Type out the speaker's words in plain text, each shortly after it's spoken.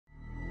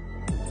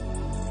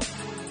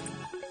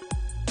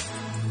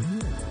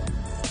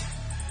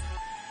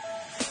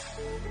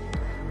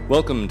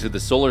Welcome to the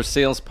Solar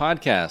Sales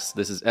Podcast.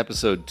 This is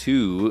episode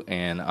 2,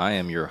 and I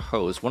am your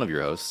host, one of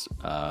your hosts,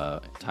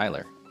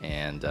 Tyler,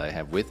 and I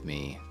have with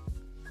me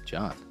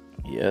John.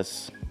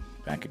 Yes,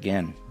 back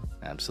again.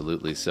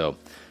 Absolutely. So,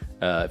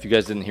 if you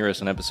guys didn't hear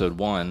us on episode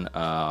 1,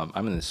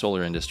 I'm in the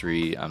solar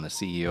industry. I'm the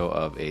CEO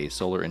of a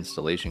solar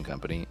installation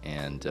company,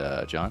 and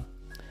John?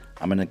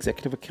 I'm an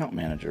executive account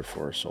manager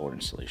for a solar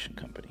installation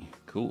company.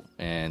 Cool.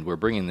 And we're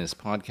bringing this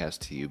podcast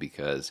to you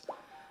because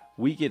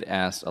we get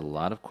asked a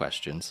lot of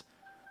questions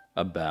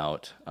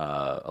about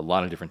a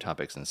lot of different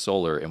topics in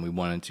solar, and we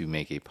wanted to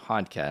make a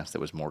podcast that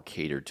was more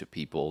catered to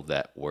people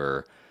that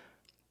were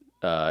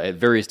at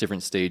various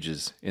different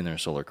stages in their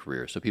solar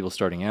career. So people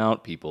starting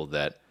out, people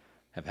that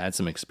have had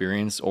some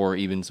experience, or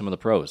even some of the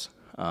pros.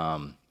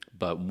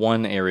 But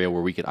one area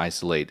where we could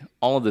isolate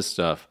all of this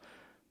stuff,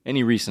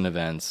 any recent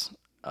events,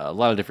 a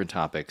lot of different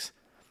topics,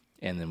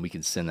 and then we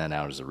can send that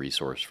out as a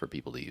resource for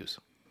people to use.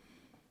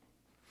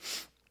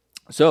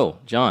 So,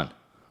 John,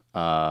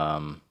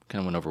 kind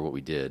of went over what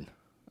we did.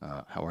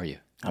 How are you?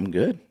 I'm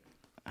good.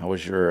 How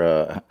was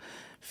your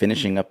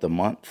finishing up the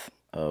month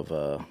of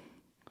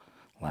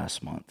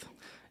last month?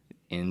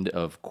 End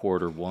of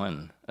quarter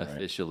 1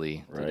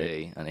 officially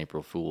today on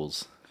April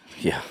Fool's.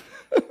 Yeah.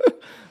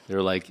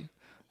 They're like,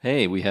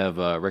 hey, we have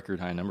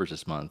record high numbers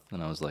this month.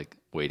 And I was like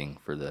waiting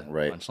for the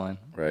punchline.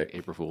 Right.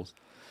 April Fool's.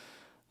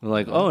 They're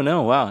like, oh,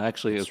 no, wow,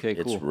 actually, okay,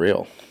 cool. It's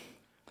real.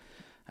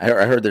 I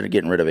heard they're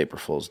getting rid of April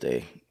Fool's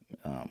Day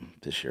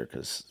this year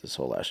because this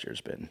whole last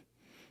year's been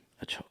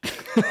a joke.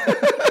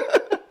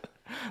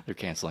 They're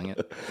canceling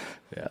it.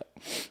 Yeah.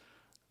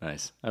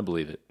 Nice. I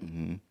believe it.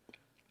 Mm-hmm.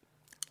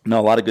 No,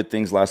 a lot of good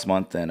things last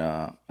month, and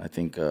I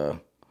think the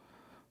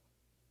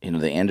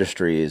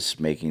industry is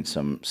making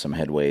some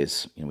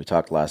headways. We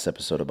talked last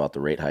episode about the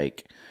rate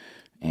hike,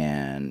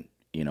 and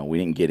we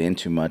didn't get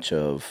into much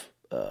of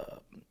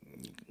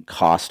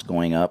cost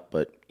going up,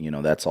 but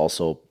that's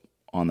also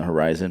on the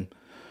horizon.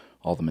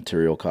 All the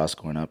material costs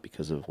going up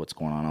because of what's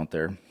going on out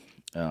there.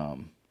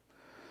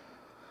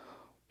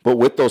 But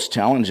with those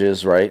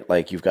challenges, right,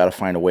 like you've got to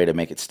find a way to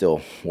make it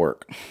still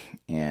work.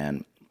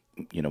 And,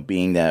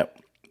 being that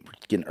we're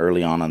getting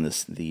early on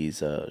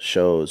these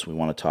shows, we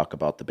want to talk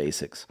about the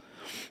basics.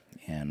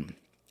 And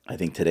I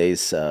think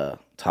today's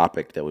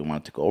topic that we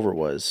wanted to go over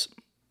was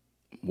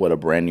what a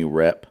brand new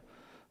rep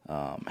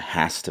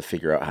has to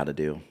figure out how to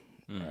do,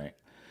 right?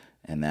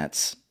 And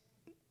that's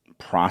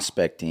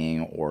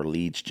prospecting or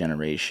leads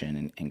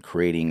generation and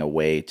creating a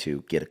way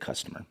to get a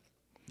customer.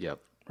 Yep.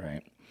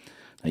 Right.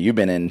 Now, you've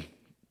been in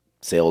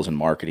sales and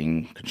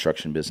marketing,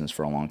 construction business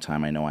for a long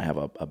time. I know I have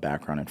a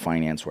background in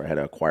finance where I had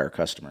to acquire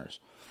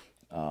customers.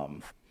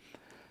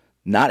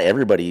 Not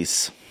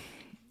everybody's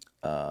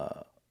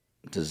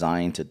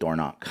designed to door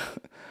knock,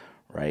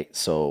 right?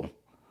 So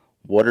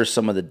what are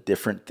some of the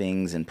different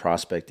things in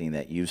prospecting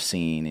that you've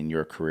seen in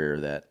your career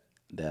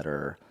that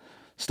are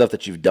stuff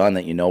that you've done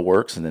that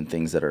works, and then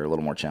things that are a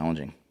little more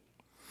challenging?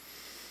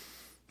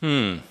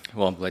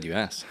 Well, I'm glad you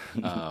asked.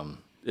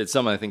 It's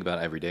something I think about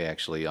every day,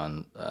 actually,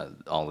 on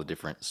all the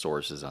different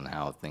sources on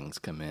how things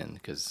come in.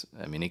 Because,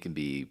 it can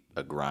be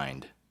a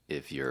grind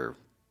if you're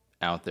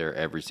out there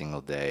every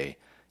single day.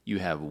 You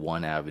have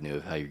one avenue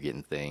of how you're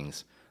getting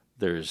things.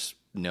 There's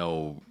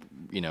no,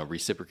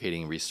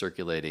 reciprocating,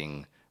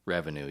 recirculating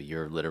revenue.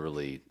 You're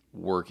literally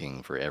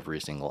working for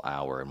every single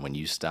hour. And when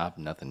you stop,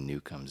 nothing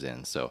new comes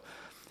in. So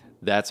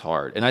that's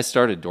hard. And I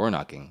started door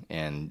knocking.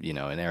 And, in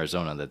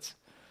Arizona, that's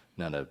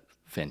not a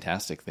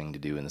fantastic thing to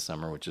do in the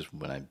summer, which is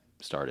when I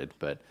started,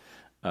 but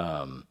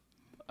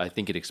I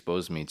think it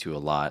exposed me to a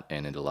lot,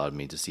 and it allowed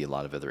me to see a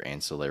lot of other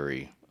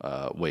ancillary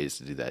ways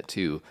to do that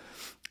too.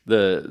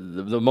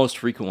 The most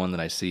frequent one that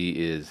I see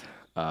is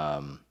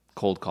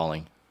cold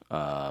calling,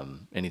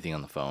 anything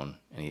on the phone,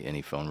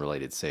 any phone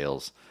related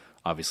sales.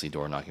 Obviously,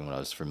 door knocking, what I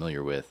was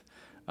familiar with,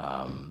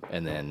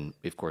 and then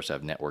of course I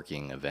have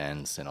networking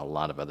events and a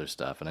lot of other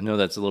stuff. And I know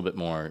that's a little bit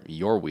more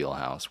your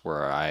wheelhouse,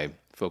 where I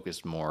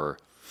focused more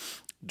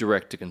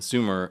direct to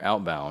consumer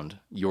outbound.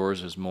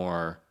 Yours is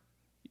more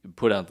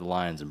put out the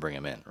lines and bring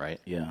them in, right?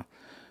 Yeah.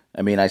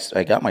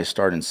 I got my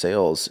start in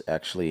sales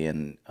actually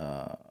in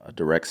a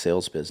direct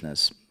sales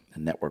business, a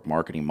network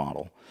marketing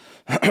model.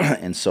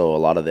 And so a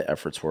lot of the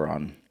efforts were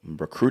on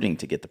recruiting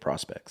to get the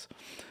prospects.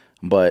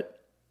 But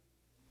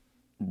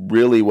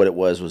really what it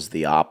was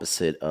the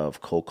opposite of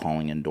cold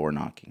calling and door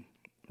knocking,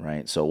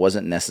 right? So it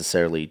wasn't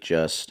necessarily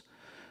just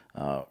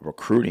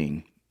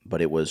recruiting,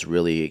 but it was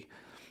really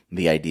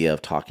the idea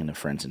of talking to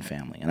friends and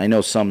family. And I know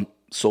some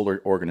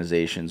solar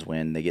organizations,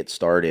 when they get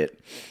started,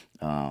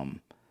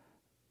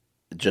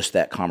 just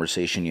that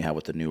conversation you have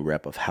with the new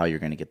rep of how you're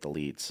going to get the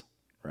leads,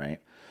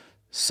 right?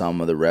 Some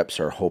of the reps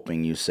are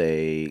hoping you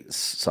say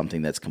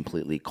something that's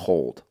completely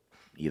cold,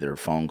 either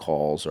phone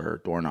calls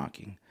or door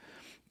knocking.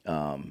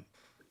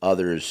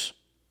 Others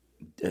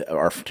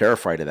are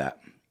terrified of that,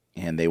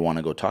 and they want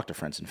to go talk to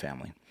friends and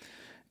family.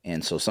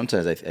 And so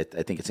sometimes I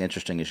think it's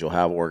interesting is you'll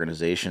have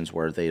organizations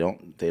where they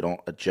don't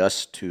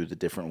adjust to the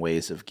different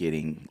ways of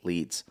getting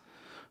leads,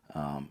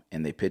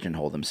 and they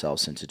pigeonhole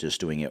themselves into just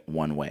doing it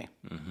one way.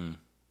 Mm-hmm.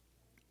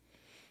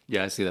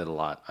 Yeah, I see that a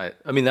lot.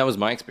 I mean, that was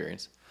my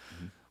experience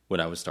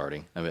when I was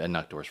starting. I mean, I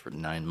knocked doors for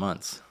 9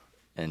 months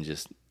and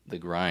just the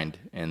grind,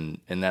 and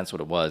that's what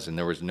it was. And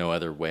there was no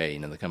other way. You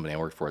know, the company I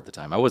worked for at the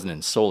time, I wasn't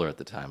in solar at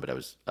the time, but I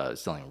was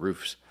selling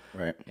roofs,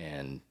 Right.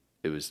 and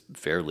it was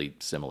fairly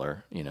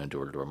similar, you know,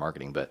 door to door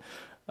marketing. But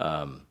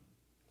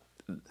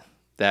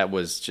that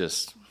was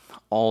just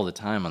all the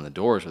time on the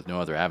doors with no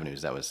other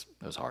avenues. That was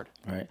hard.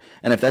 Right.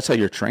 And if that's how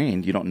you're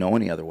trained, you don't know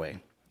any other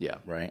way. Yeah.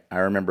 Right. I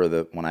remember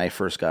that when I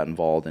first got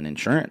involved in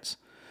insurance,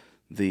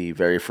 the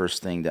very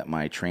first thing that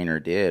my trainer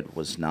did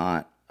was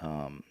not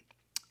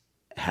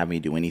have me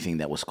do anything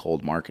that was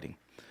cold marketing.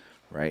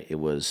 Right. It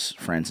was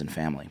friends and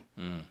family,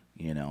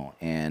 you know,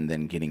 and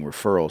then getting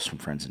referrals from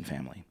friends and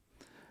family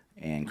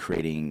and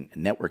creating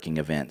networking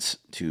events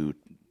to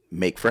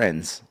make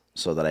friends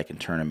so that I can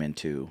turn them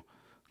into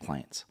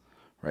clients.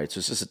 Right. So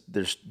it's just,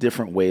 there's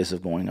different ways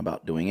of going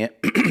about doing it.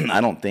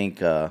 I don't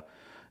think,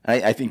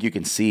 I think you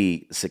can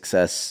see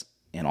success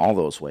in all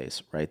those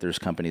ways, right? There's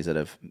companies that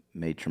have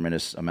made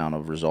tremendous amount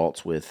of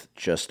results with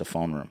just a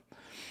phone room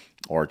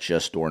or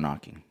just door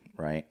knocking,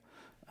 right?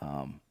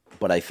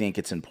 But I think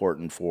it's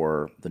important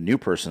for the new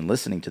person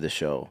listening to the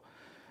show,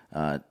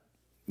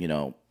 you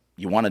know,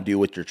 you want to do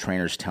what your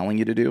trainer's telling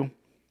you to do,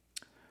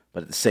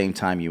 but at the same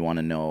time, you want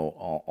to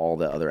know all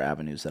the other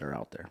avenues that are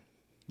out there.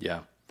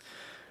 Yeah.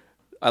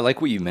 I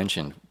like what you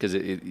mentioned because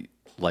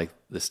like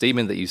the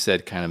statement that you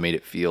said kind of made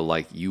it feel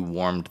like you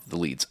warmed the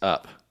leads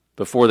up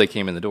before they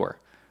came in the door.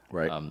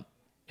 Right.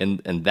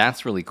 And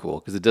that's really cool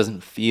because it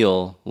doesn't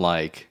feel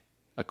like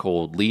a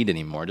cold lead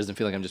anymore. It doesn't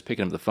feel like I'm just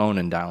picking up the phone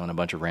and dialing a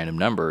bunch of random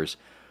numbers.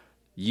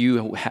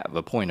 You have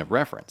a point of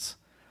reference.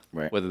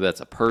 Right. Whether that's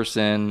a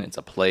person, it's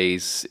a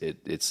place,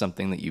 it's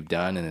something that you've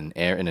done in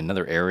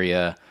another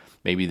area.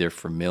 Maybe they're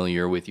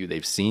familiar with you.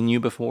 They've seen you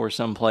before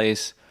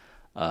someplace,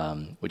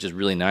 which is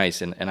really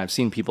nice. And I've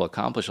seen people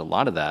accomplish a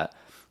lot of that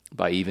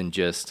by even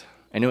just,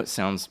 I know it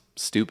sounds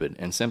stupid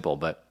and simple,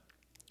 but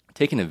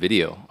taking a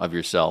video of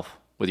yourself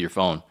with your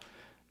phone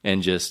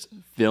and just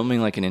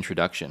filming like an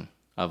introduction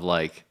of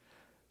like,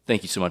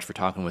 thank you so much for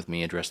talking with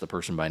me, address the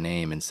person by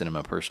name and send them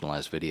a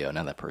personalized video.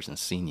 Now that person's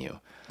seen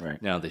you.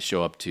 Right. Now they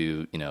show up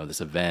to, you know,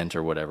 this event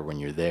or whatever when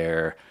you're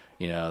there,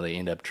 you know, they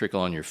end up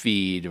trickle on your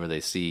feed or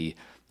they see,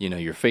 you know,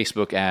 your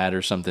Facebook ad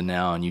or something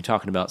now and you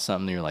talking about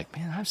something and you're like,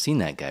 man, I've seen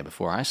that guy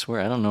before. I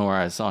swear, I don't know where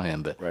I saw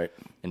him, but Right.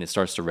 And it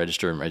starts to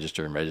register and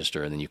register and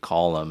register. And then you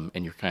call them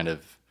and you're kind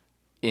of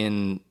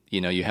in,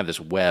 you know, you have this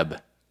web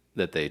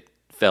that they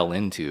fell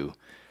into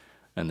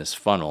and this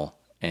funnel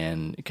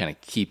and kind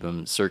of keep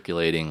them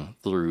circulating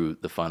through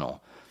the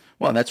funnel.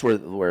 Well, that's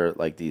where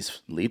like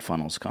these lead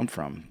funnels come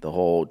from. The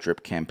whole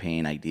drip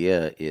campaign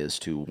idea is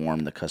to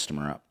warm the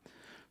customer up.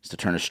 It's to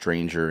turn a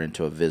stranger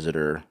into a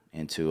visitor,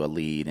 into a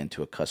lead,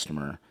 into a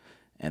customer,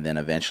 and then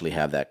eventually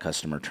have that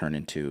customer turn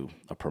into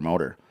a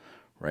promoter,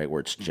 right?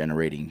 Where it's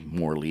generating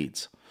more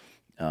leads.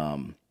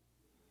 The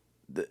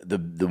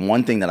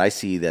one thing that I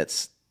see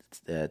that's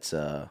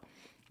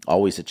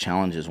always a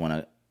challenge is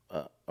when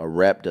a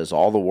rep does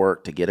all the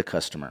work to get a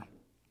customer,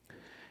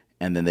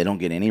 and then they don't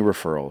get any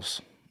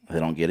referrals. They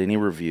don't get any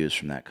reviews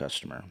from that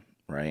customer,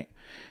 right?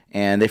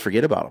 And they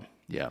forget about them.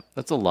 Yeah,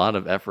 that's a lot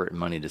of effort and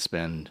money to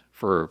spend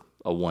for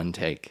a one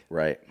take.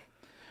 Right.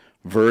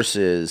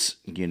 Versus,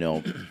 you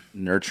know,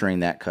 nurturing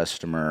that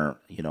customer,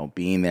 you know,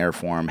 being there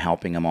for them,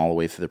 helping them all the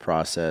way through the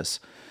process.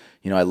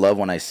 You know, I love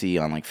when I see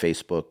on like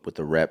Facebook with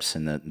the reps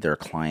and their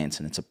clients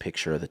and it's a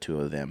picture of the two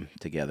of them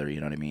together, you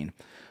know what I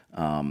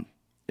mean?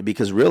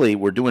 Because really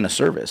we're doing a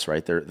service,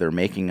 right? They're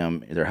making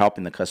them, they're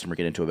helping the customer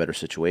get into a better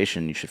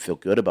situation. You should feel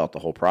good about the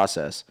whole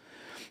process.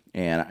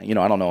 And, you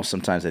know, I don't know,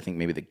 sometimes I think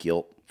maybe the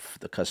guilt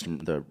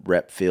the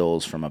rep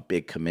feels from a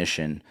big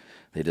commission,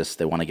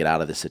 they want to get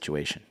out of the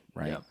situation,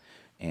 right? Yeah.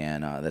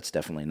 And that's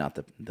definitely not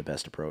the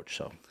best approach.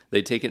 So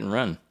They take it and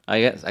run.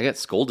 I got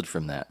scolded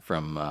from that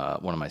from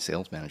one of my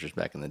sales managers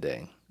back in the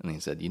day. And he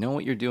said, you know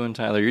what you're doing,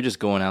 Tyler? You're just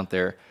going out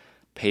there,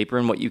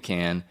 papering what you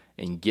can,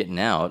 and getting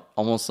out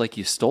almost like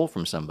you stole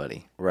from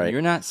somebody. Right.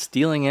 You're not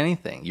stealing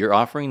anything. You're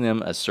offering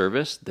them a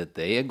service that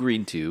they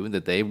agreed to,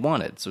 that they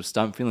wanted. So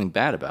stop feeling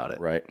bad about it.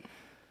 Right.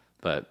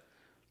 But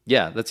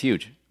yeah, that's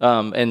huge.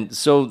 And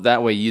so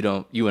that way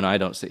you and I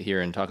don't sit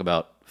here and talk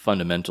about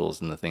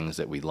fundamentals and the things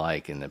that we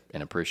like and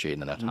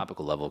appreciate on a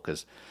topical level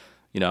because,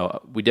 you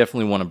know, we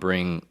definitely want to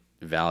bring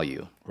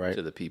value Right.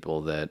 to the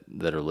people that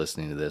are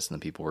listening to this and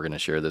the people we're going to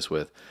share this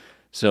with.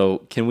 So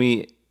can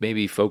we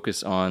maybe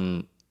focus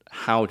on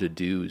how to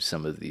do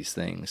some of these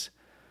things?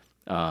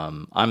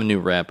 I'm a new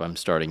rep, I'm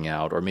starting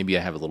out, or maybe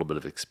I have a little bit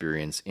of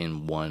experience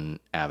in one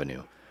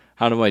avenue.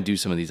 How do I do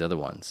some of these other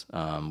ones?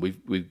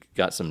 We've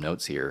got some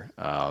notes here,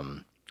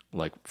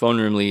 like phone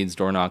room leads,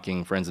 door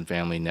knocking, friends and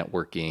family,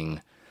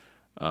 networking,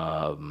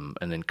 and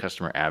then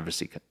customer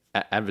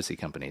advocacy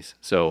companies.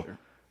 So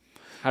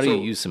how do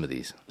you use some of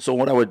these? So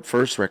what I would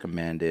first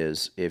recommend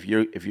is if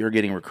you're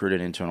getting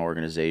recruited into an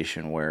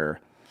organization where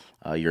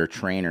your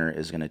trainer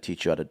is going to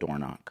teach you how to door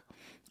knock,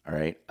 all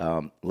right,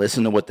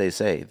 listen to what they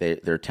say.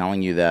 They're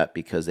telling you that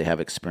because they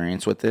have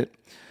experience with it.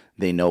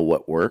 They know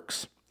what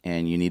works.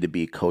 and you need to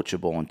be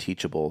coachable and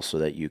teachable so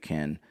that you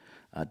can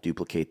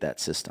duplicate that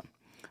system.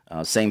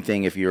 Same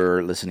thing if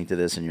you're listening to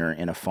this and you're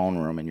in a phone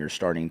room and you're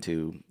starting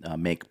to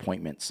make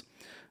appointments.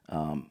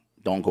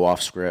 Don't go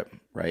off script,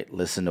 right?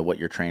 Listen to what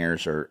your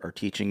trainers are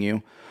teaching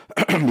you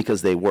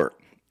because they work,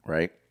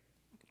 right?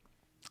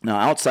 Now,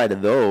 outside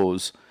of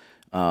those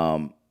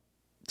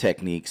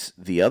techniques,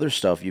 the other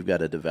stuff you've got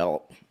to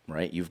develop,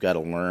 right? You've got to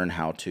learn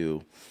how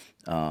to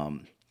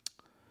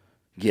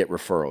get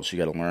referrals. You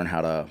got to learn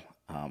how to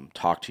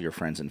talk to your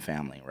friends and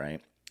family,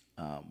 right?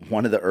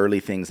 One of the early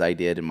things I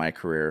did in my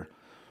career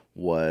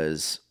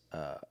was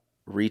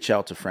reach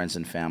out to friends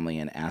and family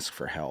and ask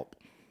for help.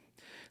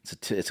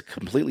 It's a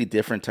completely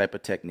different type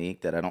of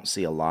technique that I don't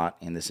see a lot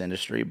in this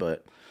industry,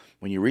 but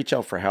when you reach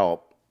out for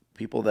help,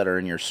 people that are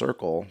in your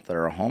circle that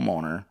are a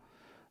homeowner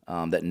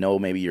that know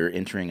maybe you're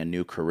entering a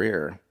new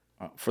career,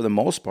 for the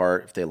most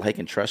part, if they like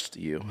and trust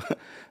you,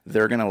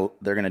 they're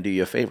gonna do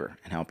you a favor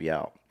and help you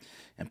out.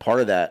 And part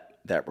of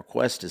that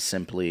request is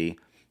simply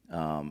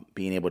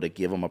being able to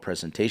give them a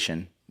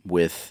presentation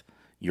with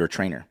your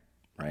trainer,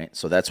 right?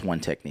 So that's one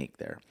technique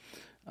there.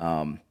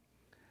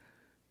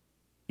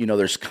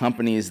 There's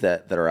companies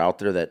that are out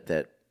there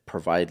that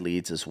provide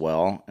leads as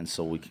well, and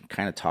so we can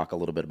kind of talk a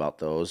little bit about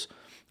those.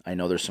 I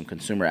know there's some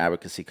consumer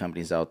advocacy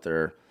companies out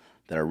there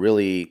that are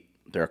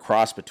they're a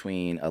cross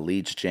between a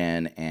leads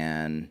gen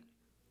and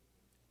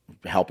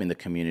helping the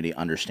community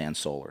understand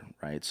solar,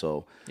 right?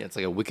 So yeah, it's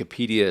like a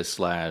Wikipedia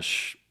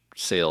 /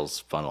 sales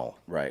funnel.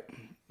 Right.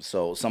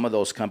 So some of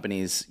those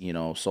companies,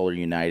 Solar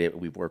United,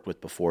 we've worked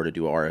with before to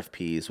do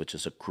RFPs, which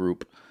is a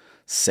group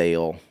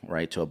sale,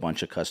 right, to a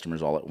bunch of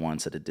customers all at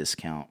once at a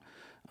discount.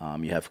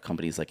 You have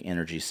companies like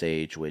Energy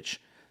Sage,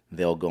 which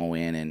they'll go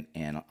in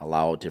and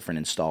allow different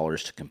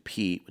installers to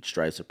compete, which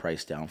drives the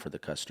price down for the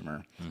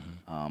customer.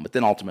 Mm-hmm. But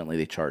then ultimately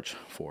they charge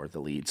for the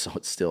lead. So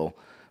it's still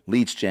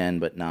leads gen,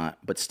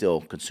 but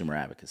still consumer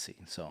advocacy.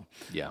 So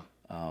yeah.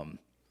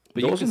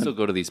 But you can still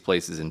go to these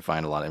places and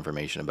find a lot of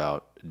information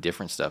about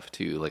different stuff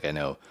too. Like I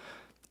know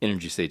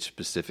Energy Stage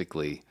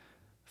specifically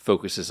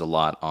focuses a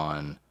lot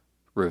on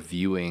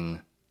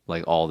reviewing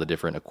like all the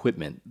different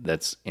equipment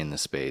that's in the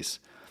space,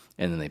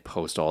 and then they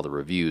post all the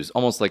reviews,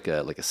 almost like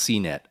a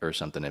CNET or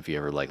something. If you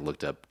ever like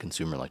looked up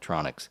consumer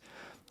electronics,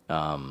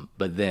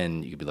 but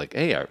then you could be like,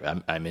 hey,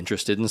 I'm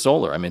interested in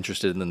solar. I'm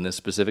interested in this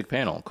specific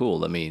panel. Cool,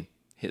 let me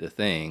hit the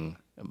thing.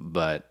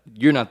 But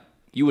you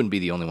wouldn't be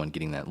the only one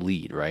getting that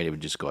lead, right? It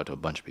would just go out to a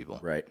bunch of people.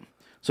 Right.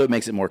 So it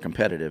makes it more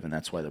competitive, and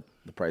that's why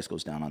the price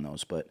goes down on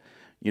those. But,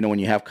 when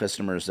you have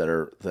customers that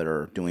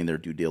are doing their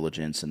due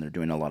diligence and they're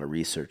doing a lot of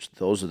research,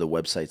 those are the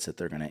websites that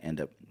they're going to end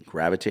up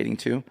gravitating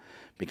to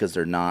because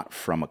they're not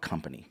from a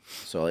company.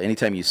 So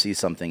anytime you see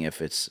something,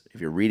 if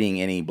you're reading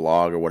any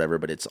blog or whatever,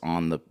 but it's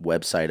on the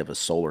website of a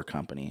solar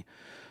company,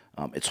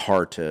 it's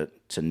hard to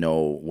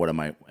know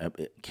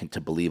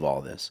to believe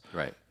all this.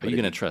 Right. Are you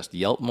going to trust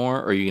Yelp more,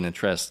 or are you going to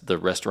trust the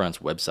restaurant's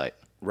website?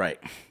 Right.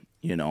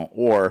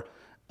 Or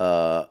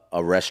a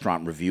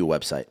restaurant review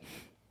website,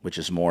 which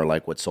is more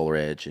like what Solar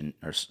Edge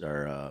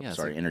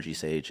Energy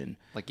Sage and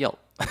like Yelp.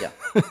 Yeah,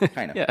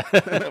 kind of.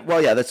 Yeah.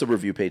 Well, yeah, that's a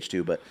review page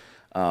too, but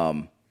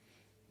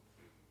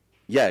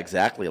yeah,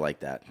 exactly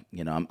like that.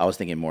 I was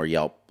thinking more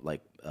Yelp,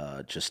 like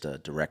just a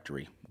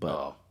directory,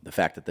 but the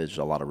fact that there's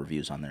a lot of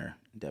reviews on there,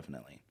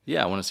 definitely.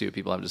 Yeah, I want to see what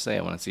people have to say.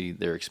 I want to see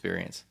their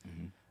experience.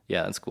 Mm-hmm.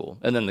 Yeah, that's cool.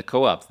 And then the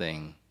co-op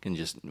thing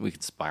we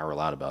can spiral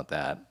out about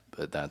that,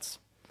 but that's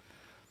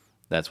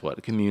what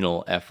a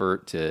communal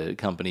effort to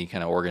company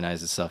kind of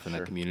organizes stuff in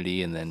the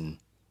community, and then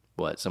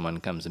someone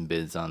comes and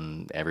bids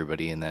on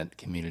everybody in that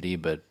community,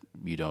 but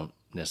you don't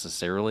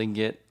necessarily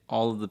get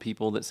all of the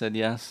people that said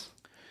yes.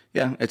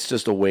 Yeah, it's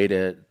just a way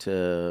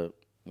to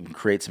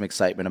create some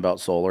excitement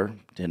about solar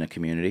in a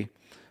community,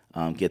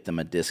 get them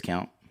a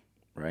discount,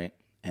 right?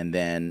 And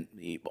then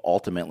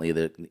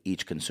ultimately,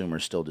 each consumer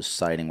is still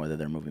deciding whether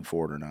they're moving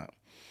forward or not.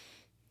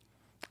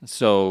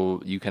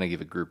 So you kind of give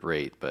a group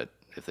rate, but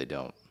if they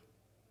don't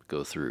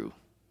go through,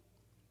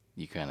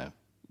 you kind of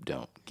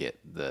don't get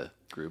the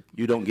group.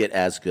 You don't get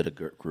as good a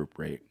group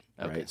rate,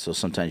 okay. Right? So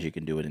sometimes you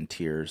can do it in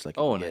tiers. Like,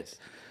 nice.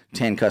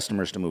 10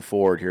 customers to move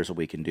forward. Here's what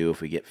we can do.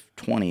 If we get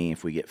 20,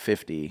 if we get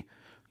 50,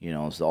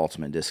 it's the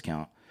ultimate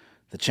discount.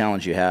 The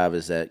challenge you have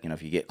is that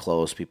if you get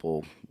close,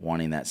 people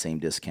wanting that same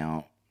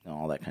discount,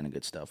 all that kind of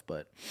good stuff.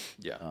 But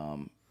yeah,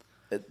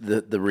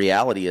 the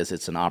reality is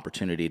it's an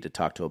opportunity to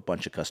talk to a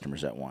bunch of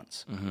customers at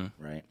once, mm-hmm.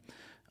 right?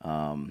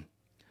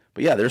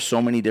 But yeah, there's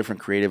so many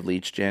different creative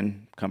leads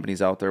gen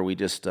companies out there. We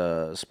just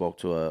spoke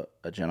to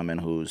a gentleman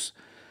whose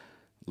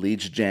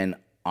leads gen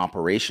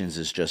operations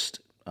is just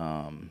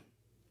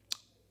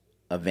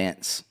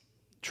events,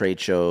 trade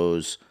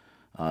shows,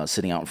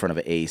 sitting out in front of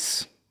an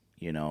ACE,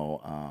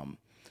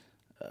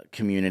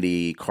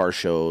 community car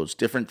shows,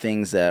 different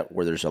things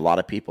where there's a lot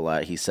of people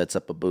at. He sets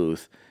up a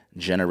booth,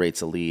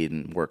 generates a lead,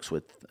 and works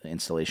with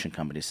installation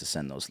companies to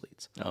send those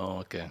leads. Oh,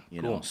 okay.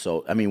 Cool.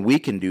 So, we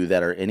can do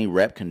that, or any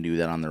rep can do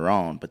that on their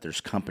own, but there's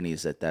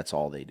companies that's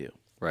all they do.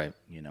 Right.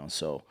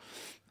 So.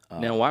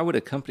 Now, why would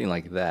a company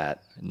like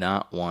that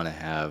not want to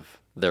have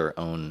their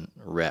own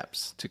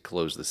reps to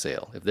close the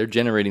sale. If they're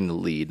generating the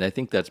lead, and I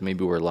think that's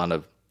maybe where a lot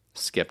of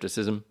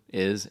skepticism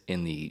is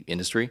in the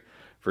industry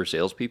for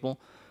salespeople,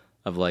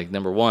 of like,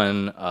 number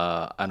one,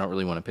 I don't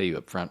really want to pay you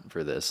up front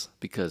for this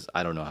because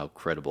I don't know how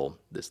credible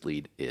this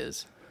lead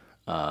is.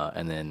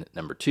 And then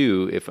number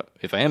two,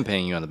 if I am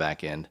paying you on the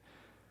back end,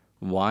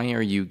 why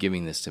are you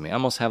giving this to me? I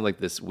almost have like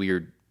this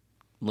weird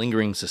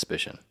lingering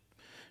suspicion.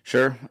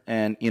 Sure.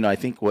 And, I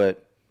think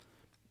what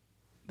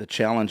the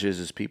challenge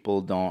is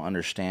people don't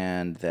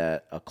understand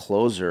that a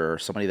closer or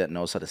somebody that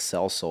knows how to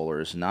sell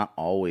solar is not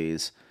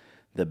always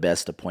the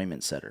best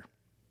appointment setter,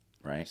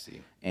 right?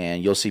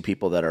 And you'll see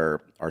people that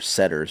are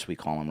setters, we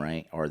call them,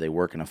 right? Or they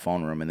work in a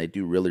phone room and they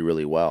do really,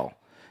 really well.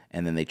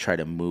 And then they try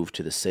to move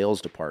to the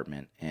sales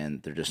department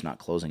and they're just not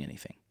closing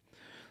anything.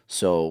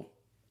 So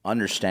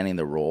understanding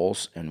the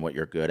roles and what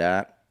you're good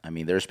at, I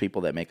mean, there's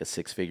people that make a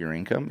 6-figure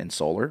income in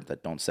solar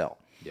that don't sell.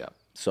 Yeah.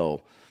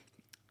 So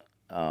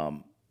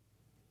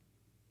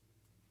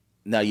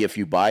now, if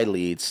you buy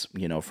leads,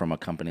 from a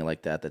company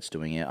like that that's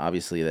doing it,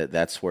 obviously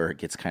that's where it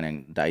gets kind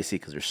of dicey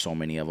because there's so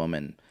many of them,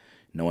 and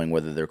knowing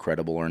whether they're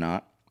credible or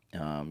not.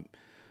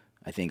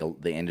 I think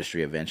the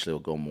industry eventually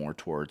will go more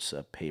towards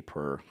a pay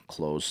per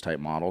close type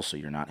model, so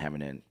you're not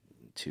having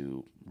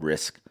to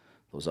risk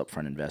those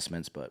upfront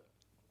investments. But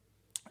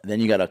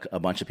then you got a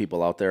bunch of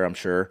people out there, I'm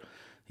sure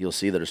you'll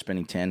see, that are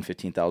spending $10,000,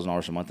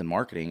 $15,000 a month in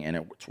marketing, and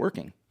it's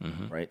working,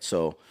 right?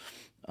 So.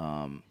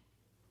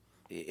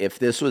 If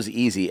this was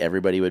easy,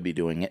 everybody would be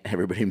doing it.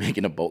 Everybody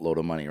making a boatload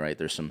of money, right?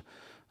 There's some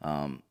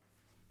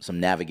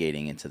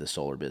navigating into the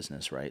solar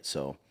business, right?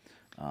 So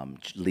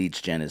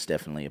leads gen is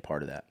definitely a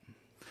part of that.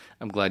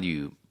 I'm glad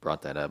you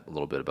brought that up a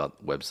little bit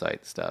about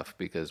website stuff,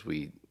 because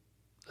we,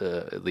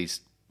 at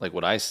least like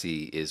what I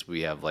see is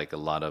we have like a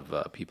lot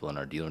of people in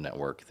our dealer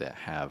network that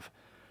have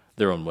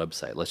their own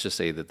website. Let's just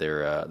say that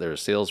they're a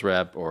sales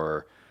rep,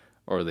 or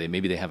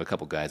maybe they have a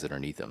couple guys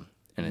underneath them.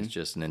 And it's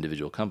just an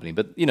individual company.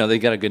 But, they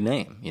got a good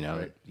name,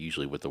 right,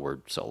 usually with the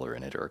word solar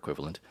in it or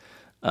equivalent.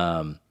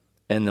 And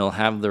they'll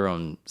have their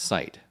own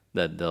site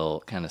that they'll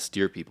kind of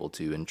steer people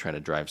to and try to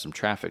drive some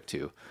traffic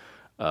to.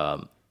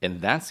 And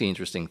that's the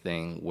interesting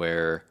thing,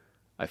 where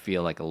I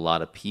feel like a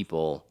lot of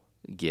people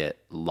get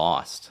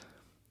lost,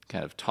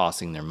 kind of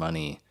tossing their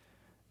money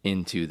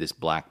into this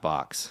black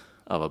box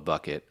of a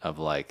bucket of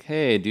like,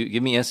 hey,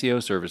 give me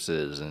SEO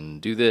services and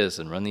do this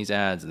and run these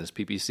ads and this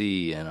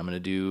PPC, and I'm going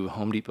to do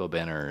Home Depot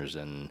banners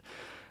and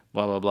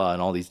blah, blah, blah,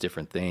 and all these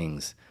different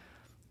things.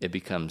 It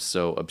becomes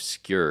so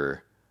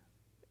obscure,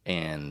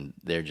 and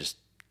they're just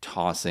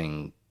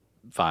tossing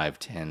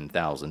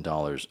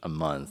 $5,000-$10,000 a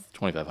month,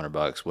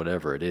 $2,500,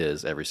 whatever it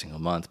is, every single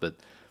month. But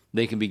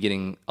they can be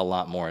getting a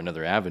lot more in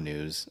other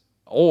avenues,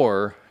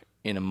 or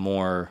in a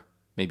more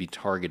maybe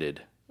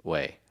targeted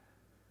way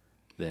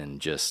than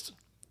just,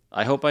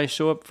 I hope I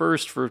show up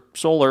first for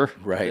solar.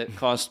 Right. It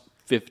costs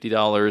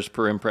 $50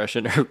 per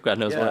impression, or God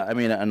knows what. I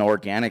mean, an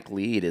organic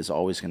lead is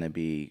always going to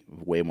be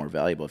way more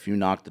valuable. If you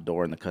knock the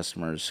door and the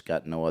customer's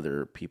got no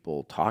other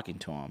people talking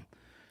to them,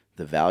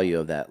 the value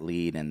of that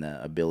lead and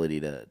the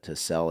ability to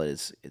sell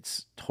it's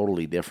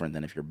totally different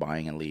than if you're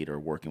buying a lead or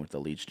working with a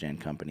lead gen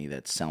company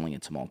that's selling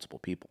it to multiple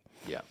people.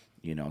 Yeah.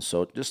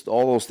 So just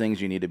all those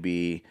things you need to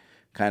be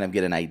kind of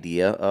get an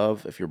idea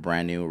of if you're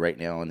brand new right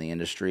now in the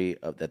industry,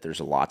 of that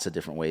there's lots of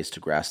different ways to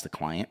grasp the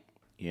client,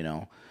 and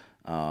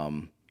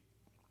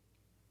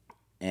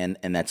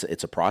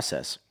it's a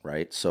process,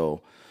 right?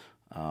 So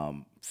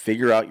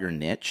figure out your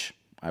niche,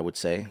 I would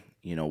say,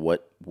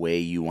 what way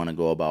you want to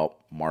go about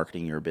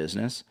marketing your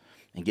business,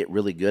 and get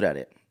really good at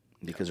it,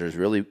 because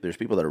there's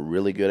people that are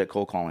really good at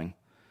cold calling,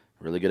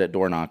 really good at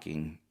door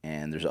knocking,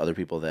 and there's other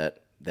people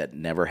that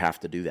never have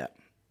to do that,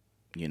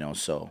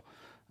 so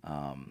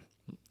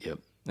Yep.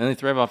 And they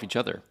thrive off each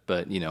other.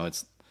 But,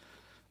 it's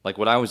like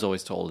what I was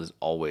always told is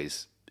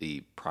always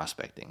be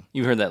prospecting.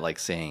 You heard that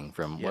saying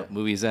from what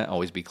movie is that?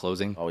 Always be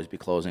closing? Always be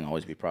closing,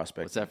 always be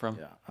prospecting. What's that from?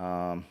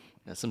 Yeah.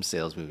 That's some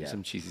sales movie,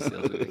 some cheesy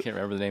sales movie. I can't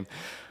remember the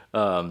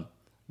name.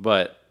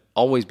 But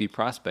always be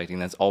prospecting.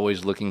 That's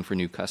always looking for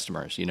new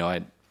customers.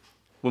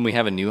 When we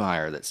have a new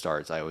hire that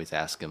starts, I always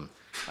ask him,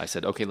 I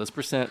said, okay, let's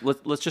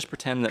just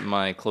pretend that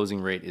my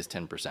closing rate is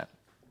 10%.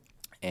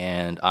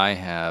 And I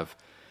have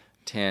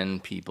 10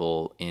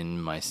 people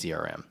in my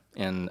CRM,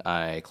 and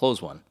I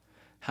close one.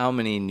 How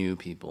many new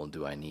people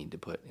do I need to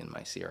put in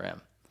my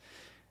CRM?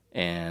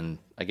 And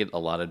I get a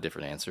lot of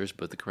different answers,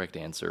 but the correct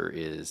answer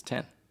is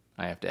 10.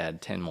 I have to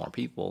add 10 more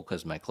people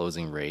because my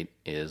closing rate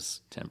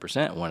is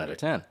 10%, 1 out of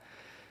 10.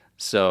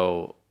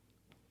 So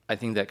I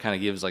think that kind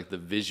of gives the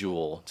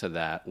visual to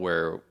that,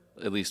 where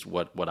at least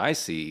what I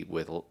see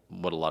with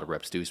what a lot of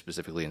reps do,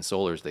 specifically in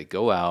solar, is they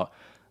go out,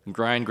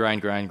 grind,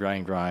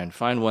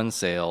 find one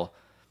sale,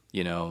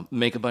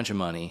 make a bunch of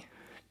money,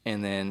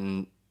 and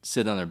then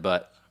sit on their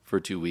butt for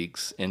 2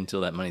 weeks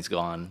until that money's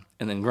gone,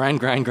 and then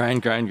grind,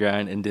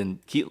 and then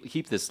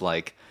keep this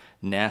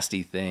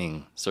nasty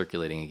thing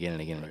circulating again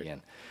and again and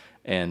again.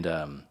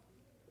 And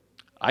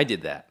I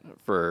did that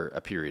for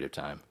a period of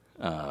time.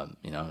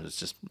 It was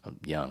just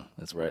young.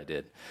 That's what I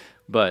did.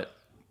 But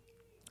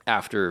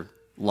after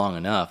long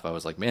enough, I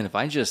was like, man, if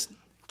I just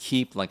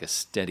keep like a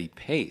steady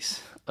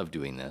pace of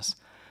doing this,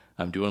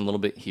 I'm doing a little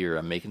bit here.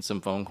 I'm making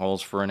some phone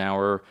calls for an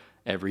hour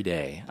every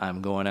day.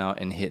 I'm going out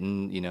and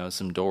hitting,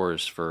 some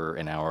doors for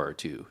an hour or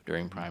two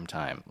during prime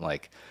time.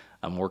 Like,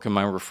 I'm working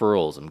my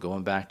referrals. I'm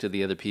going back to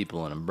the other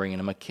people and I'm bringing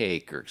them a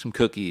cake or some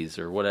cookies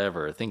or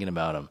whatever, thinking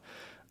about them.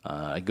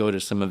 I go to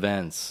some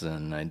events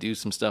and I do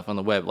some stuff on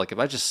the web. Like, if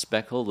I just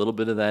speckle a little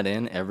bit of that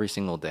in every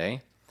single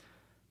day,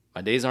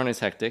 my days aren't as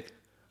hectic.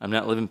 I'm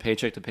not living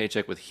paycheck to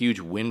paycheck with huge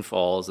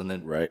windfalls and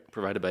then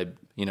provided by,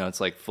 it's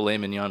like filet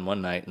mignon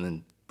one night and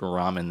then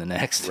ramen the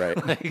next. Right.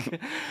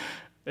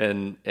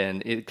 and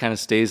it kind of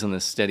stays on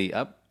this steady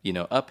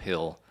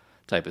uphill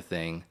type of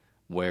thing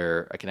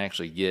where I can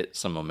actually get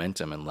some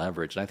momentum and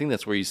leverage. And I think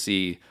that's where you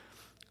see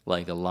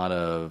like a lot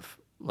of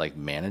like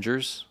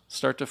managers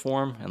start to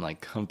form and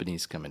like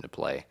companies come into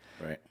play.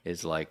 Right.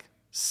 It's like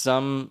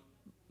some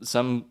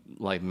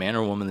like man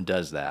or woman that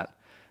does that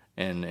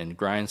and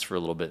grinds for a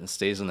little bit and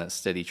stays on that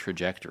steady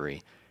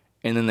trajectory.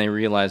 And then they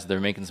realize they're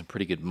making some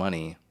pretty good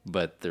money,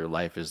 but their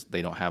life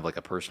they don't have like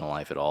a personal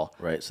life at all.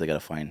 Right. So they got to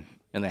find.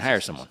 And they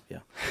hire someone. Yeah.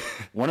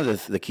 One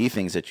of the key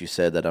things that you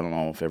said that I don't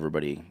know if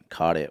everybody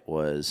caught it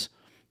was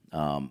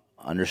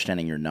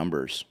understanding your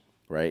numbers,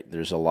 right?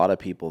 There's a lot of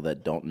people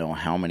that don't know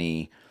how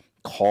many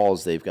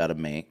calls they've got to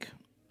make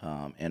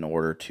in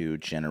order to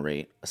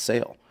generate a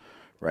sale,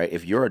 right?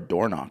 If you're a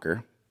door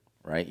knocker,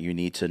 right, you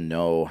need to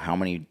know how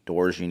many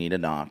doors you need to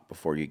knock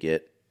before you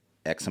get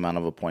X amount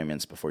of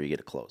appointments before you get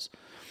a close,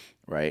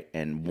 right?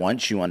 And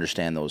once you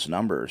understand those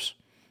numbers,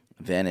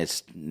 then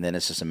it's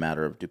just a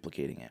matter of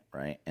duplicating it,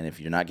 right? And if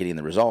you're not getting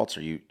the results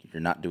or you're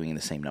not doing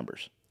the same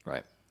numbers,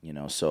 right?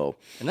 So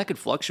and that could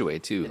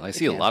fluctuate too. I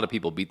see a lot of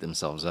people beat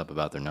themselves up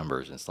about their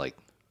numbers. It's like,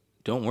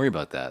 don't worry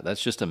about that.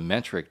 That's just a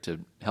metric to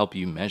help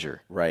you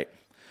measure, right?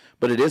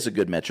 But it is a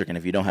good metric, and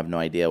if you don't have no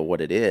idea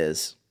what it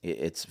is,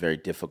 it's very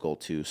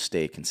difficult to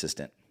stay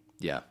consistent.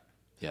 Yeah,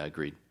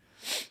 agreed.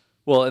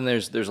 Well, and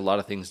there's a lot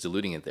of things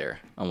diluting it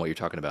there on what you're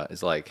talking about.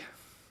 It's like,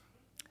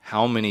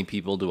 how many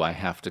people do I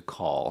have to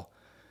call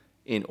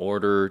in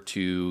order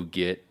to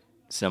get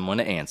someone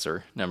to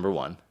answer, number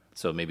one?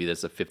 So maybe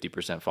that's a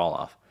 50% fall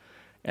off.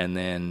 And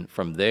then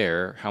from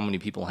there, how many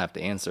people have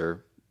to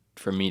answer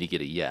for me to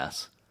get a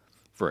yes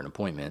for an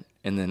appointment?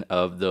 And then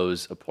of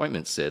those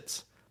appointment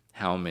sits,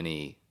 how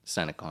many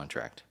sign a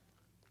contract?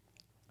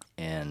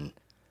 And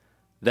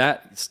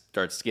that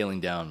starts scaling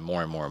down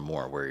more and more and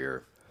more where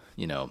you're,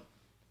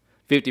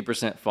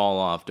 50% fall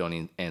off,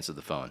 don't answer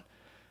the phone.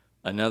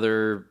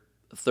 Another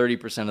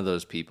 30% of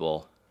those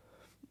people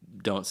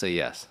don't say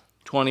yes.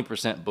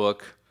 20%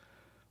 book,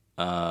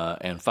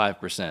 and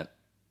 5%,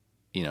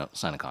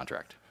 sign a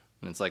contract.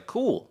 And it's like,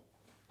 cool.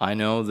 I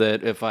know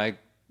that if I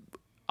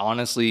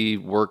honestly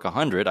work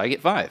 100, I get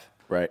 5.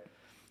 Right.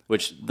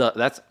 Which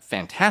that's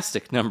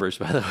fantastic numbers,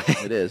 by the way.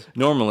 It is.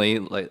 Normally,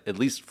 like at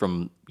least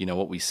from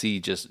what we see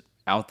just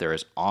out there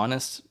as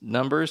honest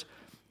numbers,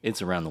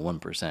 it's around the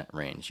 1%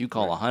 range. You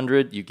call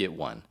 100, you get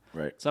 1.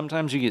 Right.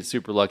 Sometimes you get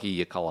super lucky.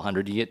 You call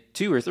 100, you get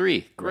 2 or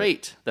 3. Great.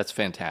 Right. That's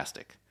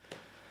fantastic.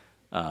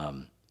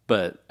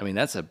 But I mean,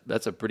 that's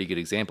a pretty good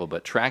example.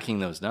 But tracking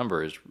those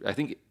numbers, I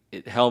think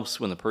it helps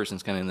when the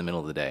person's kind of in the middle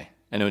of the day.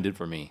 I know it did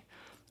for me.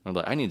 I'm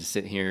like, I need to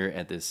sit here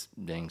at this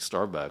dang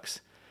Starbucks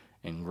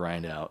and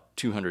grind out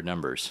 200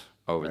 numbers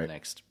over the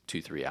next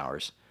 2-3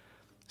 hours.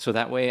 So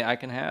that way I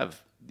can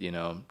have,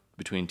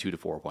 between 2 to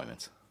 4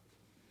 appointments.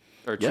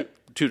 Or two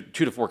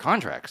to 4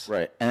 contracts.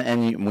 Right.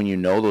 And when you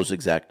know those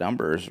exact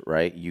numbers,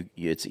 right,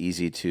 it's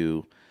easy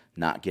to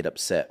not get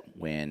upset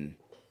when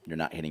you're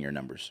not hitting your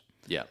numbers.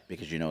 Yeah.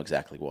 Because you know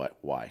exactly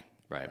why.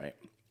 Right.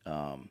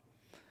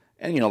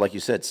 And like you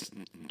said,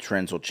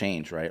 trends will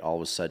change, right? All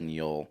of a sudden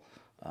you're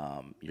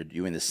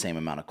doing the same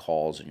amount of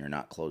calls and you're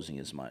not closing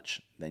as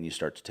much. Then you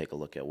start to take a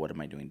look at what am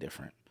I doing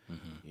different,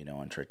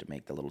 and try to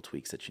make the little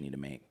tweaks that you need to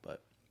make.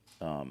 But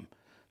the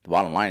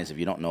bottom line is if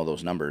you don't know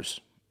those numbers,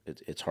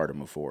 it's hard to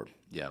move forward.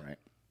 Yeah. Right.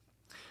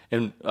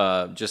 And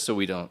just so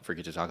we don't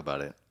forget to talk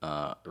about it,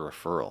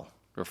 referral.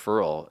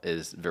 Referral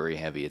is very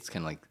heavy. It's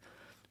kind of like,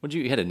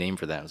 you had a name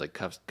for that. It was like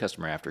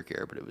customer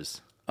aftercare, but it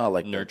was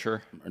like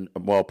nurture.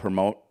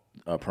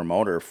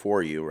 Promoter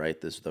for you,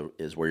 right? This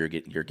is where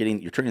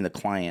you're turning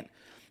the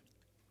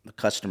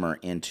customer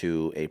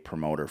into a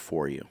promoter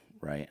for you,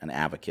 right? An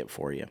advocate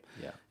for you.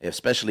 Yeah.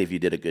 Especially if you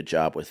did a good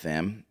job with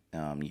them,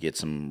 you get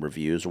some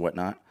reviews or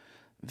whatnot.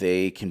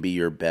 They can be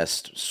your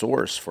best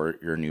source for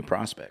your new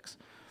prospects.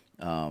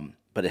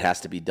 But it has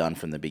to be done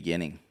from the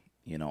beginning,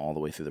 all the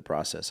way through the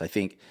process. I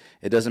think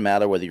it doesn't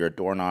matter whether you're a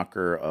door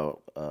knocker,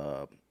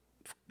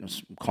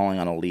 calling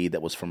on a lead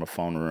that was from a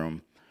phone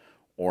room,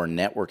 or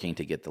networking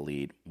to get the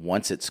lead.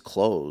 Once it's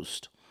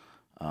closed,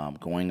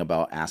 going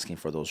about asking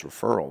for those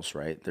referrals,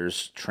 right?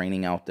 There's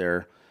training out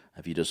there.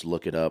 If you just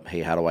look it up, hey,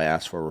 how do I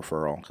ask for a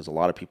referral? Because a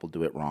lot of people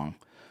do it wrong.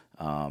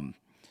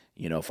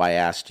 If I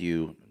asked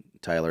you,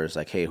 Tyler, it's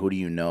like, hey, who do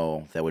you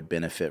know that would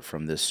benefit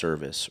from this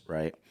service,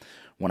 right?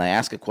 When I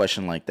ask a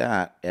question like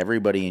that,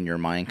 everybody in your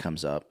mind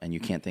comes up, and you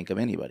can't think of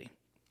anybody.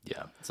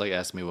 Yeah, it's like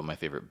asking me what my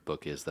favorite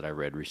book is that I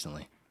read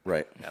recently.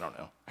 Right. I don't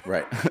know.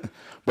 Right.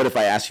 But if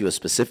I ask you a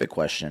specific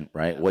question,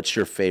 right, what's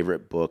your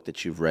favorite book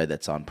that you've read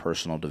that's on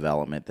personal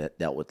development that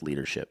dealt with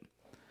leadership?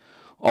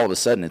 All of a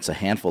sudden, it's a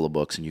handful of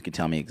books, and you can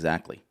tell me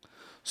exactly.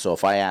 So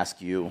if I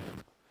ask you,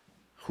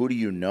 who do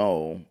you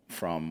know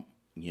from,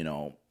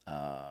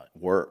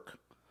 work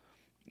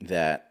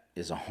that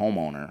is a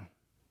homeowner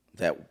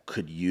that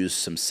could use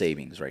some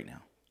savings right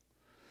now?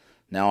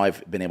 Now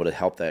I've been able to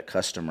help that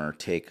customer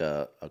take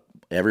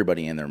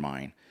everybody in their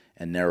mind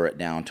and narrow it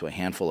down to a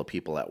handful of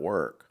people at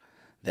work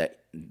that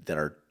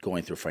are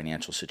going through a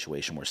financial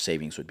situation where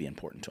savings would be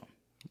important to them.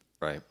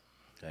 Right.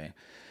 Okay.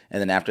 And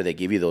then after they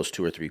give you those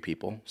 2 or 3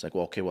 people, it's like,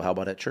 well, okay, well, how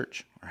about at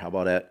church? Or how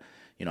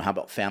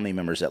about family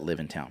members that live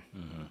in town?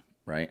 Mm-hmm.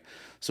 Right.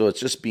 So it's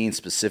just being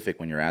specific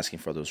when you're asking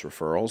for those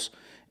referrals.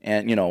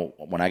 And,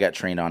 when I got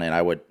trained on it,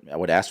 I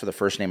would ask for the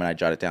first name and I'd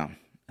jot it down.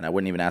 And I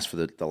wouldn't even ask for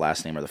the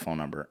last name or the phone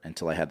number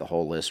until I had the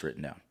whole list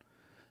written down.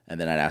 And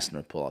then I'd ask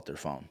them to pull out their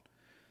phone.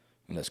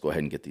 And let's go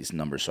ahead and get these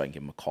numbers so I can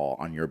give them a call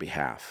on your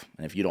behalf.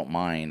 And if you don't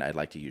mind, I'd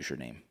like to use your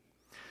name.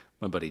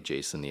 My buddy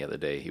Jason the other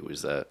day, he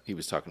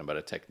was talking about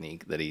a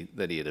technique that he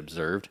had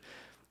observed,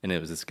 and it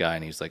was this guy,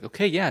 and he was like,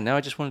 "Okay, yeah, now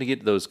I just wanted to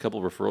get those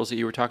couple referrals that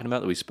you were talking about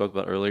that we spoke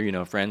about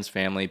earlier. Friends,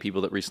 family,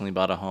 people that recently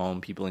bought a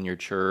home, people in your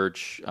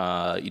church,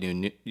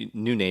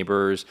 new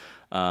neighbors.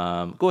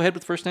 Go ahead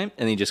with first name."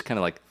 And he just kind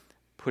of like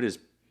put his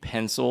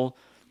pencil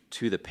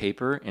to the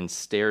paper and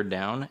stared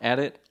down at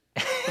it.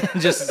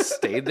 Just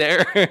stayed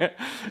there.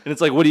 And it's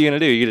like, what are you gonna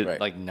do? You gonna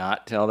like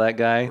not tell that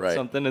guy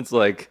something? It's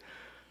like,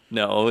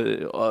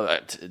 no,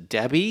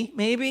 Debbie,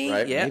 maybe?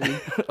 Right, yeah. maybe.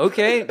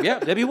 Okay, yeah,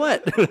 Debbie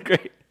what?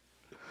 Great.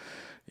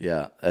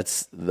 Yeah,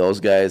 that's those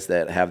guys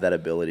that have that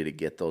ability to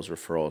get those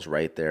referrals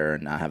right there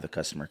and not have the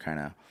customer kind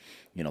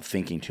of,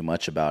 thinking too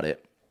much about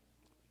it.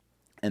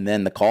 And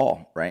then the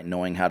call, right?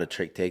 Knowing how to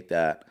take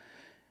that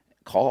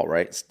call,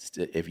 right?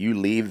 If you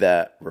leave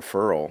that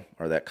referral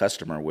or that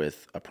customer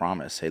with a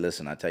promise, hey,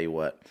 listen, I tell you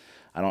what,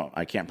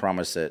 I can't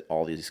promise that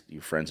all these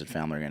your friends and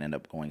family are going to end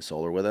up going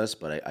solar with us,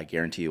 but I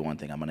guarantee you one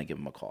thing, I'm going to give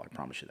them a call. I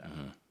promise you that.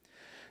 Mm-hmm.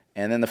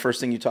 And then the first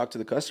thing you talk to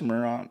the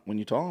customer when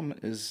you tell them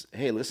is,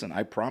 hey, listen,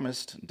 I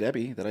promised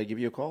Debbie that I'd give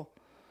you a call.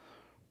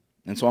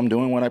 And so I'm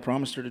doing what I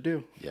promised her to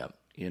do. Yeah.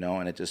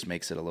 And it just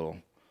makes it a little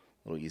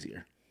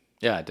easier.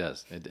 Yeah, it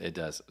does. It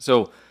does.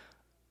 So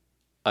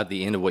at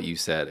the end of what you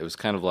said, it was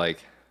kind of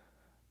like,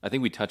 I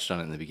think we touched on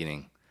it in the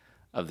beginning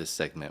of this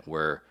segment,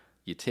 where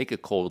you take a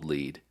cold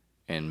lead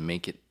and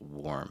make it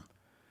warm.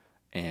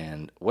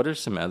 And what are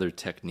some other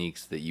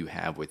techniques that you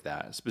have with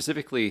that?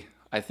 Specifically,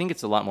 I think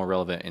it's a lot more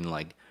relevant in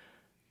like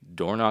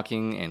door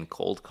knocking and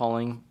cold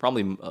calling,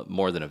 probably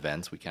more than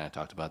events. We kind of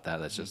talked about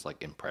that. That's just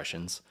like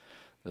impressions.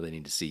 They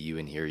need to see you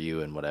and hear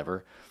you and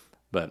whatever.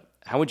 But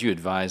how would you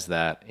advise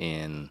that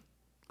in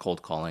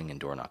cold calling and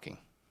door knocking?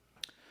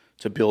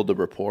 To build the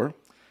rapport?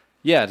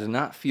 Yeah, to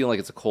not feel like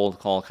it's a cold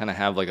call, kind of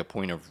have like a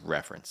point of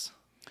reference.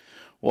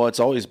 Well, it's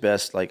always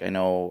best, like I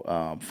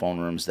know phone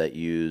rooms that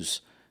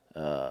use,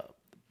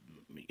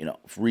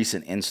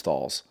 recent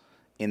installs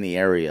in the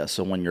area.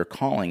 So when you're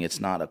calling, it's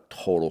not a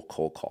total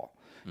cold call.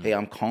 Mm-hmm. Hey,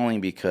 I'm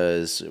calling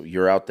because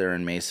you're out there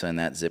in Mesa in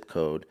that zip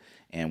code,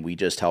 and we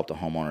just helped a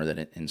homeowner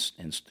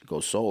that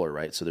goes solar,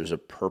 right? So there's a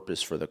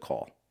purpose for the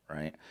call,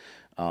 right?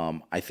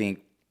 I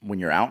think when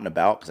you're out and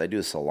about, because I do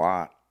this a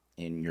lot,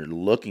 and you're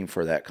looking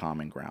for that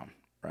common ground,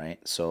 right?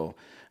 So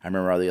I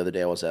remember the other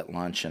day I was at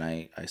lunch, and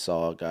I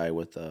saw a guy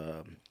with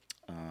a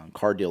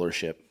car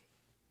dealership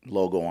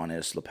logo on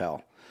his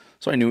lapel.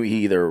 So I knew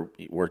he either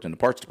worked in the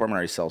parts department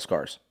or he sells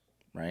cars,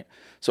 right?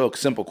 So a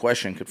simple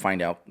question could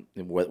find out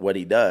what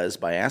he does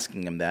by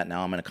asking him that.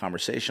 Now I'm in a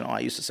conversation. Oh, I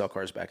used to sell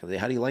cars back in the day.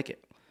 How do you like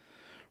it?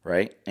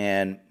 Right?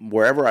 And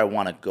wherever I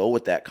want to go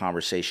with that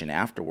conversation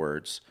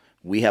afterwards,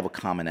 we have a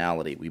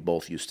commonality. We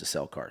both used to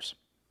sell cars,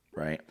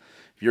 right?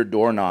 If you're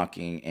door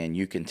knocking and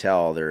you can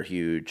tell they're a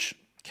huge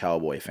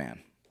Cowboy fan,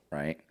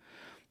 right?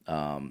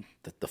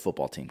 The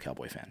football team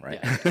Cowboy fan, right?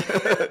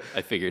 Yeah.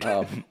 I figured.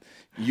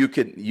 You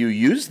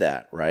use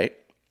that, right?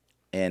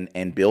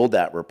 And build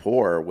that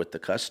rapport with the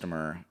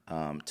customer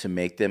to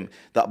make them.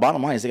 The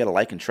bottom line is they got to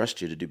like and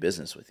trust you to do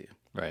business with you.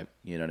 Right.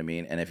 You know what I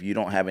mean? And if you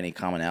don't have any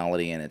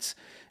commonality and it's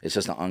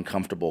just an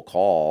uncomfortable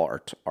call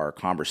or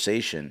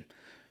conversation,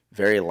 it's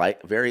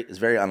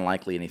very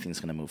unlikely anything's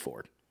going to move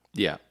forward.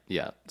 Yeah.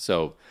 Yeah.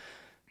 So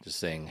just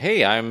saying,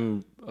 hey,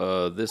 I'm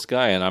this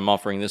guy and I'm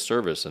offering this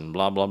service and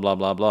blah, blah, blah,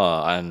 blah,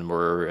 blah, and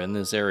we're in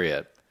this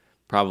area.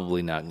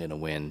 Probably not going to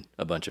win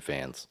a bunch of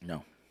fans.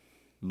 No.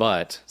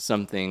 But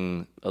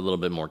something a little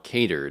bit more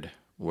catered,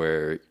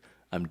 where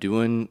I'm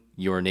doing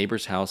your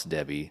neighbor's house,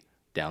 Debbie,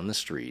 down the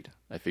street.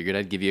 I figured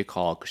I'd give you a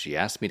call because she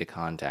asked me to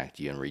contact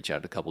you and reach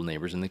out to a couple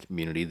neighbors in the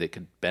community that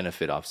could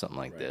benefit off something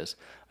like this.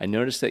 I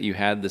noticed that you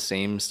had the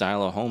same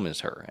style of home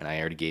as her, and I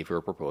already gave her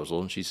a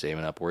proposal, and she's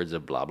saving upwards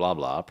of blah, blah,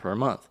 blah per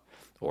month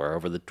or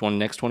over the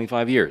next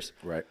 25 years.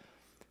 Right.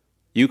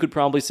 You could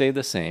probably say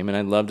the same, and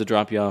I'd love to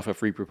drop you off a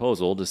free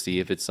proposal to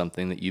see if it's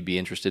something that you'd be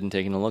interested in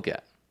taking a look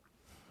at.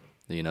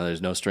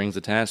 There's no strings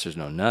attached. There's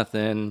no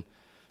nothing.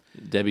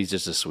 Debbie's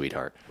just a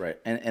sweetheart. Right.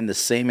 And the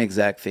same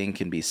exact thing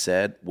can be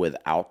said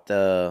without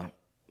the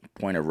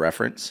point of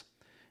reference,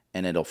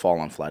 and it'll fall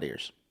on flat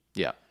ears.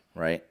 Yeah.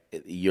 Right.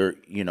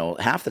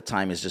 Half the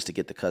time is just to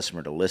get the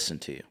customer to listen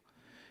to you.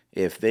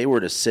 If they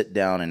were to sit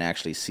down and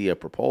actually see a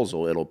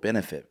proposal, it'll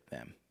benefit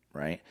them.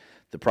 Right.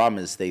 The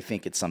problem is they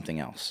think it's something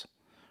else.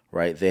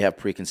 Right. They have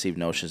preconceived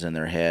notions in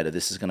their head.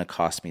 This is going to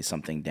cost me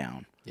something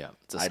down. Yeah.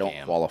 It's a scam. I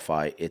don't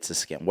qualify. It's a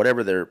scam.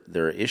 Whatever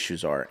their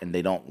issues are, and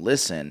they don't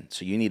listen.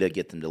 So you need to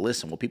get them to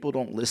listen. Well, people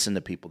don't listen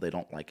to people they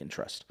don't like and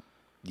trust.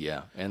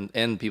 Yeah,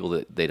 and people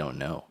that they don't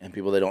know. And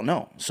people they don't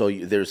know. So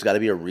there's got to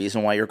be a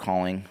reason why you're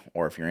calling,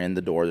 or if you're in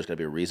the door, there's got to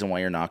be a reason why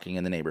you're knocking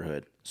in the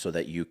neighborhood, so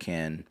that you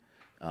can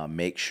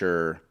make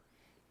sure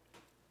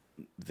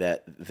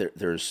that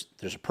there's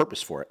a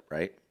purpose for it,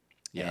 right?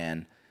 Yeah.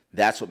 And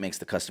that's what makes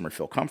the customer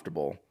feel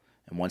comfortable.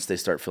 And once they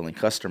start feeling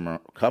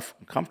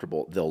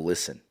comfortable, they'll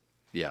listen.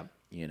 Yeah.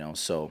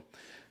 So,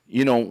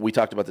 we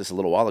talked about this a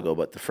little while ago,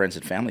 but the friends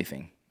and family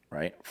thing,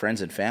 right?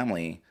 Friends and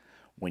family,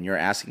 when you're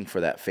asking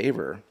for that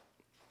favor,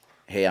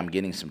 hey, I'm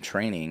getting some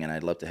training, and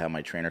I'd love to have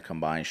my trainer come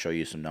by and show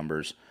you some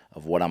numbers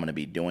of what I'm going to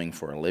be doing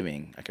for a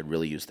living. I could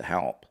really use the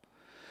help.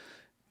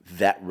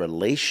 That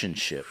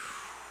relationship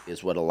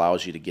is what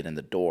allows you to get in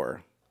the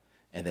door,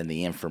 and then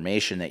the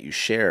information that you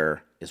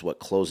share is what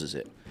closes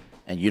it.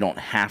 And you don't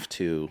have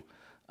to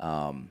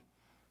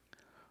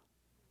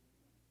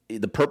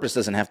the purpose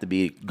doesn't have to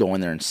be go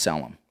in there and sell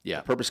them. Yeah.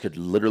 The purpose could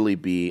literally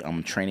be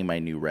I'm training my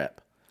new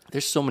rep.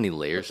 There's so many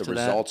layers to that. The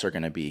results are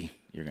going to be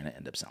you're going to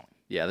end up selling.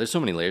 Yeah, there's so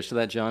many layers to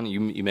that, John.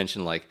 You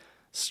mentioned like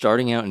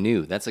starting out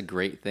new. That's a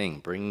great thing.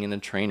 Bringing in a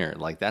trainer,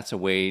 like that's a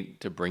way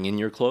to bring in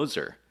your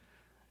closer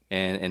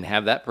and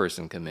have that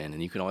person come in,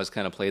 and you can always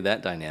kind of play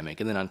that dynamic.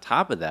 And then on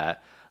top of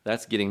that,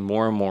 that's getting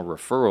more and more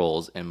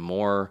referrals and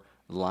more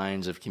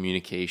lines of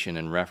communication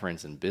and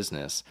reference and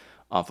business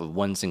off of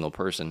one single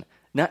person.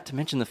 Not to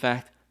mention the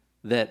fact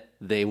that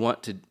they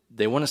want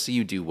to see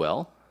you do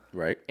well,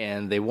 right?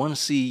 And they want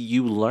to see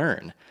you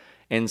learn,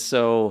 and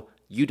so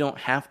you don't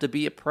have to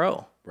be a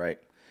pro. Right.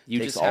 You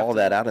takes just all of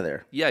that out of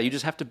there. Yeah, you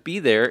just have to be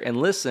there and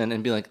listen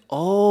and be like,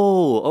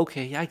 oh,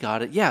 okay, yeah, I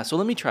got it. Yeah, so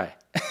let me try.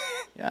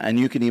 Yeah, and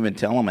you can even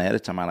tell them ahead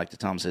of time. I like to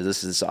tell them, say,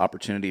 this is an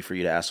opportunity for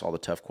you to ask all the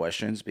tough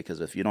questions, because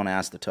if you don't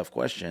ask the tough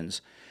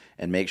questions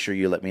and make sure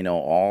you let me know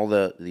all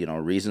the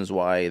reasons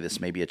why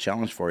this may be a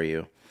challenge for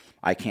you,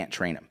 I can't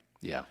train them.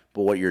 Yeah.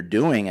 But what you're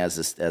doing as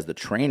the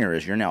trainer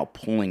is you're now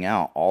pulling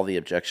out all the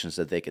objections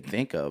that they could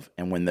think of,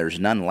 and when there's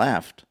none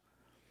left,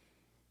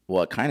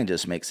 well, it kind of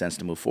just makes sense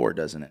to move forward,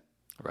 doesn't it?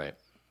 Right.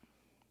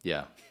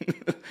 Yeah.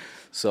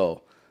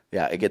 So,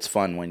 yeah, it gets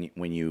fun when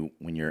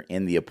you're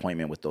in the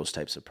appointment with those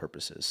types of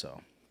purposes.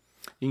 So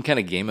you can kind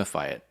of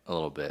gamify it a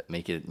little bit,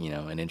 make it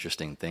an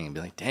interesting thing, and be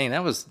like, dang,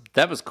 that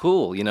was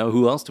cool.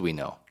 Who else do we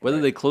know?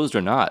 Whether they closed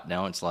or not.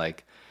 Now it's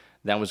like,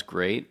 that was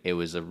great. It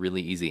was a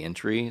really easy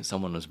entry.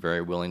 Someone was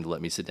very willing to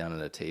let me sit down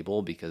at a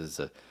table because it's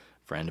a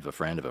friend of a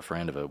friend of a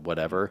friend of a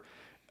whatever,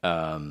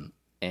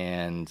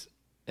 and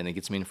it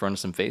gets me in front of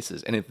some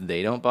faces. And if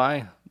they don't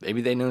buy,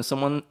 maybe they know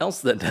someone else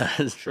that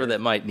does, or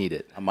that might need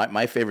it.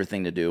 My favorite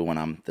thing to do when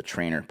I'm the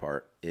trainer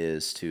part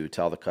is to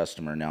tell the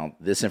customer, now,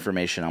 this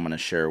information I'm going to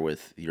share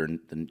with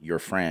your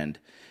friend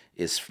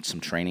is some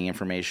training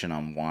information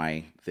on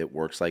why it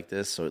works like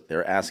this. So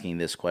they're asking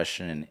this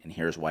question, and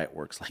here's why it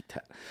works like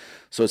that.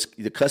 So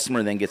the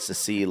customer then gets to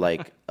see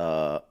like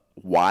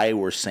why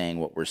we're saying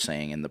what we're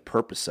saying and the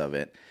purpose of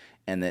it,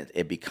 and that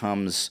it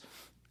becomes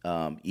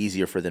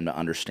easier for them to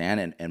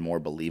understand and more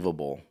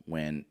believable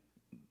when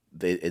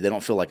they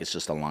don't feel like it's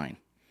just a line.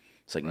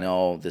 It's like, right.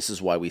 No, this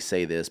is why we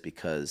say this,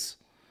 because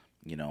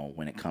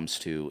when it comes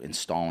to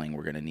installing,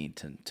 we're going to need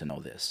to know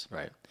this.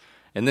 Right.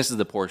 And this is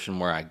the portion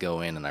where I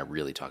go in and I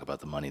really talk about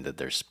the money that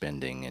they're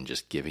spending and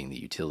just giving the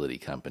utility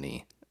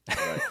company.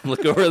 Right.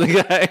 Look over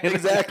the guy.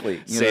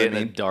 Exactly. Say it in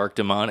a dark,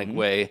 demonic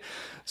way.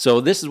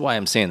 So this is why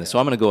I'm saying this. So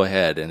I'm going to go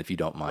ahead, and if you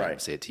don't mind, I'll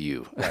say it to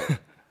you. Right.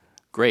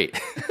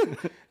 Great.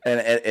 And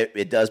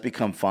it does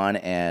become fun,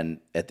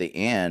 and at the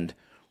end,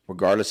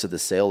 regardless if the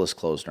sale is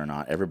closed or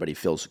not, everybody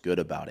feels good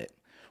about it.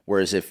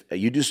 Whereas if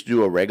you just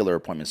do a regular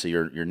appointment, so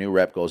your new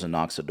rep goes and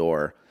knocks the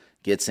door,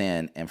 gets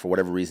in, and for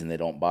whatever reason they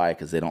don't buy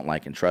because they don't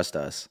like and trust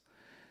us,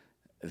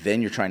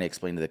 then you're trying to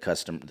explain to the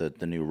customer,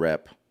 the new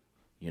rep,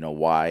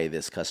 why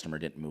this customer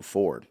didn't move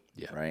forward.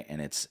 Yeah. Right.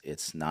 And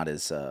it's not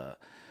as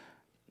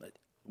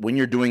when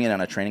you're doing it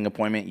on a training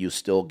appointment, you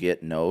still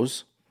get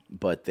no's,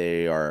 but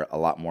they are a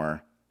lot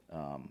more.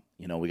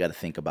 We got to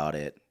think about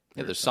it.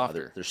 Yeah, they're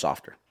softer. They're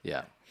softer.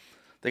 Yeah.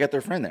 They got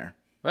their friend there.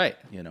 Right.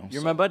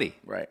 You're my buddy.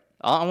 Right.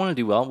 I want to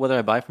do well, whether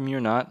I buy from you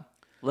or not.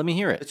 Let me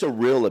hear it. It's a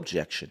real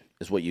objection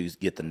is what you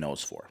get the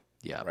no's for.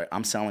 Yeah. Right.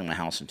 I'm selling my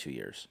house in 2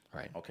 years.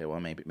 Right. Okay. Well,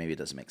 maybe it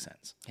doesn't make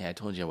sense. Yeah, I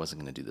told you I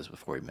wasn't going to do this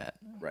before we met.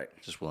 Right.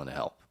 Just willing to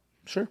help.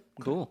 Sure.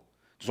 Cool.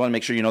 Just want to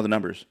make sure you know the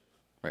numbers.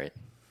 Right.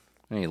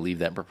 And you leave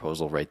that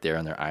proposal right there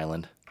on their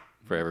island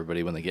for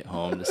everybody when they get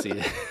home to see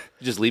it.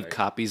 Just leave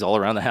copies all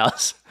around the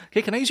house.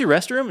 Hey, can I use your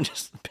restroom? And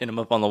just pin them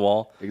up on the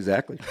wall.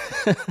 Exactly.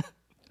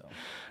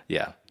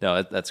 Yeah.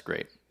 No, that's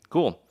great.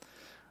 Cool.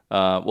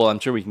 Well, I'm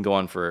sure we can go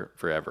on for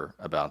forever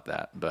about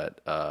that.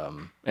 But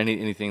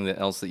anything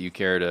else that you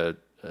care to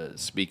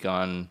speak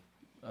on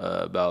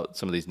about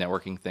some of these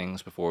networking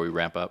things before we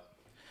wrap up?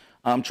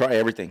 Try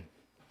everything.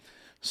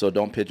 So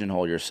don't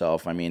pigeonhole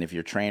yourself. I mean, if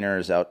your trainer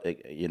is out,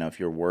 if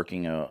you're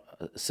working a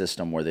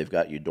system where they've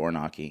got you door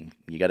knocking,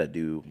 you got to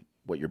do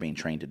what you're being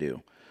trained to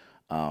do.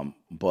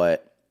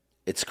 But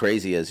it's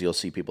crazy as you'll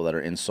see people that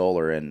are in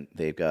solar and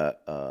they've got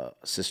a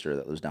sister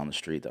that lives down the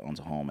street that owns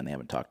a home and they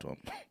haven't talked to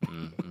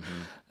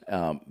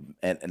them.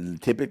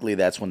 And typically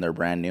that's when they're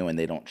brand new and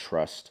they don't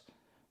trust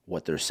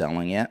what they're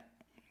selling yet.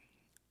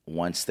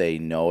 Once they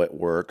know it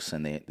works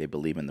and they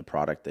believe in the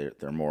product,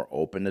 they're more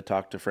open to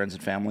talk to friends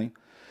and family.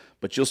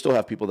 But you'll still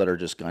have people that are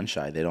just gun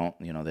shy. They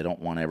don't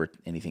want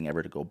anything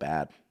ever to go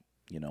bad,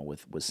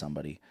 with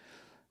somebody.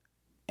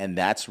 And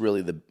that's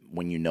really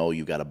when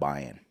you got to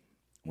buy in.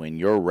 When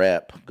your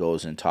rep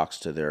goes and talks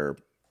to their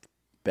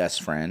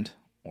best friend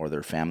or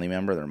their family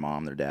member, their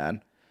mom, their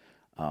dad,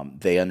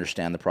 they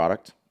understand the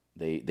product.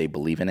 They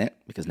believe in it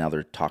because now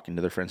they're talking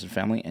to their friends and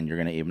family, and you're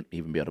going to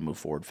even be able to move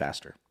forward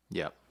faster.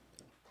 Yeah.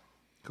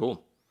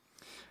 Cool.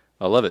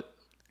 I love it.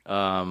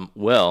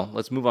 Well,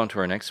 let's move on to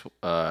our next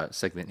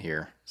segment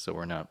here, so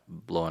we're not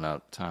blowing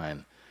out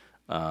time,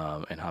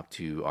 and hop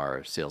to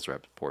our sales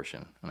rep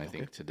portion. And I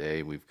think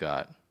today we've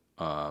got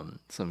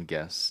some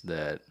guests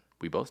that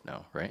we both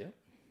know, right? Yeah.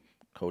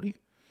 Cody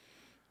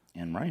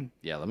and Ryan.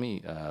 Yeah. Let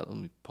me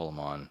pull them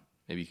on.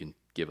 Maybe you can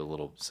give a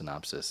little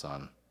synopsis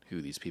on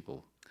who these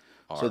people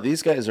are. So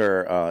these guys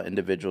are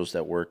individuals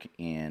that work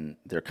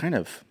they're kind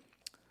of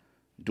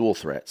dual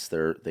threats.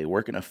 They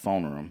work in a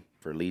phone room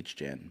for lead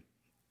gen,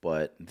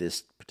 but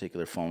this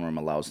particular phone room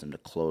allows them to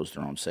close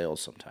their own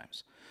sales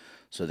sometimes.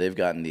 So they've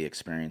gotten the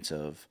experience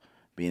of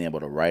being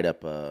able to write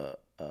up a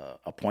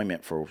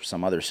appointment for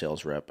some other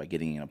sales rep by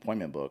getting an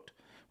appointment booked,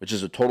 which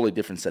is a totally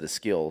different set of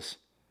skills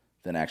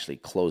than actually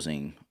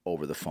closing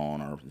over the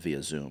phone or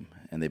via Zoom.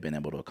 And they've been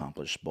able to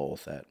accomplish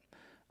both at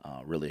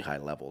really high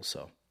levels.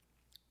 So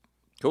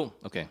cool.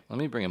 Okay, let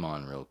me bring him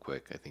on real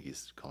quick. I think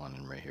he's calling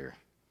in right here.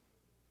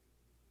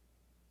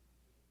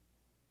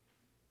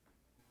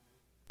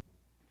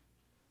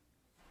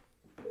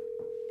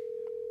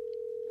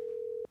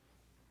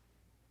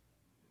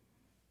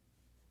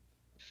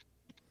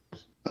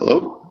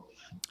 Hello.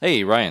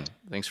 Hey, Ryan.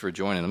 Thanks for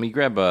joining. Let me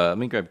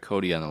grab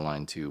Cody on the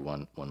line too.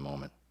 One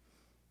moment.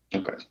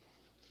 Okay.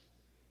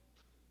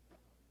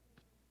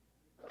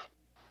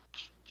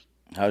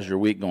 how's your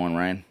week going,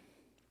 Ryan?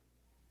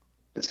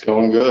 It's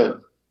going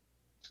good.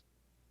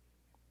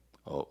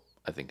 Oh,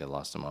 I think I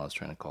lost him while I was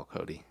trying to call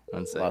Cody.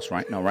 One sec. Lost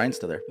Ryan? No, Ryan's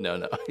still there.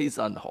 No, he's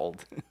on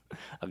hold.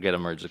 I'll get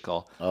him merge the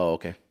call. Oh,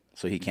 okay.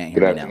 So he can't hear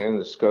Good me afternoon,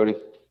 this is Cody.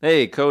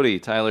 Hey, Cody,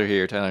 Tyler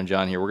here, Tyler and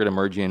John here. We're gonna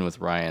merge you in with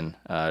Ryan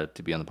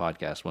to be on the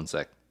podcast. One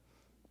sec.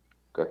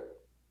 Okay.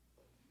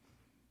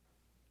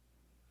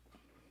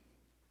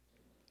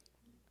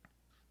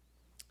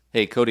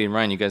 Hey, Cody and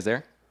Ryan, you guys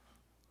there?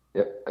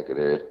 Yep, I could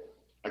hear you.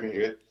 I can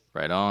hear you.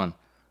 Right on.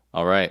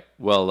 All right.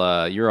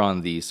 Well, you're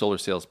on the Solar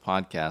Sales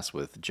Podcast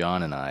with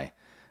John and I,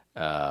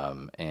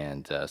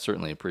 and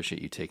certainly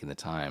appreciate you taking the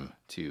time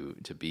to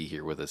be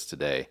here with us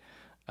today.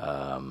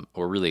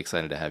 We're really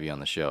excited to have you on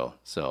the show.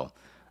 So,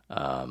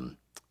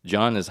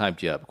 John has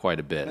hyped you up quite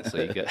a bit. So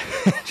you got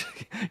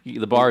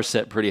the bar is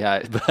set pretty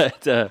high.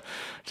 But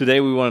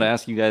today we wanted to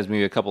ask you guys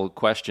maybe a couple of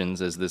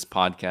questions, as this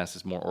podcast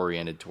is more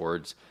oriented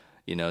towards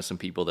some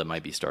people that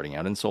might be starting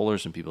out in solar,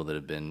 some people that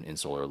have been in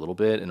solar a little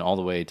bit, and all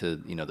the way to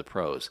the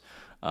pros.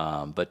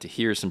 But to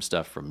hear some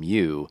stuff from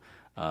you,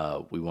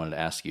 we wanted to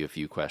ask you a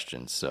few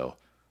questions. So,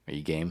 are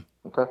you game?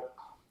 Okay.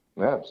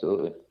 Yeah,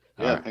 absolutely.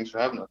 Yeah, thanks for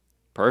having us.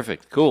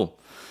 Perfect. Cool.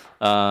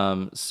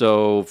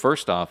 So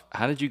first off,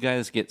 how did you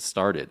guys get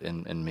started?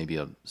 And maybe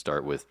I'll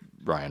start with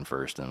Brian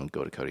first and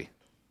go to Cody.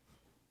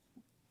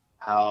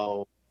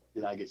 How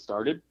did I get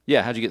started?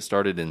 Yeah, how'd you get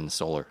started in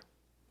solar?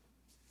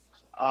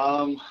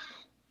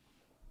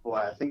 Boy,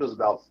 I think it was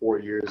about 4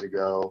 years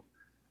ago.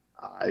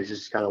 I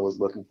just kind of was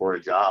looking for a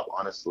job,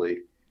 honestly,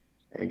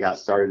 and got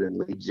started in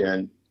lead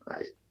gen.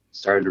 I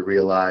started to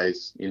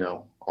realize,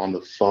 on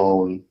the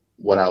phone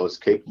what I was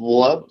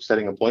capable of,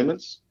 setting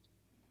appointments.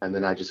 And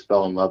then I just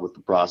fell in love with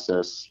the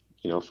process,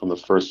 from the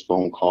first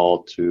phone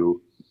call to,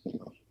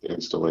 the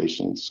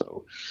installation.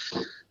 So,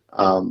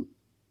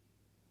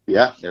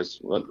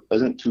 it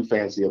wasn't too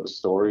fancy of a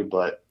story,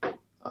 but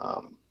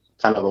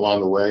kind of along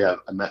the way, I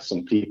met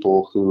some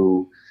people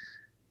who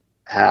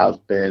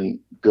have been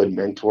good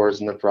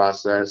mentors in the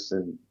process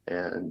and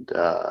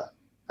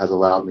has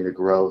allowed me to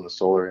grow in the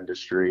solar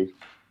industry.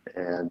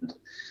 And,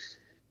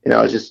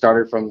 I just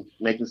started from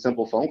making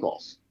simple phone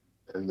calls,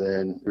 and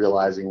then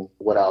realizing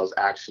what I was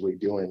actually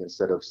doing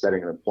instead of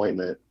setting an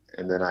appointment.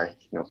 And then I,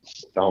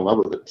 fell in love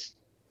with it.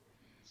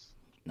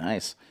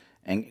 Nice.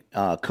 And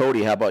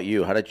Cody, how about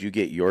you? How did you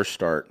get your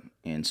start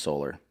in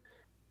solar?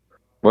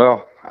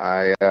 Well,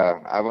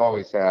 I've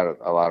always had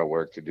a lot of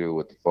work to do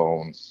with the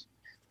phones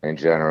in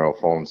general,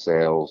 phone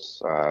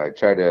sales. I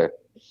try to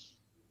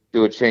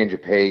do a change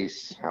of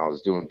pace. I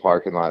was doing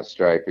parking lot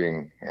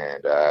striping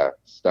and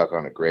stuck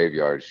on a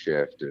graveyard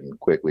shift, and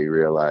quickly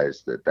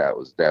realized that that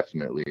was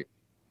definitely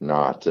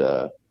not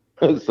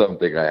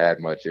something I had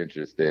much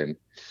interest in.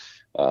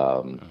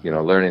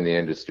 Learning the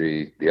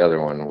industry, the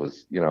other one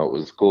was, it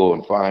was cool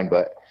and fine,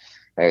 but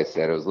like I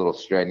said, it was a little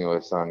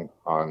strenuous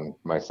on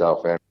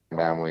myself and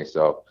family.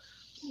 So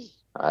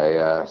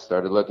I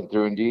started looking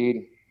through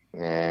Indeed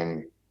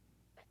and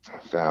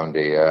found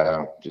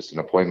a just an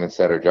appointment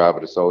setter job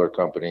at a solar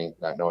company,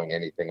 not knowing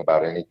anything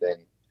about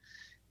anything.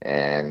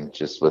 And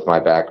just with my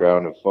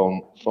background of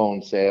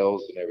phone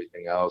sales and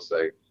everything else,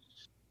 I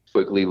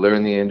quickly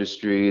learned the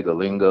industry, the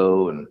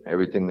lingo, and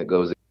everything that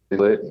goes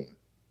into it, and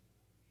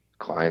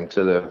climbed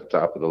to the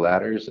top of the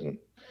ladders. And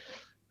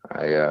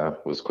I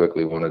was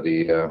quickly one of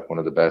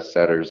the best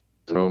setters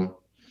in the room,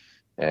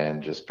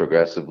 and just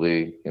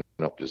progressively,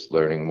 just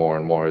learning more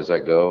and more as I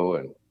go,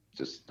 and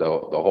just the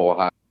whole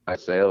high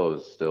sale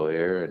is still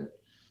here, and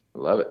I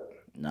love it.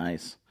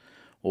 Nice.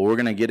 Well, we're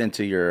going to get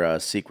into your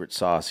secret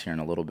sauce here in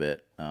a little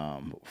bit.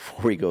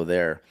 Before we go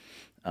there,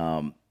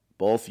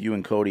 both you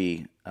and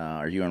Cody,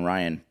 or you and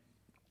Ryan,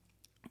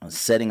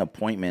 setting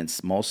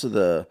appointments. Most of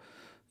the,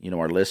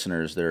 our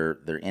listeners, they're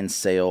in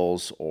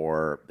sales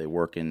or they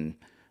work in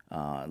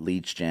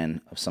leads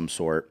gen of some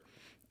sort.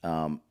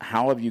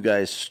 How have you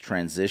guys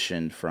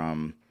transitioned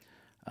from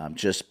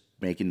just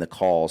making the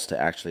calls to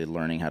actually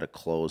learning how to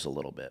close a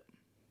little bit?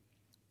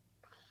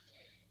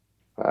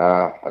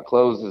 A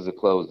close is a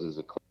close is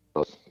a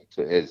close,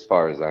 as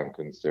far as I'm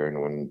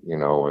concerned.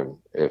 When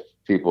if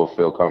people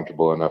feel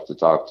comfortable enough to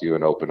talk to you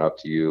and open up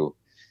to you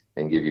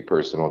and give you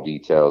personal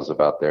details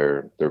about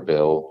their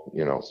bill,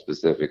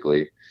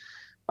 specifically,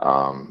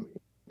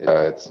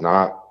 it's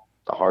not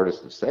the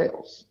hardest of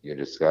sales. You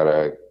just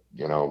gotta,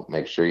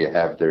 make sure you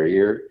have their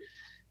ear,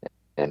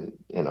 and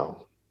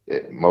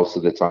most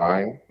of the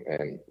time,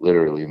 and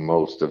literally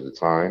most of the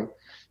time,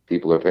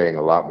 people are paying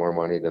a lot more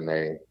money than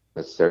they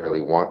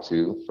necessarily want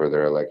to for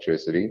their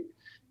electricity.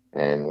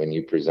 And when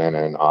you present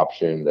an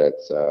option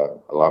that's a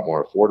lot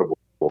more affordable,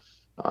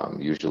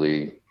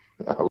 usually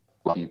a lot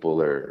of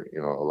people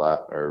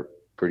are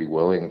pretty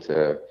willing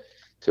to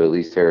at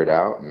least hear it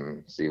out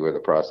and see where the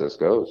process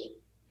goes.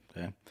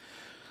 Okay.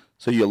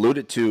 So you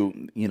alluded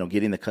to,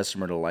 getting the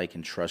customer to like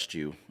and trust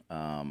you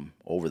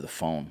over the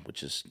phone,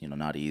 which is,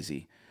 not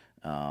easy.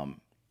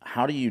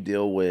 How do you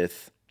deal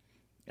with,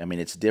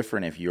 it's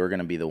different if you're going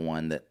to be the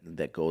one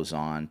that goes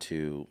on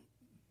to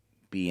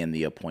be in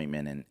the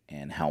appointment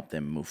and help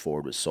them move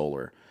forward with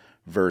solar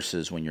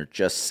versus when you're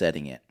just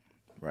setting it,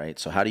 right?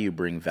 So how do you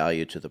bring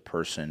value to the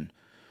person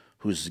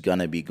who's going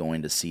to be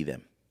going to see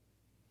them?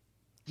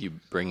 You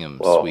bring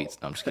them sweets.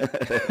 No, I'm just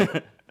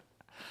kidding.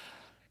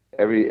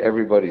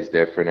 Everybody's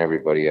different.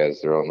 Everybody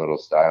has their own little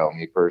style.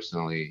 Me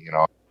personally,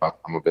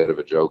 I'm a bit of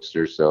a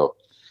jokester, so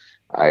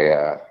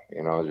I,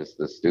 just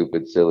the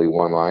stupid, silly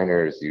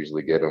one-liners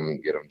usually get them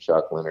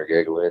chuckling or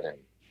giggling, and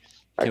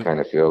I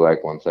kind of feel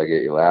like once I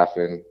get you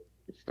laughing,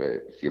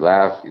 if you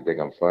laugh, you think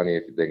I'm funny.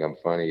 If you think I'm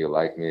funny, you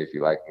like me. If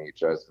you like me, you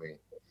trust me.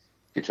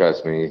 If you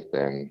trust me,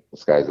 then the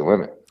sky's the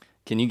limit.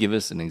 Can you give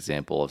us an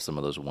example of some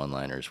of those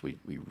one-liners? We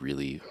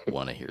really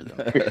want to hear them.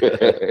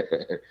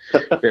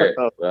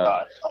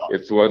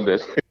 It's one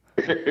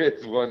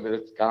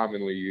that's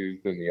commonly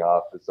used in the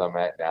office I'm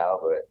at now.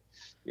 But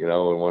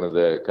when one of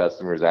the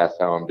customers asks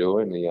how I'm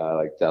doing,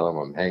 I tell them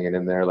I'm hanging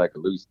in there like a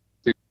loose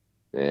tooth.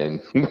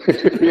 And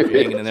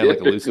hanging in there like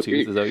a loose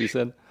tooth. Is that what you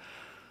said?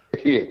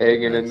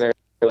 Hanging in there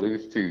like a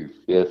loose tooth.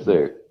 Yes,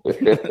 sir.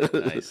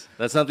 Nice.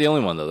 That's not the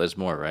only one though. There's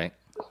more, right?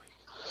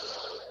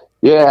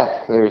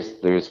 Yeah,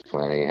 there's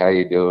plenty. How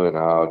you doing?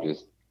 Oh,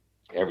 just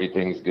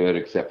everything's good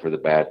except for the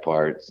bad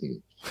parts.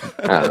 And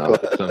I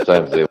don't know.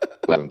 Sometimes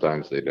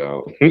they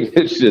don't.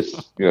 It's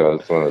just,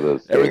 it's one of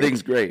those things.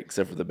 Everything's great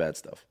except for the bad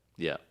stuff.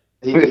 Yeah.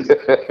 He's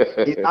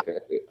not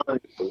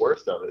the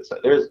worst of it. So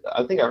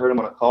I think I heard him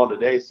on a call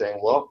today saying,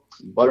 "Well,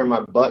 butter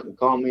my butt and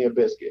call me a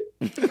biscuit."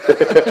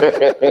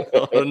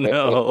 Oh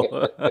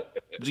no!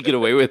 Did you get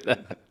away with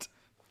that?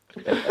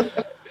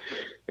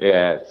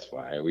 Yeah, it's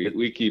fine.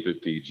 We keep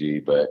it PG,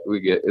 but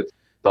it's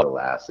the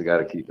last. We got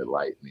to keep it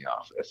light in the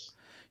office.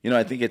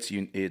 I think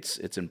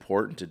it's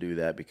important to do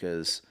that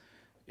because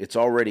it's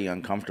already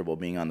uncomfortable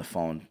being on the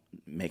phone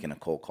making a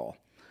cold call.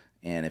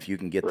 And if you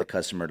can get the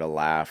customer to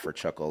laugh or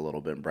chuckle a little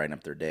bit and brighten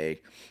up their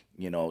day,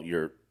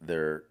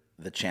 the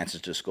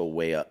chances just go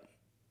way up.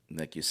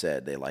 Like you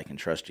said, they like and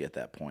trust you at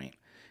that point.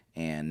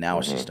 And now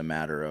it's just a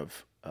matter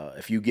of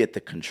if you get the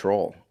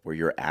control where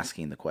you're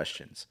asking the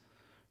questions,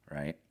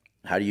 right?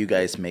 How do you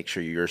guys make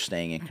sure you're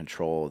staying in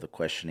control of the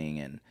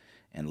questioning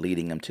and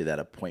leading them to that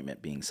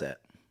appointment being set?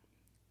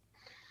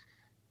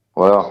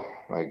 Well,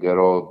 my good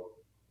old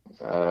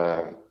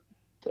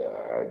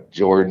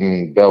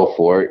Jordan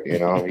Belfort,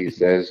 he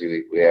says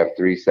we have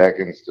 3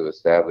 seconds to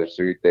establish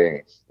 3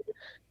 things.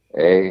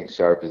 A,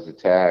 sharp as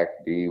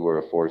attack. B, we're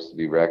a force to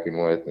be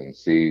reckoned with. And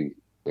C,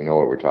 we know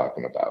what we're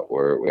talking about.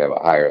 We have a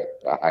high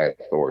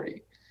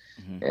authority.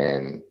 Mm-hmm.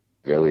 And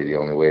really the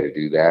only way to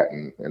do that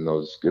in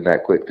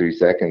that quick 3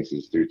 seconds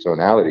is through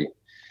tonality.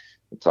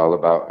 It's all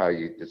about how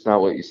you. It's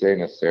not what you say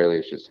necessarily.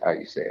 It's just how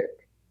you say it.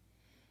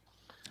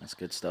 That's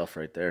good stuff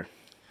right there.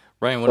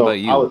 Ryan, what So about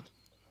you?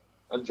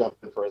 I'll jump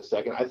in for a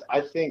second.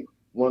 I think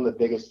one of the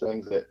biggest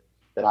things that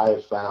I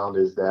have found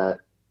is that,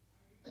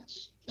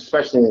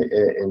 especially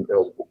in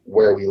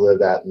where we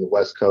live at in the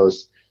West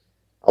Coast,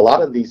 a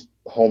lot of these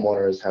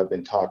homeowners have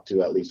been talked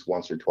to at least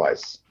once or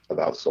twice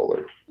about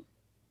solar.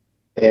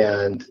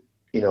 And,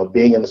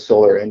 being in the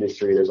solar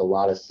industry, there's a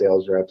lot of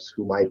sales reps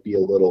who might be a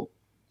little,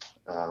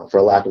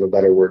 for lack of a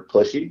better word,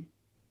 pushy.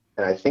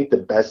 And I think the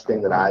best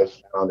thing that I've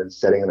found in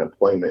setting an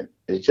appointment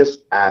is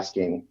just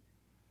asking,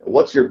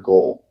 what's your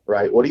goal,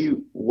 right? What do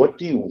you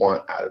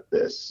want out of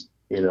this?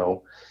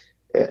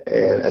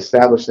 And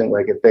establishing,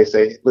 like, if they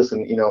say,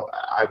 listen,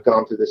 I've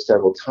gone through this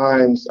several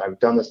times, I've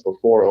done this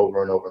before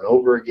over and over and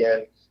over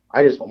again,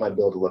 I just want my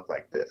bill to look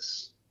like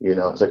this.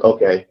 It's like,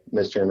 okay,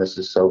 Mr. and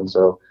Mrs.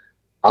 So-and-so,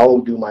 I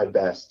will do my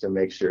best to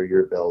make sure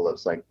your bill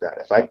looks like that.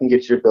 If I can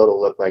get your bill to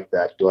look like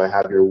that, do I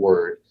have your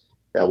word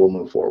that we'll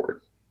move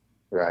forward,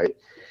 right?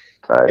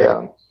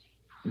 And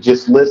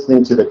just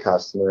listening to the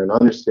customer and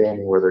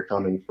understanding where they're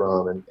coming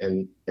from,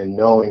 and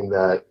knowing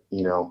that,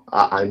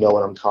 I know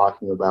what I'm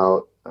talking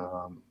about,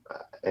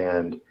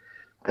 and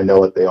I know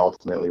what they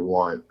ultimately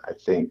want. I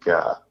think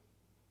I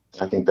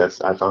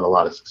found a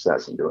lot of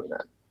success in doing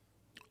that.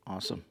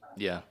 Awesome.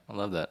 Yeah, I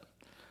love that.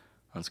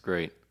 That's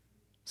great.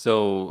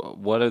 So,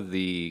 what are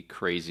the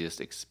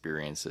craziest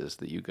experiences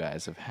that you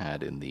guys have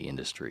had in the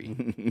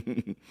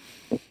industry?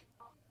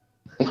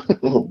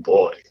 Oh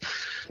boy.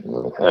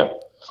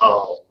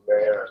 Oh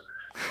man.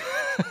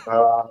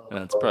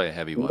 That's probably a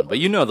heavy one, but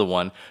you know the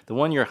one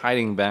you're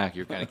hiding back,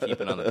 you're kind of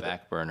keeping on the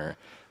back burner,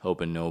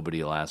 hoping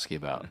nobody will ask you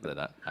about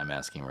that I'm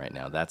asking right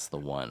now. That's the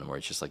one where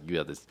it's just like you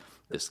have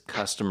this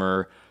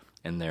customer,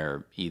 and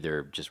they're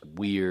either just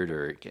weird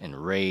or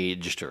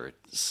enraged or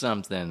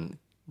something.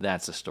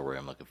 That's the story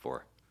I'm looking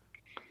for.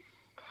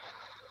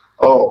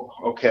 Oh,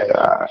 okay.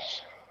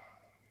 Gosh.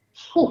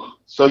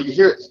 So you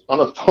hear on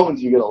the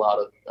phones, you get a lot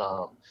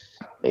of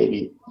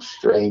maybe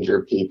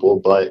stranger people,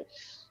 but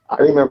I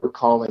remember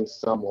calling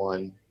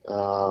someone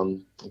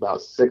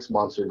about 6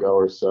 months ago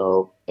or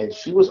so, and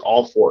she was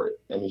all for it.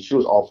 I mean, she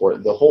was all for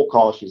it. The whole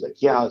call, she's like,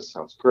 yeah, this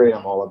sounds great.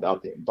 I'm all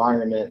about the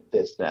environment,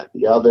 this, that,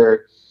 the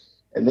other.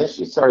 And then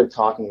she started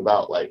talking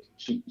about, like,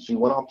 she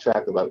went off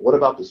track about, what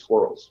about the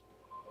squirrels?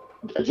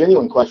 A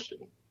genuine question,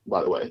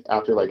 by the way,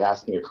 after, like,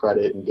 asking her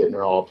credit and getting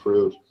her all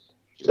approved.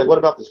 She's like, what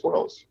about the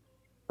squirrels?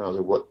 And I was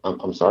like, what?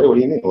 I'm sorry, what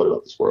do you mean, what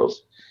about the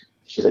squirrels?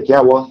 She's like,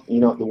 yeah, well,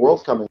 the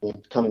world's coming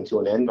to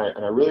an end,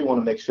 and I really want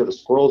to make sure the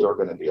squirrels are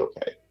going to be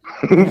okay.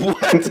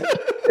 What?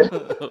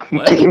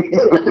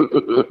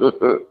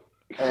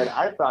 And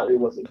I thought it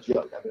was a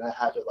joke. I mean, I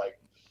had to, like,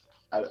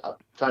 I'm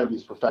trying to be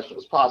as professional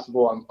as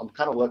possible. I'm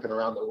kind of looking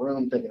around the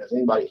room thinking, is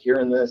anybody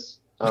hearing this?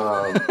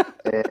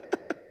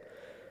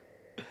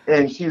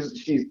 And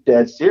she's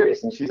dead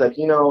serious. And she's like,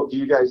 do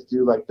you guys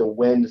do, like, the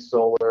wind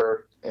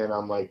solar? And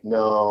I'm like,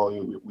 no,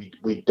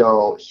 we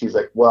don't. She's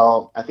like,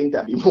 well, I think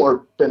that'd be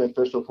more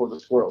beneficial for the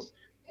squirrels.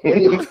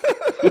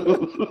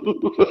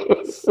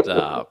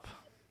 Stop.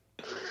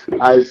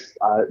 I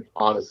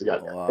honestly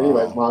got that. Wow.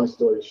 Anyways, long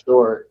story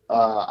short,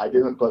 I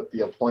didn't book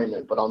the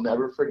appointment, but I'll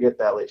never forget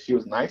that. Like, she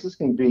was nice as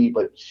can be,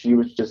 but she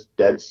was just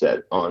dead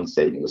set on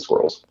saving the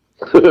squirrels.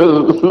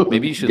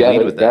 Maybe you should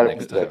lead with that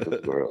next time.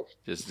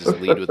 Just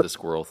lead with the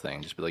squirrel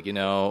thing. Just be like,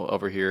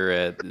 over here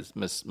at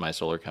my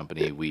solar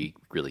company, we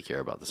really care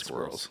about the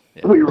squirrels.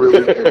 Yeah. We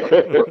really care about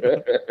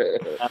the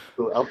squirrels.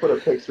 Absolutely. I'll put a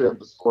picture of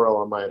the squirrel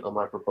on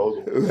my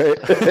proposal.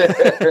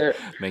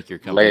 Make your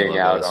company laying logo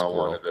out a on squirrel.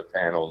 one of the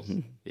panels.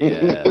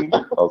 Yeah.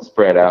 All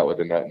spread out with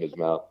a nut in his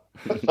mouth.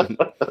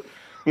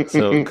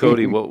 So,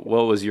 Cody, what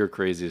was your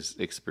craziest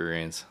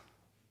experience?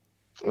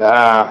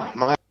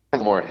 Mine's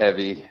more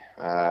heavy.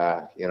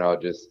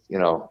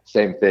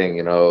 Same thing.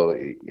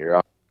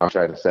 You're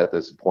trying to set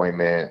this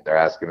appointment. They're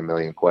asking a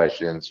million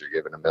questions. You're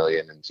giving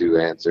 1,000,002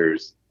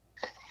 answers,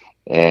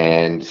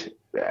 and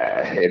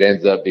it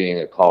ends up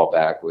being a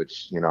callback,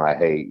 which I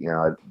hate.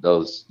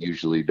 Those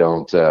usually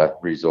don't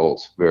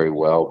result very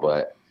well.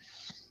 But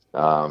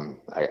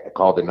I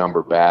called the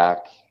number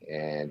back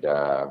and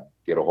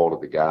get a hold of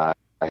the guy,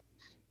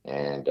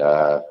 and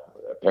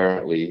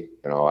apparently,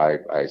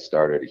 I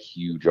started a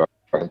huge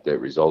argument that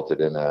resulted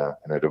in a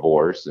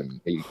divorce,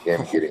 and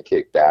him getting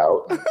kicked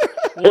out and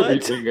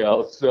everything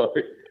else. So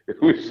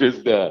it was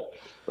just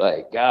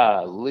like,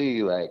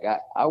 golly, like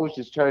I was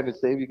just trying to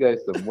save you guys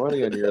some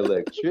money on your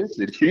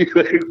electricity.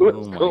 Like,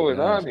 what's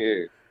going on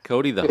here?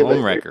 Cody, the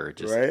homewrecker,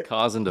 just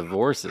causing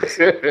divorces.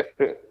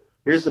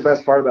 Here's the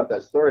best part about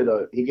that story,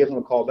 though. He gives him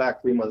a call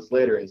back 3 months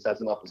later and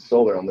sets him up with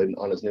solar on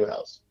his new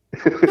house.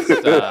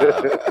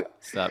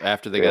 Stop.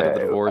 After they got a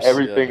divorce.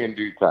 Everything in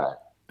due time.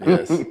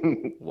 Yes.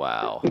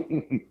 Wow.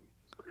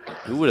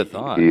 Who would have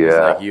thought? It's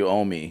like, you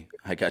owe me.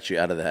 I got you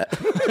out of that.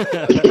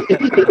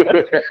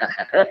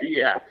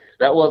 Yeah,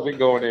 that wasn't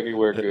going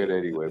anywhere good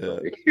anyway,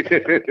 buddy.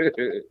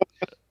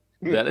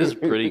 That is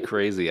pretty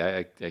crazy.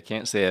 I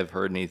can't say I've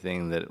heard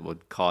anything that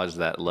would cause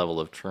that level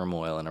of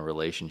turmoil in a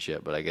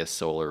relationship, but I guess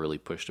solar really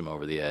pushed him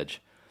over the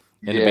edge.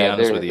 And to be Yeah,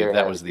 honest with you, if there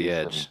that had was to the be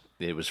edge,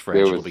 it was there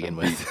fragile to was begin some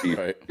with. deep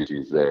Right.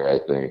 issues there, I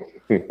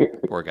think.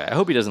 Poor guy. I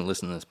hope he doesn't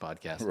listen to this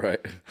podcast.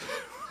 Right.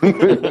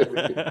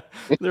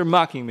 They're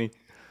mocking me.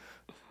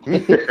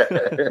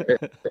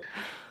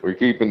 We're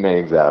keeping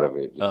names out of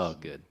it. Oh,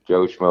 Just good.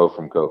 Joe Schmo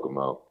from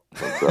Kokomo.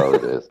 That's all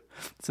it is.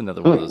 It's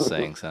another one of those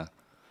sayings, huh?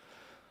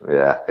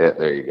 Yeah,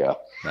 there you go.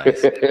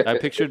 Nice. I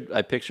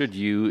pictured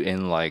you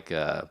in like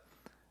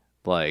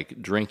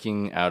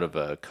drinking out of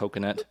a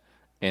coconut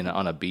and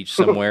on a beach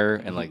somewhere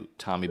and like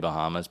Tommy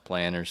Bahama's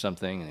playing or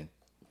something and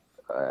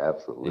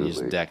you just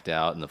Absolutely. decked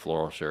out in the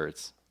floral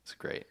shirts. It's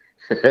great.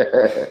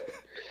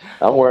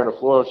 I'm wearing a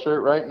floral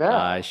shirt right now.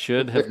 I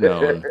should have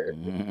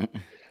known.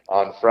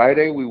 On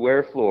Friday, we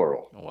wear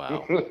floral.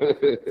 Wow.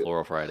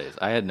 Floral Fridays.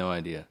 I had no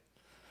idea.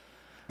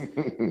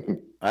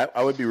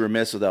 I would be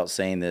remiss without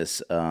saying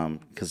this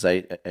because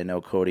I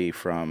know Cody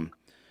from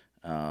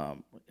the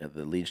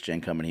lead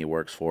gen company he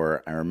works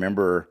for. I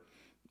remember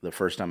the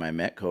first time I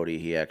met Cody,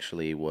 he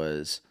actually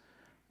was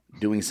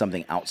doing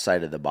something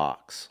outside of the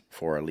box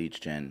for a lead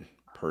gen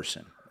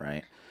person,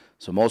 right?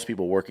 So most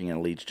people working in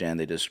a lead gen,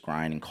 they just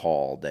grind and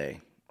call all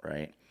day,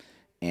 right?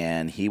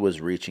 And he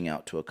was reaching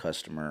out to a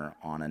customer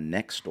on a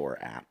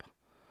Nextdoor app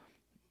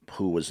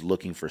who was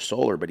looking for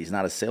solar, but he's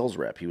not a sales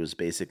rep. He was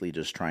basically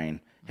just trying,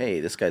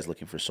 hey, this guy's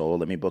looking for solar.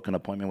 Let me book an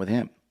appointment with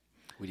him.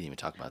 We didn't even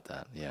talk about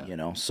that. Yeah. You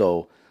know,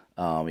 so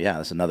yeah,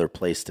 that's another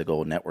place to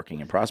go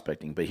networking and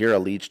prospecting. But here, a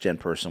lead gen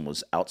person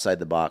was outside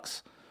the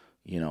box,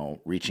 you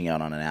know, reaching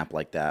out on an app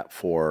like that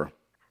for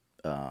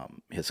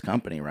his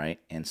company, right?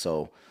 And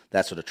so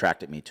that's what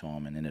attracted me to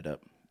him, and ended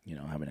up, you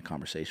know, having a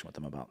conversation with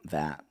him about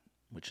that,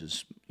 which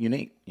is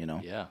unique, you know.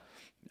 Yeah.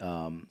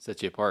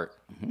 Sets you apart.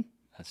 Mm-hmm.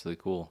 That's really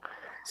cool.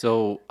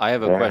 So I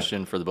have a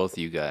question for the both of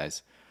you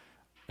guys,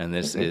 and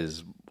this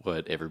is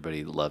what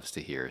everybody loves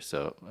to hear.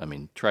 So, I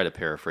mean, try to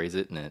paraphrase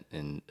it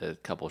in a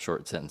couple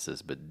short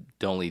sentences, but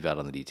don't leave out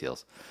on the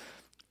details.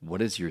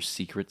 What is your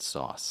secret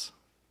sauce?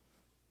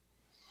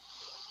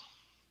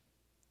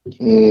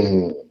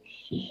 Mm.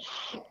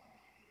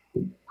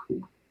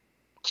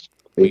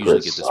 We usually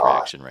get this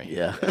reaction right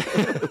here.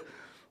 Yeah.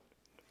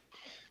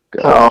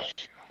 Oh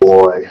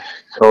boy,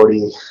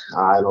 Cody,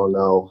 I don't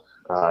know.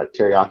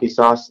 Teriyaki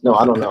sauce? No,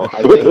 I don't know.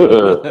 I think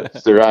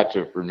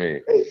Sriracha for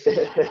me.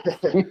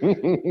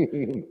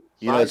 You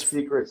know, my it's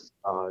secret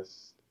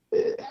sauce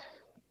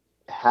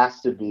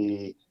has to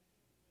be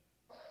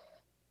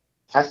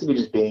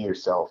just being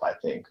yourself. I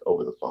think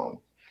over the phone.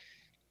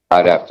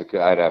 I'd have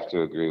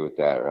to agree with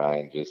that,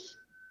 Ryan. Just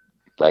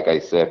like I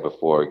said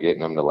before,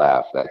 getting them to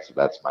laugh. That's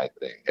my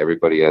thing.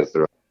 Everybody has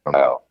their own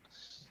style.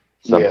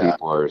 Some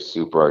people are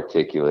super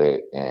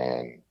articulate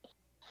and,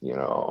 you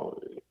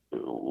know,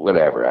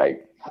 whatever.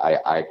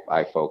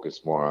 I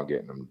focus more on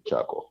getting them to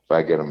chuckle. If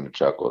I get them to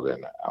chuckle,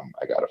 then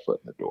I got a foot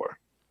in the door.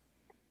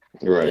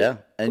 Right. Yeah,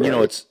 and you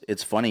know,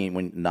 it's funny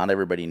when not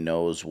everybody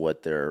knows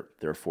what their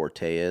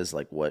forte is,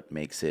 like what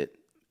makes it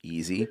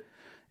easy,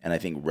 and I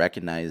think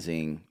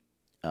recognizing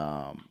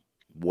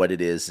what it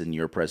is in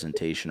your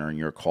presentation or in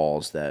your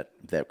calls that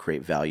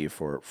create value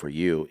for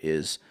you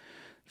is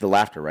the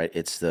laughter, right?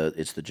 It's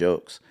the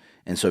jokes,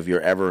 and so if you're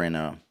ever in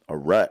a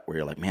rut where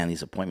you're like, man,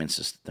 these appointments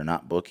just they're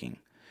not booking,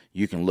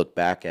 you can look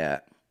back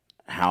at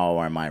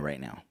how am I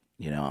right now.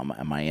 You know,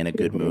 am I in a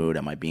good mood?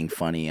 Am I being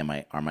funny? Am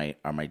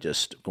I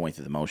just going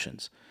through the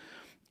motions?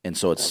 And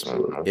so it's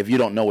if you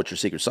don't know what your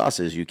secret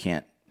sauce is, you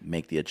can't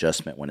make the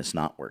adjustment when it's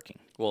not working.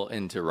 Well,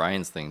 and to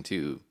Ryan's thing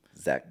too,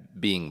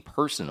 being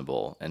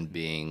personable and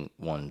being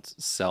one's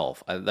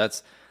self.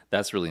 That's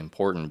really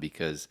important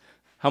because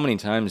how many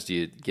times do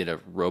you get a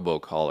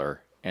robocaller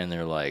and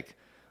they're like,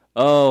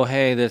 "Oh,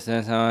 hey, this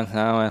is blah,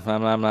 blah,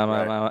 blah,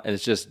 blah, blah," and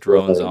it's just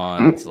drones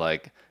on. It's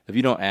like if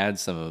you don't add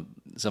some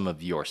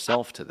of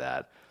yourself to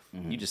that,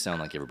 you just sound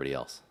like everybody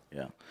else.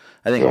 Yeah,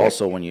 I think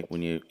also when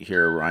you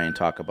hear Ryan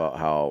talk about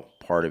how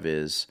part of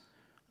his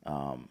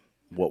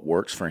what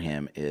works for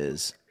him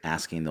is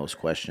asking those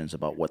questions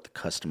about what the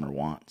customer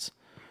wants,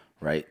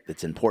 right?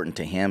 It's important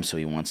to him, so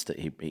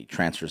he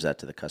transfers that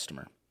to the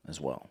customer as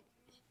well.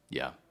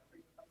 Yeah,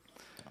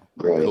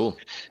 Right. cool.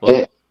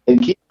 Well,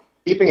 and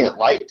keeping it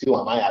light too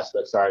on my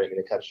aspect. Sorry, I'm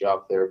going to cut you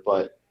off there,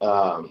 but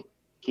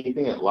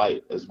keeping it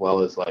light as well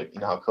as like, you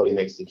know, how Cody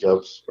makes the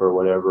jokes or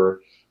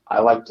whatever. I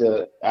like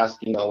to ask,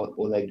 you know,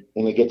 when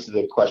we get to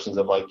the questions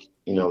of like,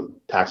 you know,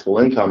 taxable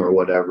income or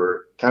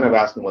whatever, kind of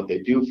asking what they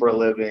do for a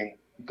living,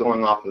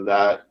 going off of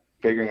that,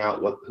 figuring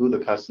out who the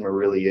customer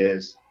really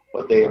is,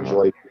 what they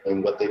enjoy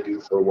doing, what they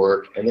do for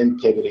work, and then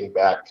pivoting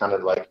back kind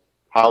of like,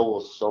 how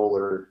will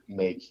solar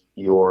make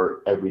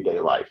your everyday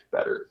life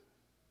better?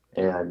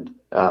 And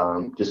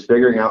just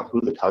figuring out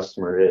who the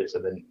customer is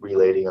and then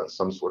relating on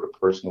some sort of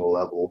personal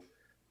level.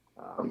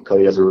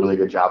 Cody does a really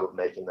good job of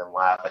making them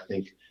laugh. I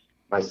think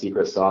my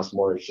secret sauce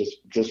more is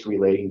just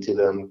relating to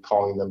them,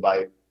 calling them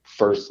by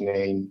first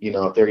name. You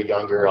know, if they're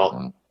younger,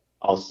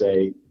 I'll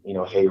say, you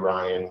know, hey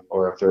Ryan,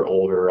 or if they're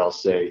older, I'll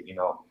say, you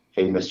know,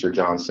 hey, Mr.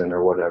 Johnson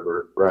or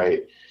whatever,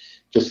 right?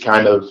 Just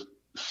kind of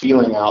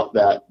feeling out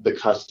that the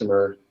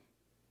customer,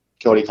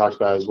 Cody talked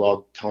about as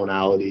well,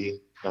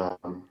 tonality.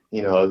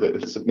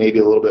 If it's maybe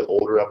a little bit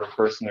older of a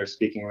person, they're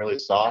speaking really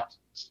soft,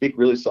 speak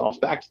really soft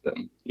back to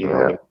them.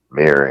 Yeah,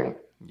 mirroring.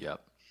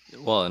 Yep.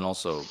 Well, and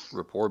also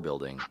rapport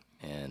building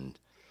and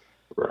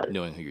right.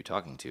 knowing who you're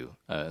talking to.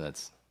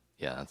 That's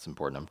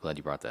important. I'm glad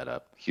you brought that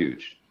up.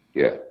 Huge.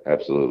 Yeah,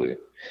 absolutely.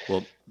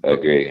 Well, I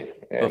agree.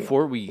 And,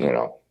 before we,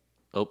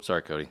 oh,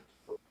 sorry, Cody.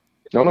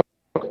 No.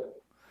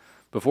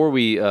 Before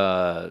we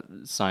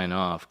sign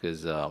off,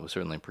 because we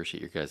certainly appreciate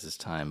your guys'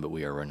 time, but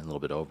we are running a little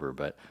bit over.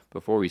 But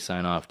before we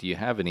sign off, do you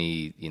have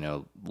any,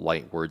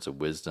 light words of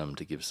wisdom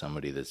to give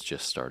somebody that's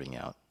just starting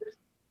out?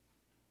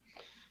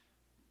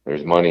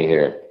 There's money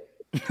here.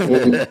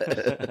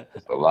 There's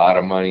a lot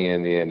of money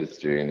in the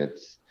industry, and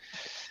it's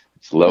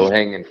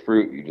low-hanging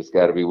fruit. You just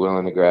got to be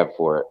willing to grab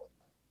for it.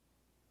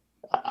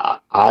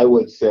 I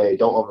would say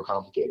don't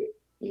overcomplicate it.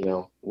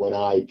 When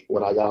I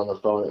got on the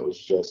phone, it was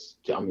just,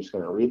 I'm just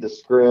going to read the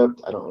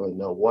script. I don't really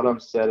know what I'm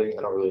setting.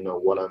 I don't really know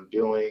what I'm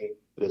doing.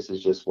 This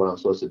is just what I'm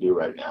supposed to do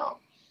right now.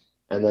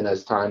 And then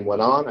as time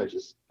went on, I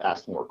just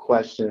asked more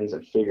questions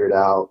and figured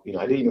out, I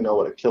didn't even know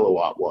what a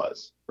kilowatt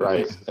was,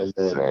 right? And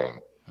then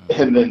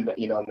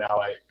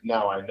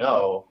now I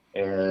know,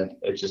 and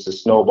it's just a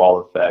snowball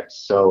effect.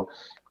 So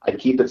I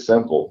keep it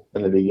simple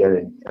in the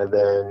beginning, and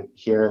then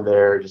here and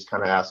there, just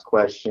kind of ask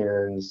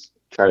questions,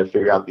 try to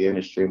figure out the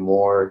industry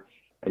more.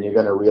 And you're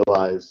going to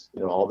realize,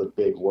 all the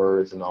big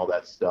words and all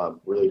that stuff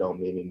really don't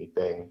mean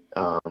anything.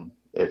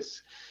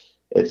 It's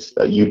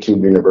a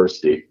YouTube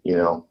university,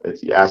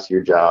 it's you ask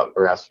your job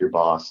or ask your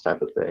boss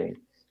type of thing.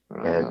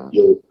 And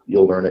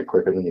you'll learn it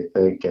quicker than you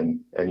think,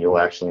 and you'll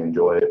actually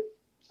enjoy it.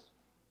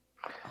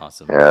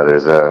 Awesome. Yeah,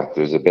 there's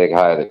a big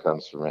high that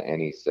comes from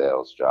any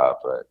sales job,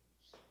 but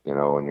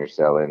when you're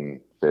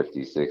selling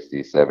 $50,000,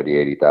 $60,000,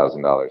 $70,000,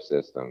 $80,000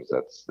 systems,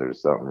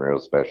 there's something real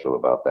special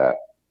about that.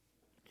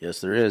 Yes,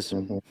 there is.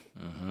 Kind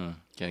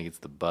of gets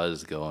the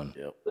buzz going.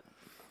 Yep.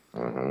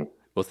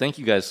 Well, thank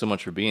you guys so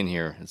much for being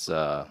here. It's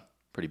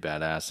pretty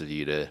badass of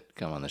you to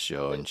come on the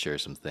show and share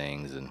some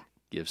things and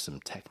give some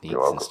techniques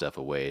and stuff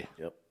away.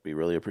 Yep, we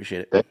really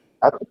appreciate it.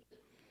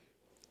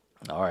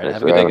 All right,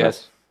 have a good day,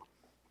 guys.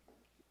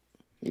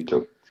 You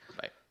too.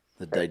 Bye.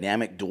 The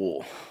dynamic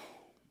duel.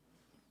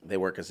 They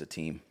work as a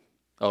team.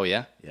 Oh,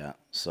 yeah? Yeah,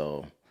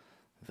 so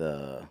I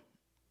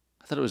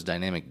thought it was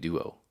dynamic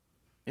duo.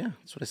 Yeah,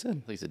 that's what I said. I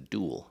thought you said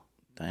duel.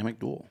 Dynamic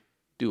duel.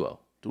 Duo.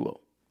 Duo.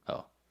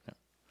 Oh. Yeah.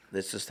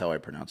 That's just how I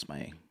pronounce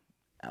my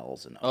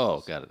L's and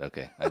O's. Oh, got it.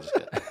 Okay.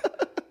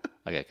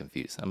 I got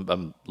confused.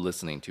 I'm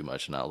listening too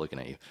much, not looking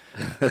at you.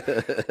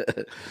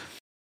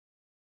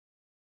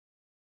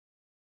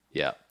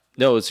 Yeah.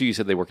 No, so you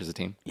said they work as a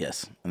team?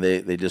 Yes. And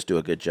they just do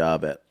a good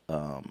job at,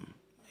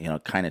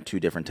 kind of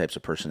two different types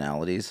of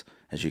personalities,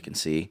 as you can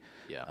see.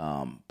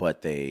 Yeah.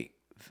 But they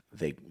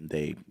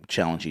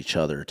challenge each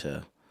other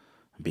to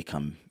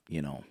become,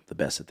 the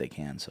best that they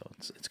can. So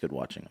it's good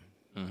watching them.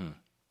 Mm-hmm.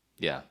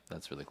 Yeah,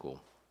 that's really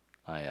cool.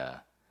 I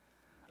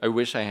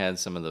wish I had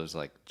some of those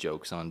like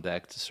jokes on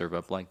deck to serve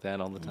up like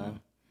that all the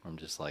time. I'm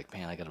just like,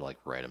 man, I gotta like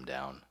write them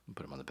down and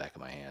put them on the back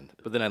of my hand.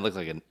 But then I look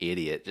like an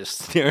idiot just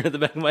staring at the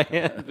back of my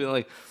hand and being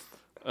like,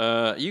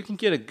 you can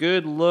get a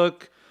good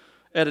look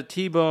at a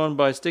T-bone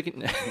by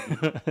sticking.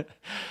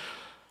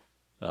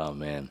 Oh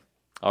man.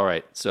 All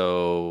right.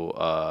 So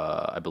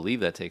I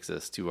believe that takes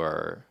us to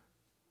our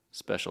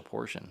special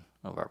portion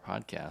of our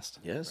podcast.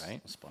 Yes.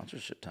 Right.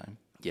 Sponsorship time.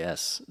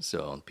 Yes.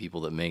 So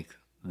people that make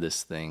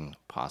this thing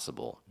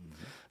possible.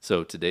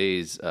 So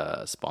today's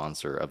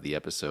sponsor of the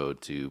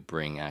episode to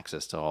bring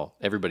access to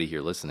everybody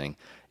here listening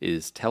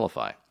is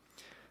Telefy.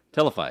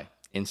 Telefy.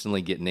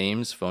 Instantly get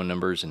names, phone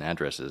numbers, and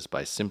addresses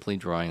by simply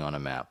drawing on a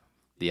map.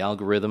 The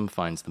algorithm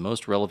finds the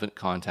most relevant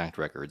contact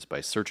records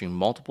by searching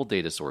multiple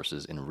data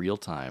sources in real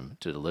time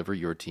to deliver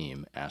your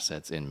team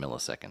assets in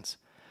milliseconds.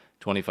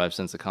 25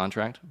 cents a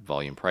contract,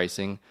 volume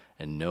pricing,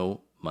 and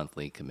no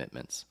monthly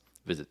commitments.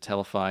 Visit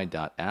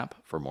telefy.app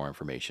for more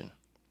information.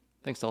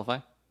 Thanks,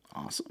 Telefy.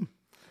 Awesome.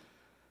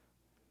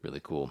 Really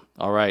cool.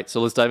 All right,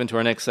 so let's dive into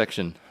our next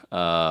section,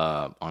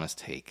 Honest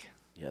Take.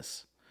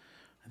 Yes.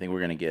 I think we're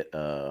going to get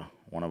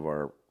one of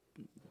our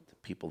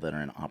people that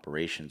are in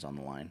operations on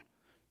the line.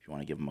 If you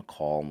want to give him a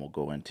call, and we'll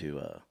go into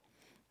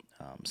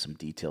some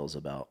details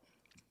about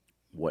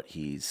what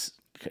he's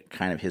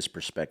kind of his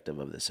perspective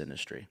of this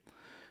industry.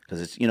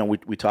 Because it's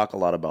we talk a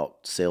lot about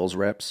sales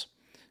reps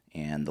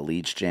and the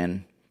leads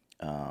gen,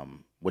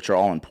 which are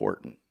all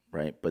important,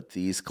 right? But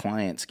these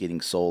clients getting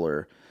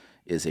solar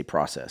is a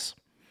process,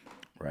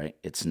 right?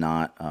 It's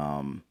not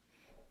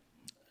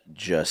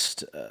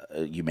just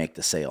you make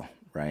the sale,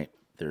 right?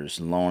 There's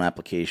loan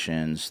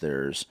applications,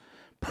 there's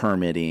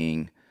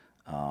permitting,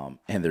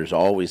 and there's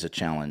always a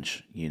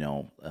challenge,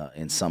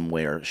 in some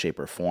way or shape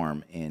or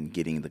form in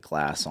getting the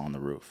glass on the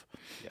roof.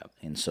 Yep.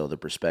 And so the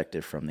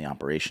perspective from the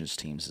operations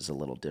teams is a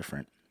little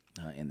different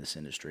in this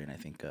industry. And I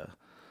think the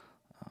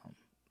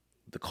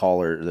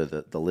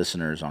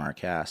listeners on our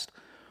cast,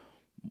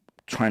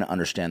 trying to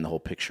understand the whole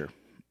picture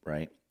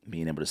right?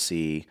 Being able to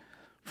see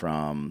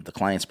from the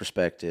client's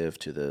perspective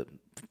to the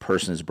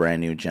person who's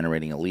brand new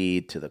generating a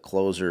lead to the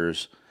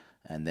closers,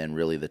 and then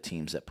really the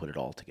teams that put it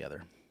all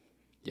together.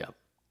 Yeah,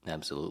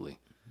 absolutely.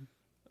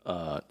 Do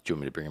you want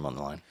me to bring him on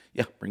the line?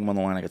 Yeah, bring him on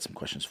the line. I got some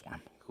questions for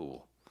him.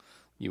 Cool.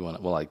 You want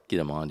to, well, I get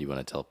him on. Do you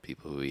want to tell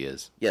people who he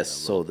is? Yes.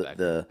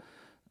 So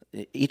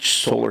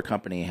each solar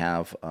company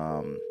have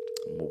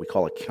what we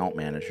call account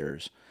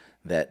managers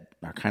that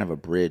are kind of a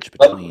bridge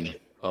between.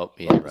 Oh,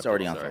 he interrupted. It's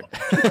already on Sorry.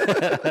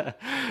 phone.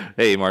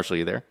 Hey, Marshall,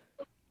 you there?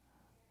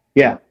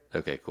 Yeah.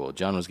 Okay, cool.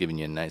 John was giving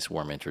you a nice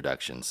warm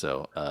introduction.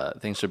 So,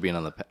 thanks for being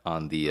on the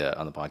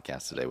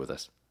podcast today with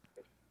us.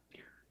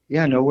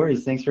 Yeah, no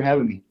worries. Thanks for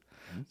having me.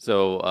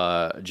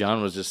 So,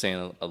 John was just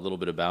saying a little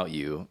bit about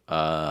you,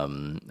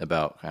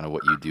 about kind of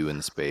what you do in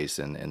the space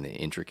and the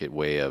intricate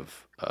way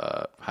of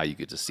how you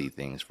get to see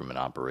things from an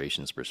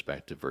operations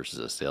perspective versus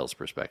a sales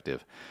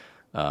perspective.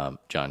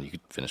 John, you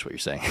could finish what you're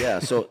saying. Yeah.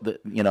 So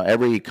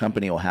every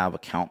company will have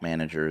account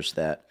managers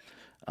that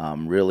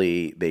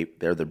really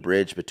they're the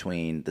bridge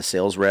between the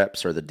sales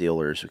reps or the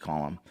dealers, we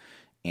call them,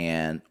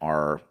 and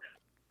our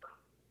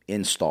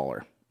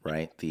installer,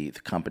 right? The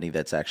company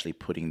that's actually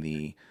putting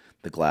the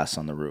glass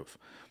on the roof.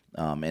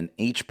 And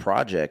each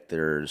project,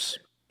 there's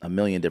a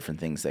million different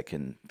things that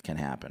can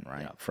happen,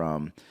 right? Yeah.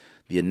 From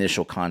the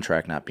initial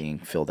contract not being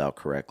filled out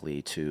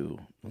correctly to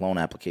loan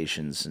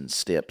applications and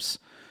STIPs.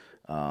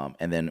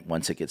 And then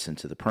once it gets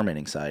into the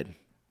permitting side,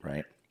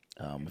 right,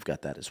 we've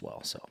got that as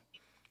well. So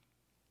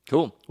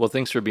cool. Well,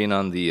 thanks for being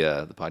on the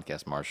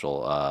podcast,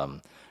 Marshall.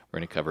 We're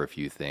going to cover a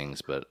few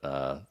things, but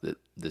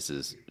this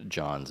is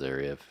John's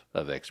area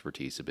of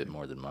expertise a bit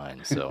more than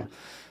mine. So,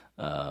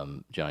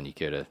 John, you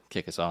care to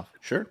kick us off?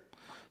 Sure.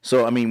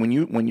 So, I mean, when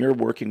you're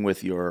working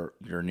with your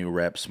new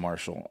reps,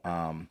 Marshall,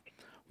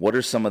 what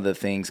are some of the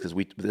things? Because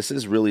this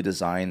is really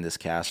designed, this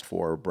cast,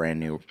 for brand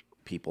new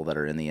people that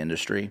are in the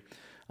industry.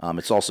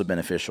 It's also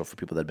beneficial for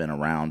people that have been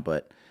around.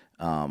 But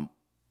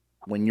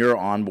when you're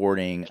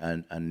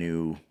onboarding a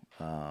new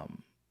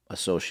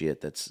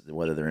associate, that's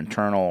whether they're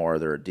internal or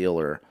they're a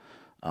dealer,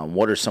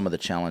 what are some of the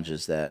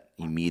challenges that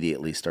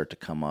immediately start to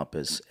come up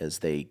as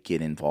they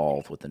get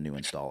involved with the new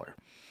installer?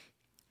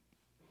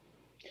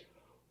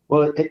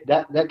 Well,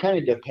 that kind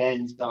of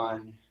depends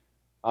on,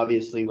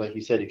 obviously, like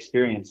you said,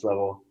 experience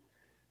level.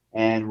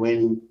 And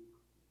when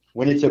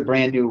it's a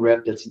brand new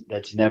rep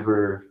that's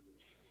never,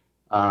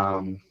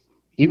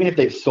 even if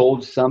they've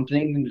sold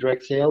something in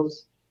direct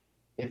sales,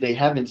 if they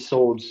haven't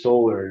sold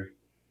solar,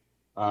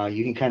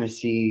 you can kind of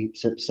see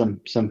some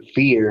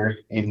fear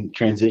in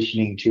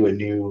transitioning to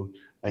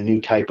a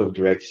new type of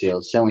direct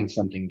sales, selling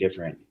something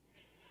different.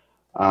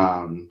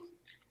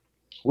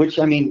 Which,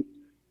 I mean,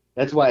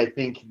 that's why I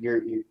think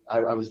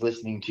I was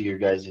listening to your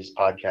guys'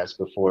 podcast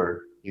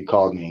before you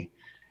called me,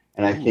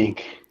 and I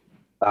think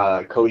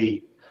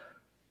Cody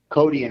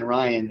and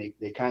Ryan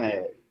they kind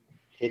of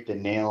hit the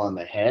nail on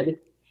the head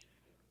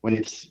when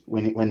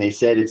they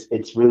said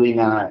it's really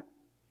not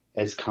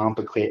as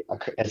complicated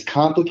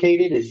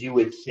as you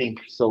would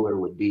think solar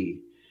would be,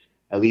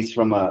 at least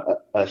from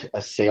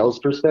a sales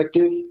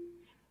perspective.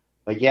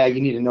 Like, yeah, you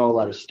need to know a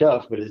lot of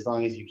stuff, but as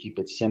long as you keep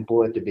it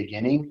simple at the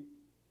beginning,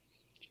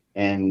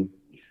 and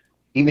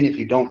even if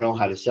you don't know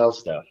how to sell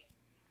stuff,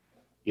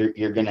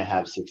 you're going to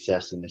have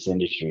success in this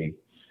industry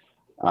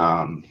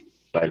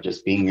by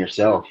just being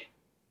yourself.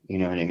 You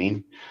know what I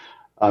mean?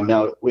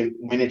 Now, when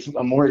it's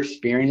a more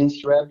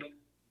experienced rep,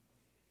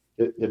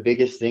 the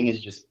biggest thing is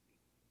just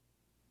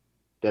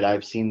that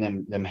I've seen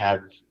them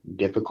have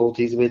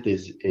difficulties with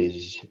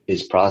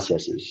is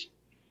processes.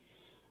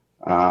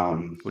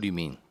 What do you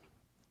mean?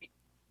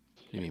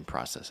 What do you mean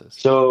processes?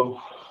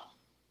 So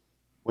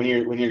when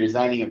you're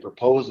designing a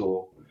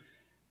proposal,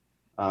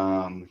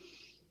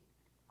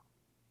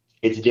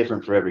 it's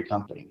different for every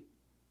company.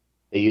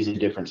 They use a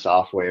different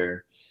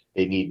software.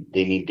 They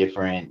need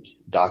different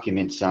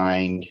documents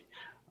signed.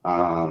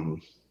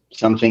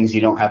 Some things you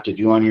don't have to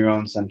do on your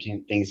own. Some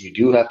things you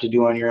do have to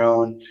do on your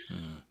own.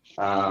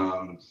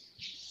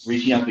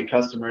 Reaching out to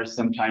customers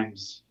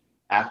sometimes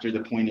after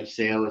the point of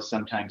sale is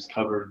sometimes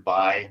covered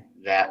by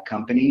that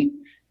company,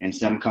 and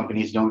some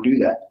companies don't do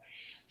that.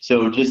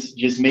 So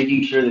just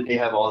making sure that they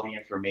have all the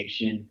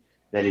information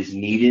that is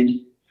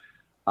needed,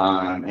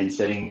 and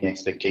setting the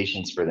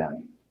expectations for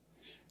them.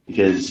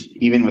 Because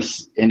even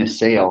in a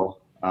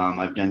sale,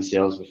 I've done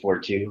sales before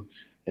too.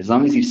 As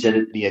long as you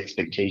set the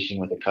expectation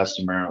with a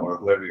customer or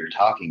whoever you're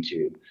talking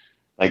to,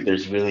 like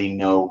there's really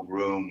no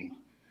room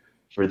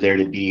for there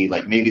to be,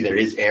 like, maybe there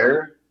is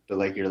error, but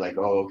like you're like,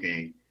 oh,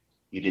 okay,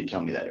 you did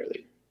tell me that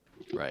earlier.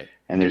 Right.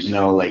 And there's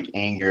no like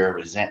anger or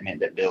resentment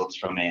that builds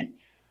from it.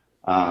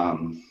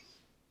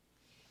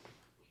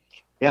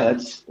 Yeah,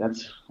 that's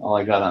all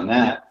I got on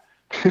that.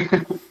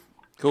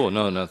 Cool.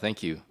 No,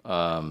 thank you.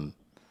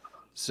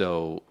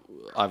 So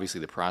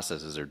obviously the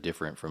processes are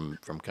different from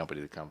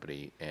company to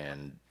company,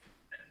 and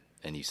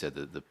you said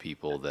that the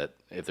people that,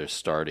 if they're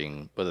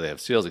starting, whether they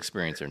have sales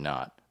experience or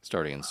not,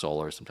 starting in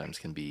solar sometimes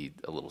can be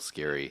a little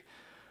scary.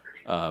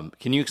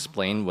 Can you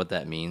explain what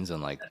that means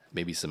and like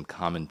maybe some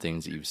common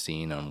things that you've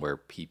seen on where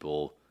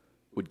people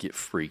would get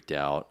freaked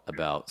out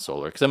about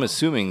solar? Because I'm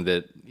assuming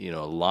that,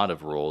 a lot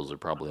of roles are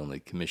probably only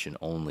commission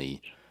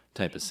only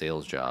type of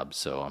sales jobs.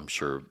 So I'm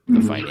sure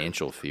the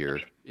financial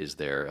fear is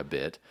there a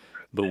bit.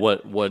 But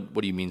what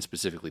do you mean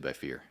specifically by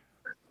fear?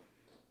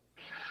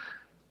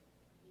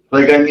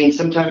 Like, I mean,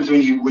 sometimes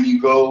when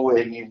you go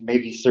and you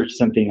maybe search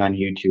something on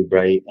YouTube,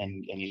 right,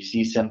 and you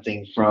see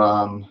something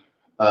from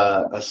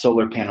a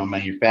solar panel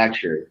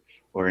manufacturer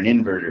or an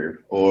inverter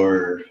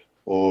or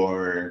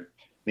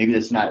maybe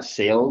that's not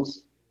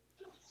sales.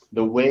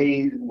 The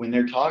way when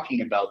they're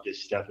talking about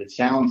this stuff, it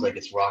sounds like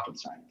it's rocket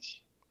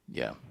science.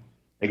 Yeah.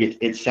 Like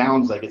it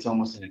sounds like it's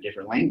almost in a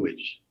different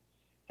language.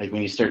 Like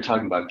when you start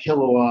talking about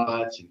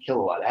kilowatts and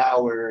kilowatt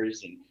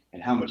hours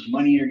and how much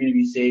money you're going to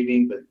be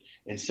saving, but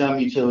in some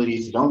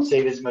utilities you don't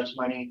save as much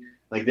money.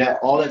 Like that,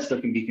 all that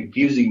stuff can be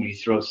confusing when you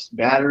throw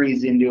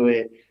batteries into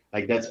it.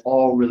 Like that's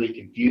all really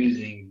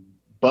confusing.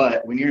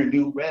 But when you're a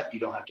new rep, you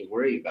don't have to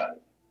worry about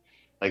it.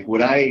 Like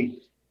what I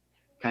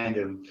kind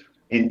of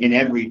in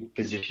every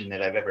position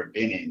that I've ever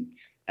been in,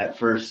 at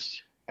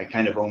first I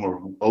kind of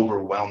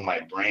overwhelmed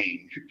my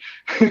brain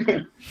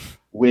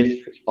with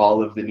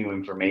all of the new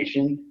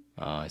information.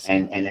 Oh, I see.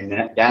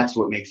 And that's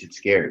what makes it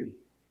scary.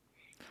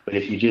 But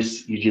if you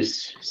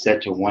just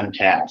set to one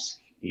task,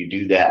 you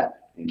do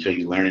that until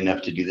you learn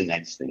enough to do the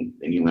next thing.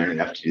 Then you learn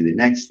enough to do the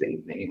next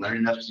thing. Then you learn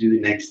enough to do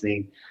the next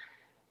thing.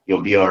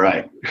 You'll be all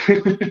right.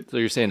 So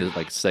you're saying to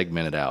like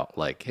segment it out.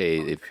 Like,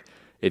 hey,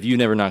 if you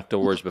never knocked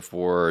doors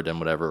before or done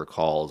whatever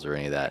calls or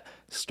any of that,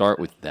 start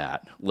with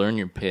that. Learn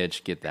your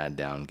pitch, get that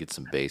down, get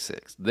some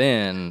basics.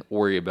 Then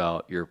worry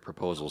about your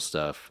proposal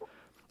stuff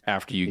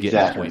after you get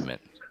an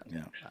appointment.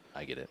 Yeah,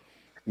 I get it.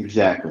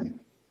 Exactly.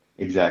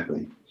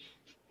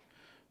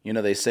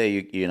 They say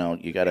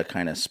you got to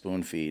kind of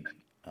spoon feed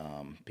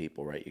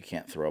people, right? You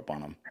can't throw up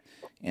on them.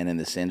 And in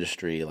this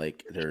industry,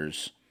 like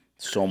there's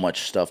so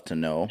much stuff to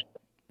know,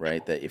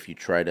 right? That if you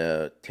try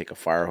to take a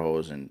fire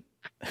hose and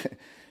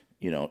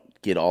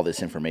get all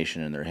this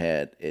information in their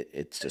head,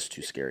 it's just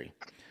too scary.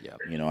 Yeah.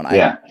 And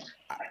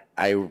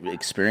I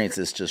experienced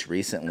this just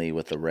recently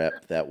with a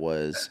rep that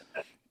was.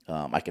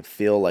 I could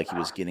feel like he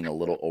was getting a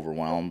little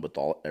overwhelmed with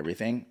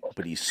everything,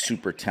 but he's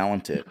super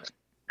talented.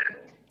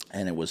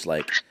 And it was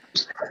like,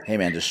 hey,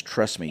 man, just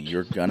trust me.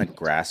 You're going to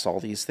grasp all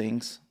these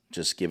things.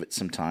 Just give it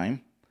some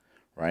time,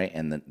 right?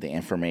 And the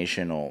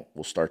information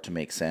will start to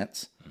make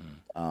sense.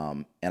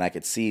 And I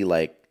could see,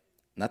 like,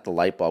 not the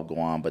light bulb go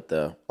on, but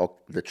the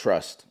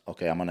trust.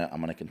 Okay, I'm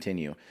gonna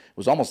continue. It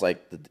was almost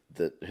like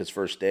his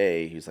first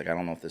day. He's like, I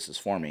don't know if this is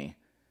for me.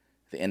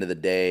 At the end of the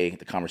day,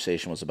 the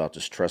conversation was about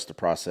just trust the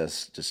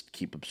process, just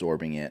keep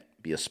absorbing it,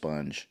 be a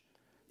sponge.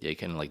 Yeah, you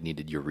kind of like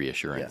needed your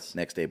reassurance. Yes.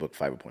 Next day, book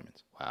 5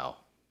 appointments. Wow.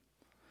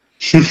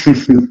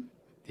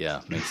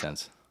 Yeah, makes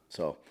sense.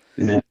 So,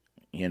 it,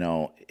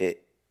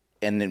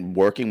 and then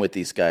working with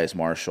these guys,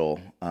 Marshall,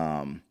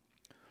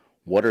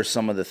 what are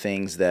some of the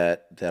things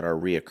that are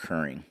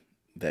reoccurring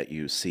that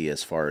you see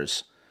as far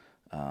as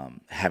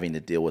having to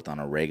deal with on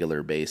a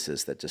regular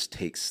basis that just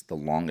takes the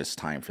longest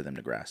time for them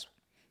to grasp?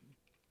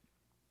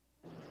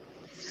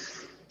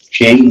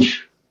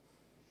 Change.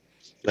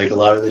 Like a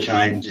lot of the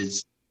times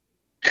it's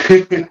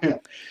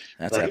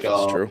That's like,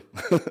 true.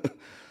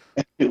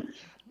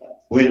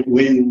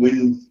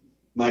 when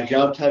my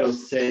job title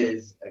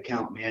says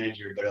account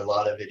manager, but a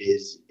lot of it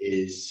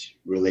is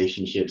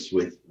relationships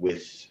with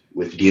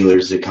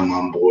dealers that come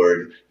on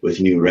board, with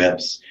new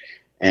reps,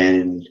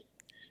 and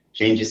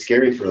change is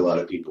scary for a lot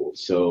of people.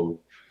 So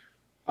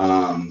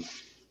when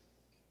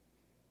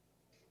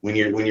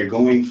you're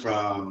going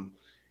from,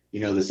 the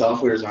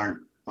softwares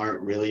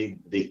aren't really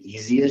the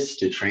easiest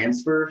to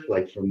transfer,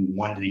 like from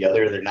one to the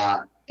other. They're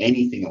not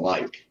anything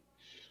alike.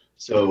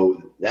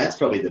 So that's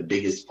probably the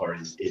biggest part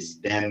is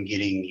them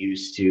getting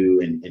used to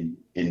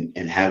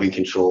and having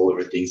control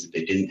over things that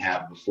they didn't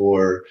have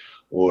before,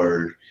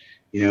 or,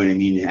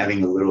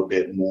 having a little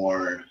bit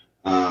more,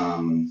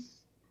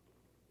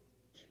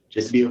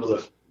 just be able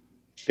to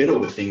fiddle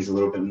with things a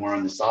little bit more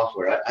on the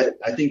software.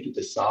 I think that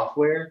the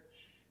software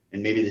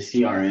and maybe the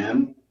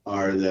CRM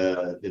are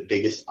the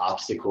biggest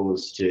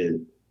obstacles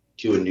to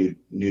a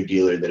new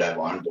dealer that I've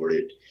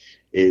onboarded.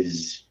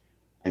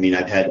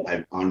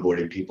 I've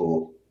onboarded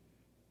people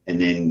and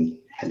then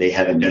they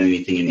haven't done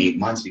anything in 8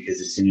 months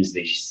because as soon as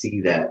they see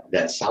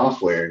that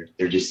software,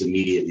 they're just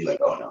immediately like,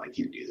 oh no, I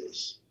can't do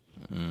this.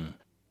 Mm-hmm.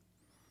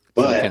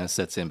 But so it kind of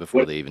sets in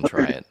before they even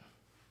try it.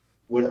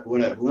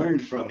 What I've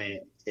learned from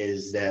it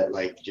is that,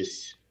 like,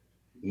 just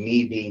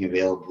me being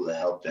available to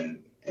help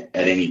them at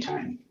any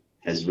time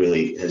has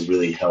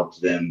really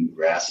helped them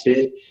grasp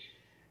it.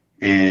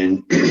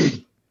 And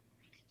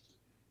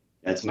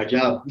that's my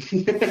job.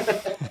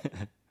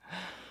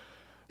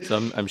 So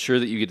I'm sure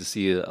that you get to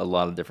see a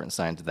lot of different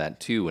signs of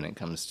that too when it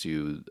comes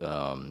to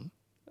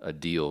a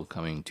deal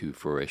coming to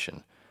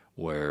fruition,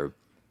 where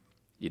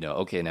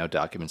okay, now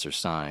documents are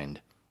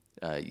signed.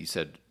 You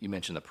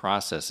mentioned the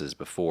processes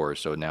before,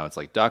 so now it's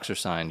like docs are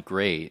signed,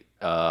 great.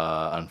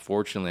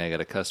 Unfortunately, I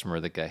got a customer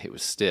that got hit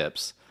with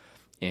STIPs,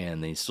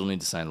 and they still need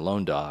to sign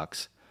loan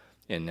docs.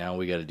 and now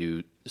we got to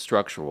do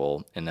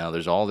structural, and now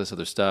there's all this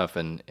other stuff,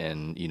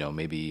 and you know,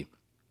 maybe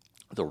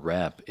the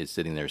rep is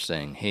sitting there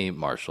saying, "Hey,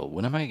 Marshall,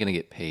 when am I going to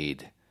get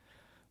paid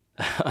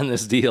on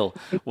this deal?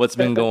 What's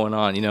been going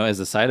on? You know, has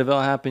the side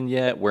event happened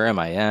yet? Where am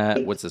I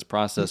at? What's this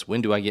process?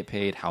 When do I get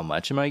paid? How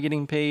much am I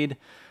getting paid?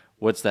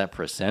 What's that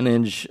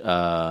percentage?"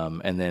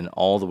 And then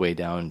all the way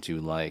down to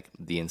like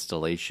the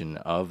installation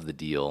of the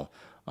deal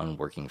on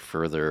working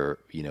further,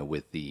 you know,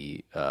 with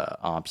the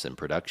ops and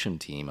production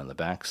team on the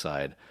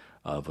backside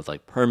of with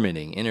like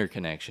permitting,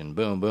 interconnection,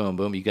 boom, boom,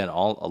 boom. You got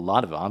a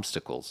lot of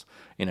obstacles,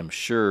 and I'm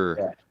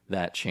sure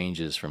that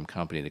changes from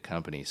company to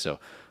company. So,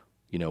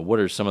 you know, what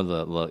are some of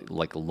the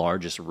like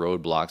largest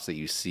roadblocks that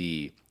you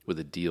see with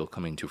a deal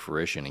coming to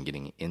fruition and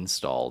getting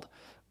installed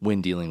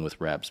when dealing with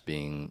reps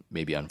being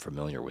maybe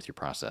unfamiliar with your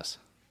process?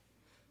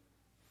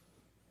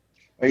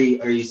 Are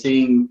you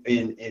saying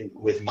in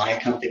with my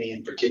company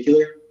in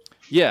particular?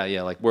 Yeah.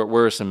 Like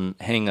where are some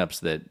hangups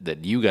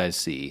that you guys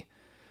see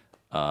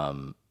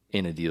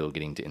in a deal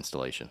getting to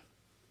installation?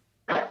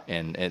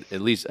 And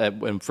at least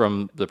and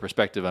from the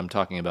perspective I'm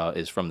talking about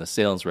is from the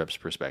sales rep's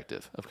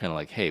perspective of kind of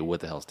like, hey, what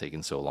the hell's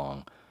taking so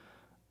long?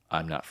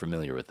 I'm not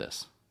familiar with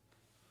this.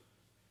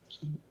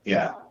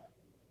 Yeah.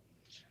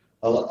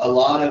 A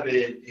lot of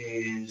it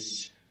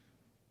is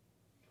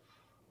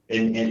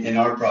in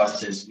our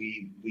process,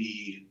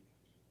 we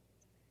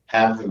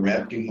have the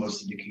rep do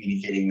most of the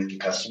communicating with the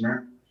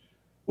customer,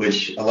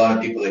 which a lot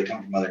of people that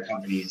come from other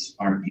companies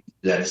aren't used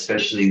to that,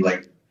 especially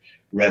like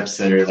reps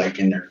that are like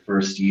in their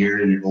first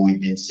year and have only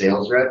been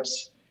sales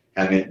reps,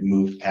 haven't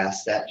moved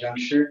past that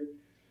juncture.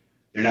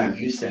 They're not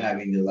used to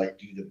having to like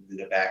do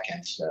the back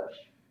end stuff,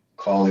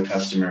 call the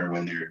customer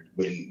when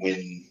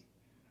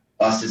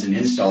us as an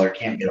installer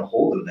can't get a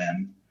hold of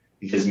them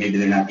because maybe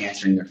they're not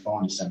answering their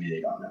phone to somebody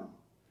they don't know,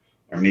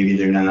 or maybe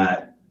they're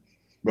not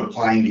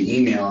replying to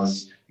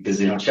emails because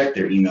they don't check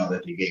their email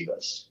that they gave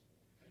us.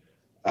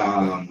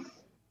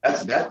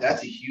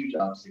 That's a huge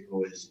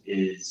obstacle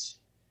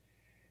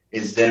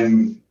is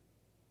them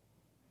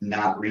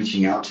not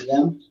reaching out to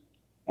them,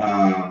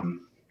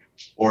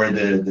 or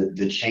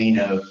the chain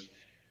of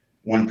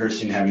one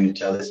person having to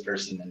tell this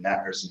person and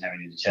that person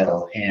having to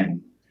tell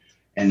him,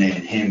 and then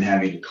him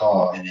having to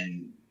call, and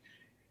then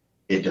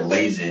it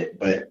delays it.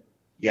 But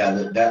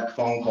yeah, that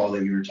phone call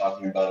that you were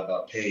talking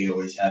about pay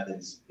always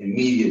happens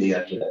immediately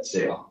after that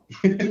sale.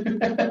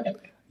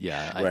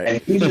 Yeah, right.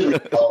 And usually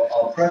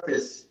I'll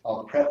preface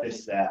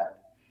that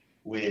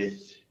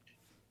with,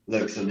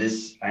 look, so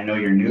this, I know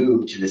you're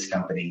new to this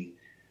company,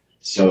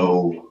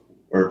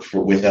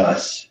 with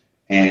us,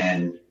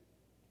 and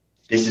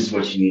this is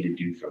what you need to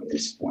do from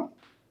this point.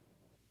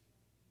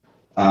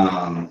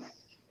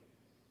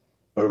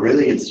 But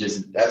really, it's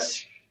just,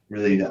 that's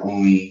really the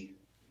only,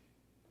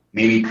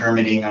 maybe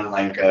permitting on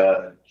like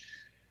a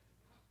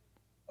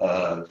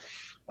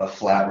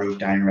flat roof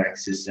dyno rack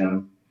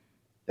system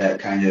that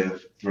kind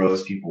of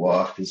throws people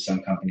off, because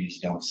some companies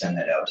don't send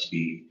that out to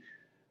be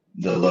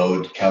the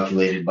load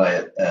calculated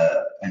by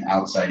an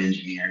outside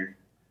engineer.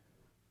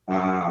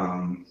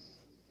 What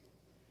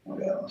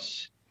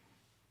else?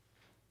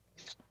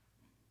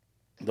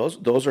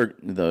 Those are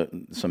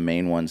some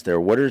main ones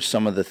there. What are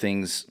some of the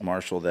things,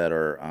 Marshall, that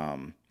are,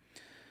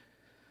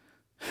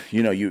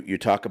 you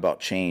talk about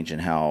change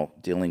and how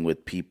dealing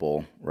with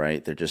people,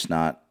 right? They're just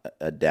not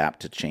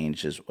adapt to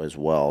change as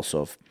well.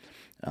 So if,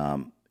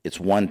 it's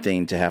one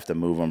thing to have to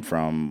move them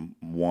from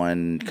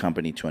one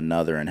company to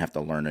another and have to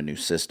learn a new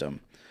system.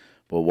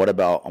 But what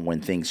about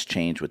when things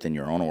change within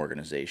your own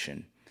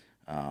organization?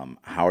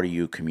 How do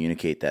you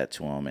communicate that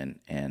to them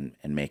and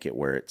make it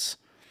where it's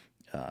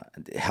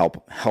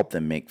help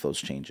them make those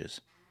changes?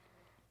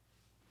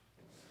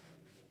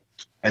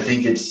 I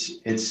think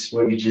it's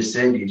what you just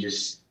said. You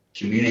just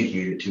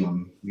communicate it to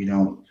them. You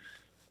don't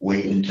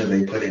wait until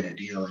they put in a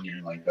deal and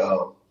you're like,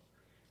 oh,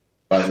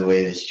 by the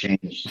way, this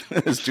changed.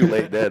 It's too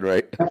late then,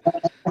 right?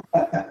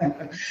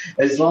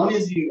 As long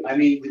as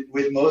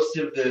with most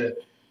of the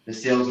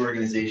sales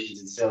organizations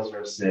and sales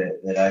reps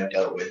that I've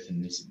dealt with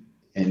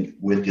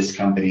with this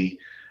company,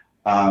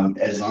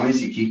 as long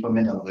as you keep them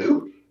in the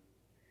loop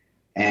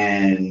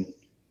and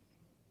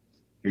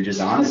you're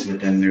just honest with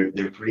them,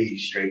 they're pretty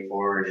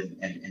straightforward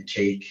and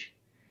take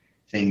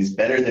things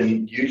better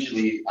than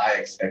usually I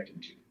expect them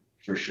to,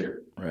 for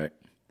sure. Right.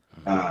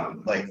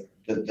 Like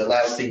the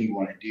last thing you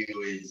want to do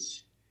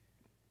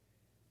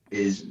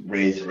is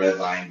raise a red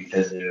line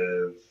because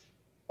of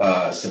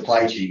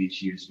supply chain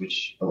issues,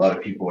 which a lot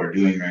of people are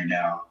doing right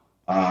now.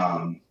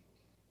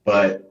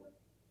 But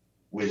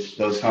with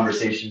those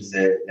conversations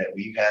that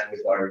we've had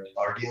with our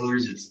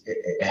dealers,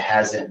 it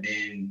hasn't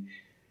been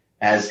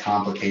as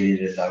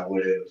complicated as I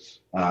would have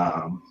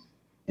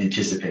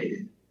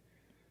anticipated.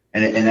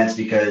 And that's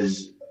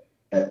because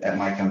at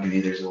my company,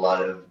 there's a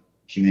lot of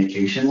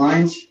communication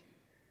lines.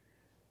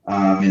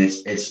 And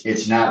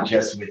it's not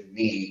just with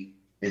me,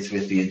 it's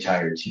with the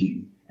entire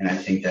team. And I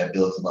think that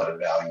builds a lot of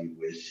value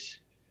with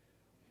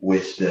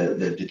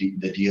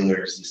the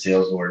dealers, the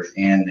sales orders,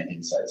 and the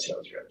inside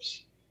sales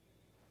reps.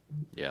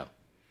 Yeah.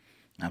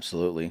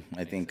 Absolutely.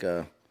 I think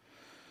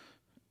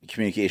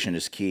communication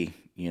is key.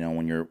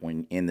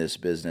 When in this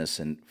business,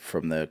 and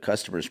from the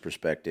customer's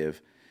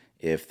perspective,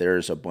 if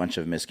there's a bunch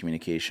of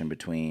miscommunication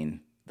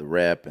between the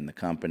rep and the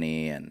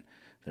company, and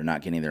they're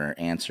not getting their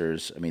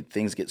answers, I mean,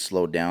 things get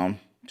slowed down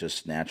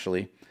just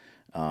naturally.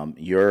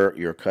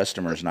 Your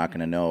customer's not going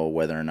to know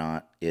whether or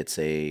not it's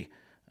a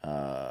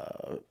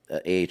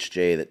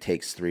AHJ that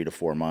takes 3 to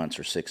 4 months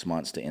or 6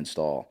 months to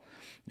install.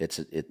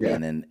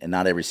 And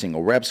not every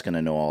single rep's going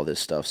to know all this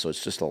stuff. So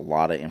it's just a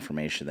lot of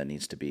information that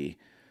needs to be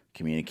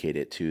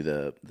communicated to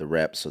the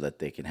rep so that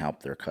they can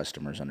help their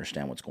customers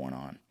understand what's going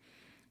on.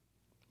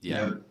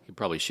 Yeah, you could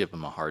probably ship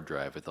them a hard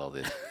drive with all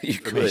the You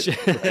information.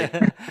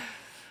 could.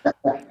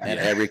 And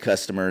every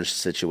customer's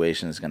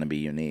situation is going to be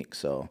unique.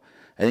 So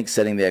I think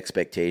setting the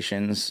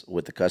expectations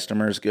with the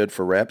customer is good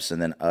for reps,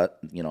 and then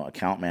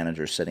account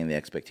managers setting the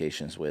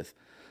expectations with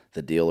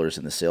the dealers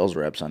and the sales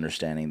reps,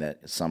 understanding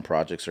that some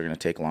projects are going to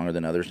take longer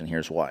than others, and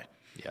here's why.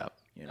 Yeah.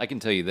 I can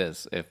tell you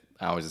this. If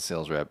I was a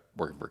sales rep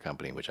working for a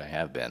company, which I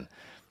have been,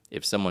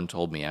 if someone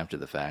told me after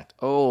the fact,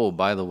 oh,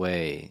 by the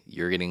way,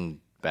 you're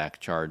getting back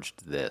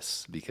charged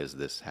this because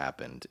this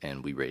happened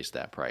and we raised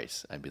that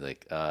price, I'd be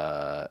like,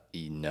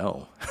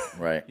 no.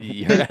 Right.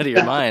 You're out of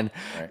your mind,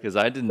 because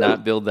I did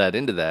not build that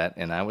into that,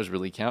 and I was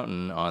really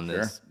counting on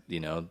this,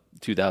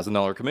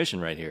 $2,000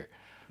 commission right here.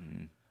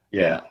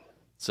 Yeah.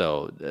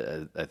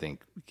 So I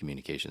think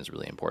communication is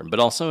really important, but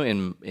also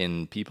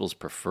in people's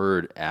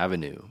preferred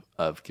avenue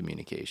of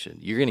communication.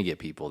 You're going to get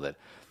people that,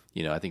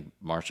 I think,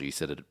 Marshall, you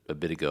said it a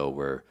bit ago,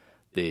 where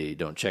they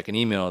don't check an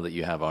email that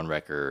you have on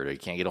record, or you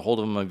can't get a hold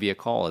of them via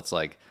call. It's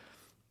like,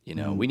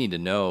 we need to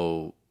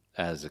know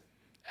as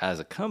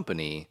a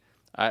company,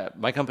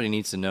 my company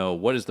needs to know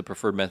what is the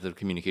preferred method of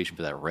communication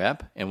for that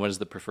rep, and what is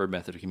the preferred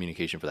method of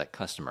communication for that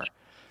customer,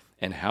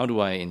 and how do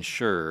I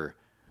ensure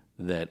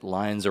that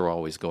lines are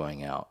always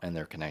going out and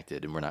they're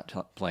connected, and we're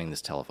not playing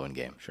this telephone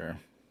game. Sure.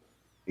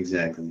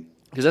 Exactly.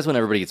 Because that's when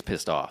everybody gets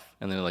pissed off,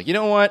 and they're like, you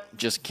know what?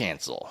 Just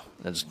cancel.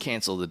 Just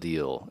cancel the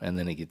deal. And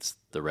then it gets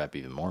the rep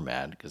even more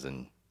mad, because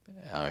then,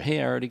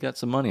 hey, I already got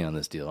some money on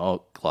this deal.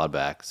 Oh, clawed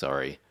back.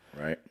 Sorry.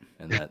 Right.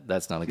 And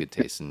that's not a good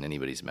taste in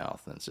anybody's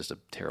mouth. And it's just a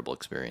terrible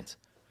experience.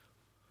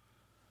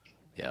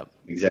 Yeah.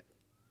 Exactly.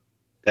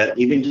 That,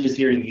 even just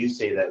hearing you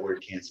say that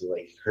word cancel,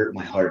 hurt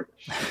my heart.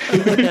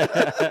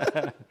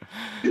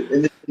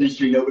 In this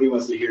industry, nobody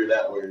wants to hear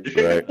that word.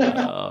 Right.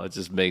 Oh, it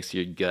just makes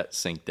your gut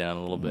sink down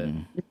a little bit.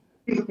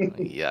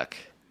 Yuck.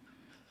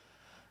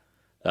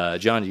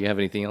 John, do you have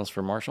anything else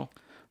for Marshall?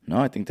 No,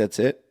 I think that's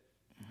it.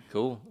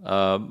 Cool.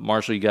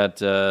 Marshall, you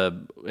got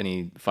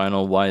any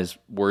final wise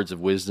words of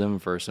wisdom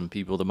for some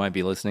people that might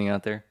be listening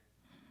out there?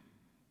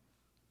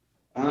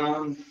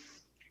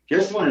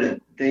 Just wanted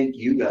to thank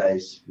you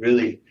guys.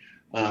 Really,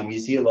 you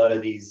see a lot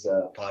of these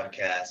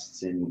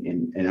podcasts,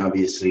 and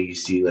obviously you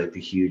see the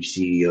huge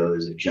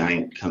CEOs of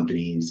giant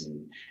companies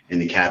and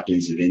the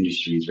captains of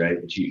industries,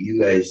 right? But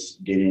you guys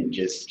didn't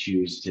just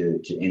choose to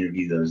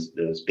interview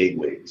those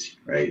bigwigs,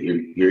 right?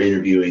 You're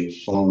interviewing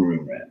phone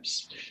room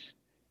reps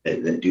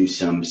that do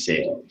some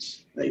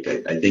sales. I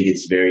think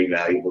it's very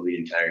valuable to the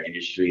entire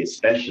industry,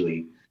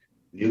 especially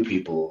new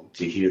people,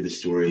 to hear the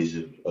stories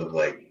of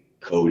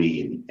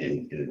Cody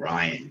and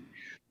Ryan,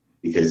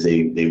 because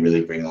they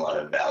really bring a lot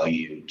of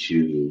value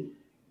to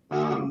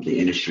the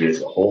industry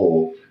as a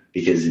whole.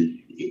 Because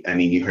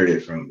you heard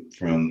it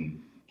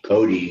from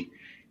Cody.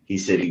 He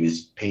said he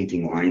was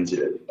painting lines at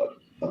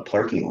a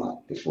parking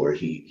lot before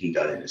he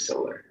got into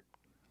solar.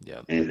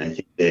 Yeah. And I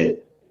think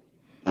that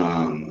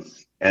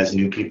as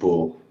new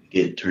people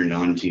get turned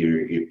on to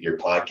your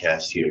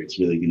podcast here, it's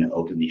really going to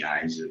open the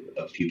eyes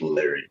of people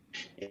that are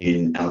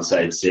in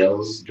outside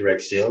sales,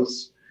 direct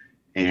sales,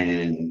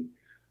 and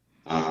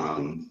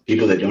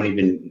people that don't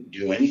even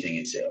do anything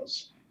in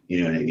sales.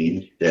 You know what I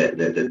mean? That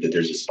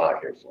there's a spot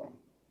here for them.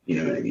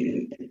 You know what I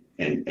mean?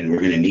 And we're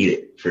going to need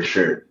it for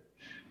sure,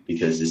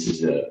 because this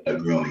is a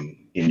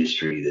growing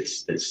industry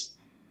that's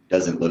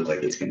doesn't look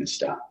like it's going to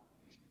stop.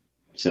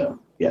 So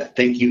yeah,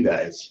 thank you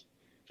guys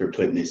for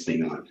putting this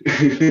thing on.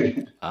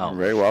 Oh, You're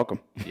very welcome.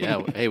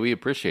 Yeah. Hey, we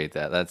appreciate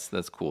that.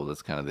 That's cool.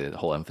 That's kind of the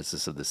whole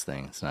emphasis of this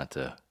thing. It's not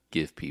to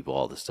give people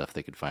all the stuff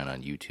they could find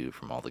on YouTube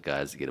from all the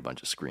guys that get a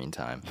bunch of screen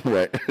time.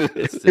 Right.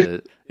 It's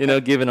to,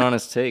 give an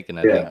honest take. And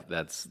I think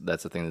that's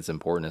the thing that's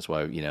important. That's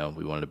why,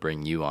 we wanted to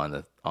bring you on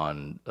the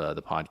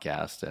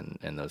podcast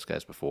and those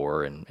guys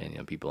before, and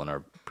people in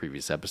our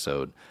previous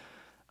episode,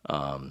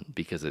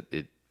 because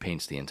it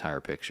paints the entire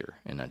picture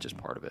and not just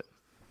part of it.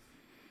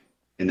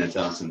 And that's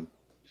awesome.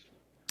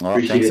 Well,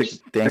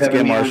 thanks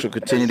again, Marshall.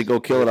 Continue to go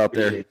kill it out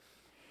there.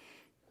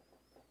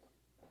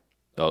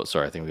 Oh,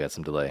 sorry. I think we got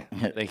some delay.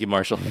 Thank you,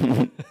 Marshall.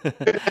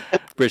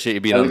 Appreciate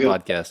you being on the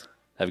podcast.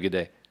 Have a good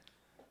day.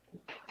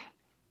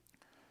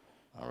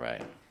 All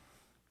right.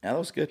 Yeah, that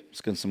was good.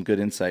 It's got some good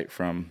insight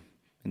from,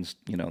 the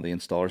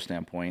installer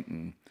standpoint,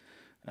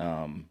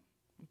 and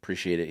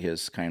appreciated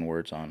his kind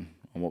words on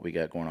what we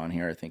got going on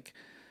here. I think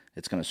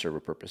it's going to serve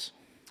a purpose.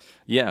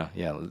 Yeah.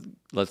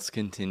 Let's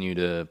continue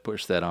to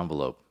push that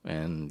envelope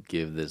and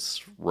give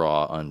this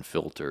raw,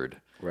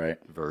 unfiltered right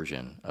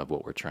version of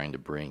what we're trying to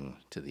bring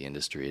to the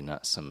industry, and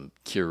not some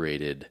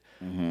curated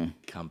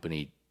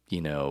company,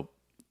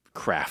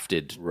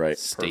 crafted Right,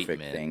 statement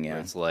perfect thing, yeah. where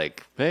it's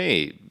like,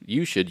 hey,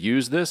 you should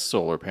use this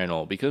solar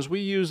panel because we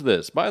use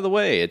this. By the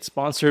way, it's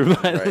sponsored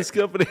by Right. this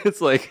company.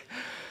 It's like,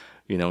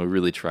 we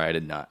really try to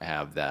not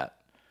have that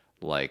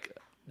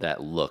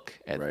look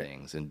at Right.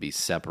 things and be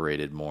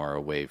separated more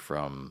away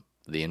from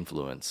the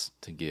influence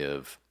to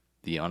give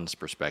the honest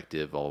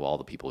perspective of all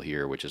the people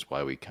here, which is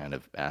why we kind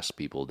of ask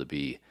people to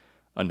be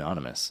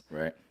anonymous.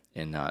 Right.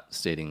 And not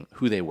stating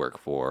who they work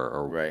for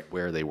or Right.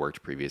 where they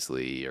worked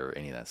previously or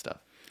any of that stuff.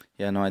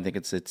 Yeah, no, I think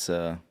it's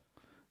going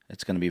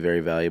to be very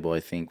valuable. I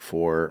think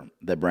for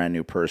the brand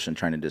new person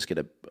trying to just get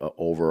a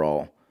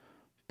overall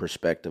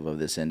perspective of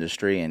this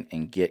industry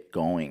and get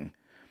going.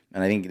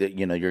 And I think that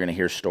you're going to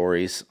hear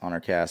stories on our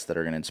cast that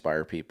are going to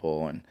inspire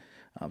people, and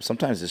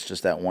sometimes it's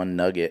just that one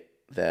nugget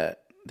that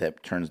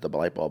turns the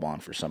light bulb on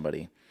for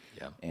somebody.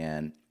 Yeah.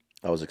 And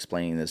I was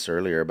explaining this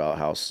earlier about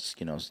how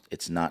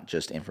it's not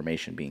just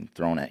information being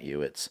thrown at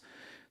you; it's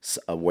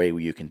a way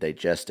where you can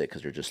digest it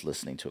because you're just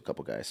listening to a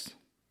couple guys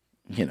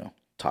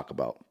talk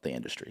about the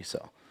industry.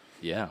 So,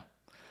 Yeah.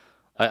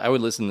 I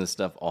would listen to this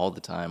stuff all the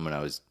time when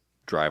I was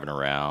driving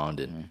around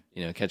and,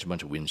 catch a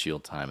bunch of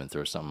windshield time and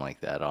throw something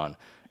like that on.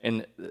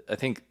 And I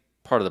think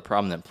part of the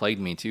problem that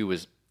plagued me too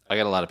was I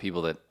got a lot of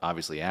people that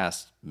obviously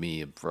asked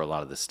me for a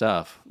lot of this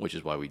stuff, which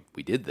is why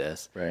we did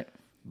this. right.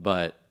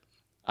 But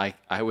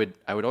I would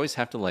always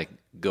have to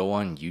go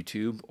on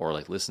YouTube or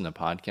listen to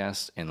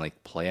podcasts and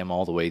play them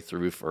all the way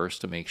through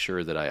first to make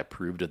sure that I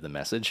approved of the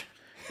message.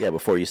 Yeah,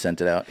 before you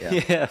sent it out.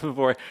 Yeah. Yeah,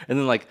 before, and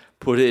then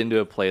put it into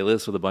a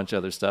playlist with a bunch of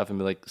other stuff and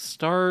be like,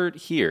 start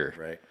here.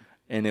 Right.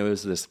 And it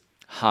was this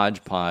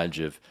hodgepodge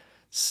of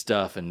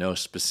stuff in no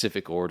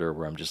specific order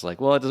where I'm just like,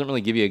 well, it doesn't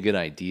really give you a good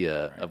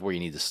idea of where you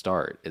need to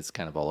start. It's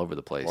kind of all over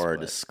the place. Or a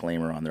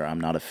disclaimer on there,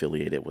 I'm not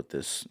affiliated with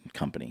this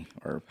company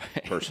or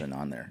person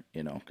on there,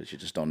 because you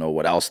just don't know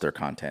what else their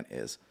content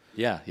is.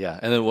 Yeah.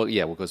 And then what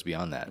goes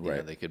beyond that?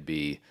 Right. They could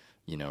be,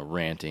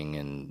 ranting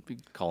and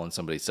calling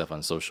somebody stuff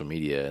on social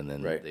media, and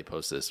then Right. they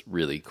post this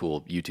really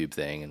cool YouTube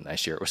thing, and I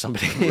share it with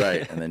somebody.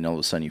 Right. And then all of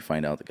a sudden you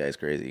find out the guy's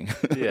crazy.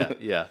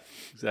 Yeah,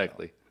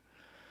 exactly.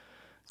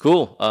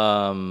 Cool.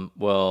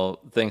 Well,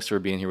 thanks for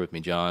being here with me,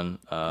 John.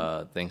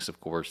 Thanks,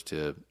 of course,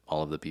 to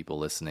all of the people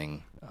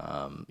listening.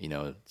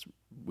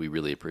 We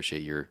really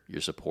appreciate your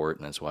support,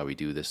 and that's why we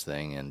do this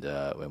thing, and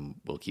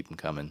we'll keep them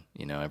coming,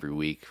 every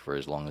week for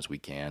as long as we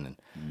can,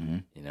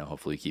 and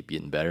hopefully keep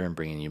getting better and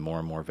bringing you more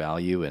and more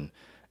value and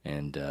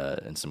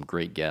some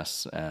great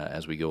guests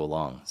as we go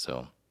along.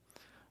 So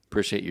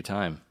appreciate your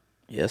time.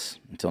 Yes.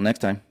 Until next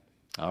time.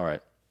 All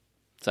right.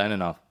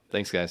 Signing off.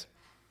 Thanks, guys.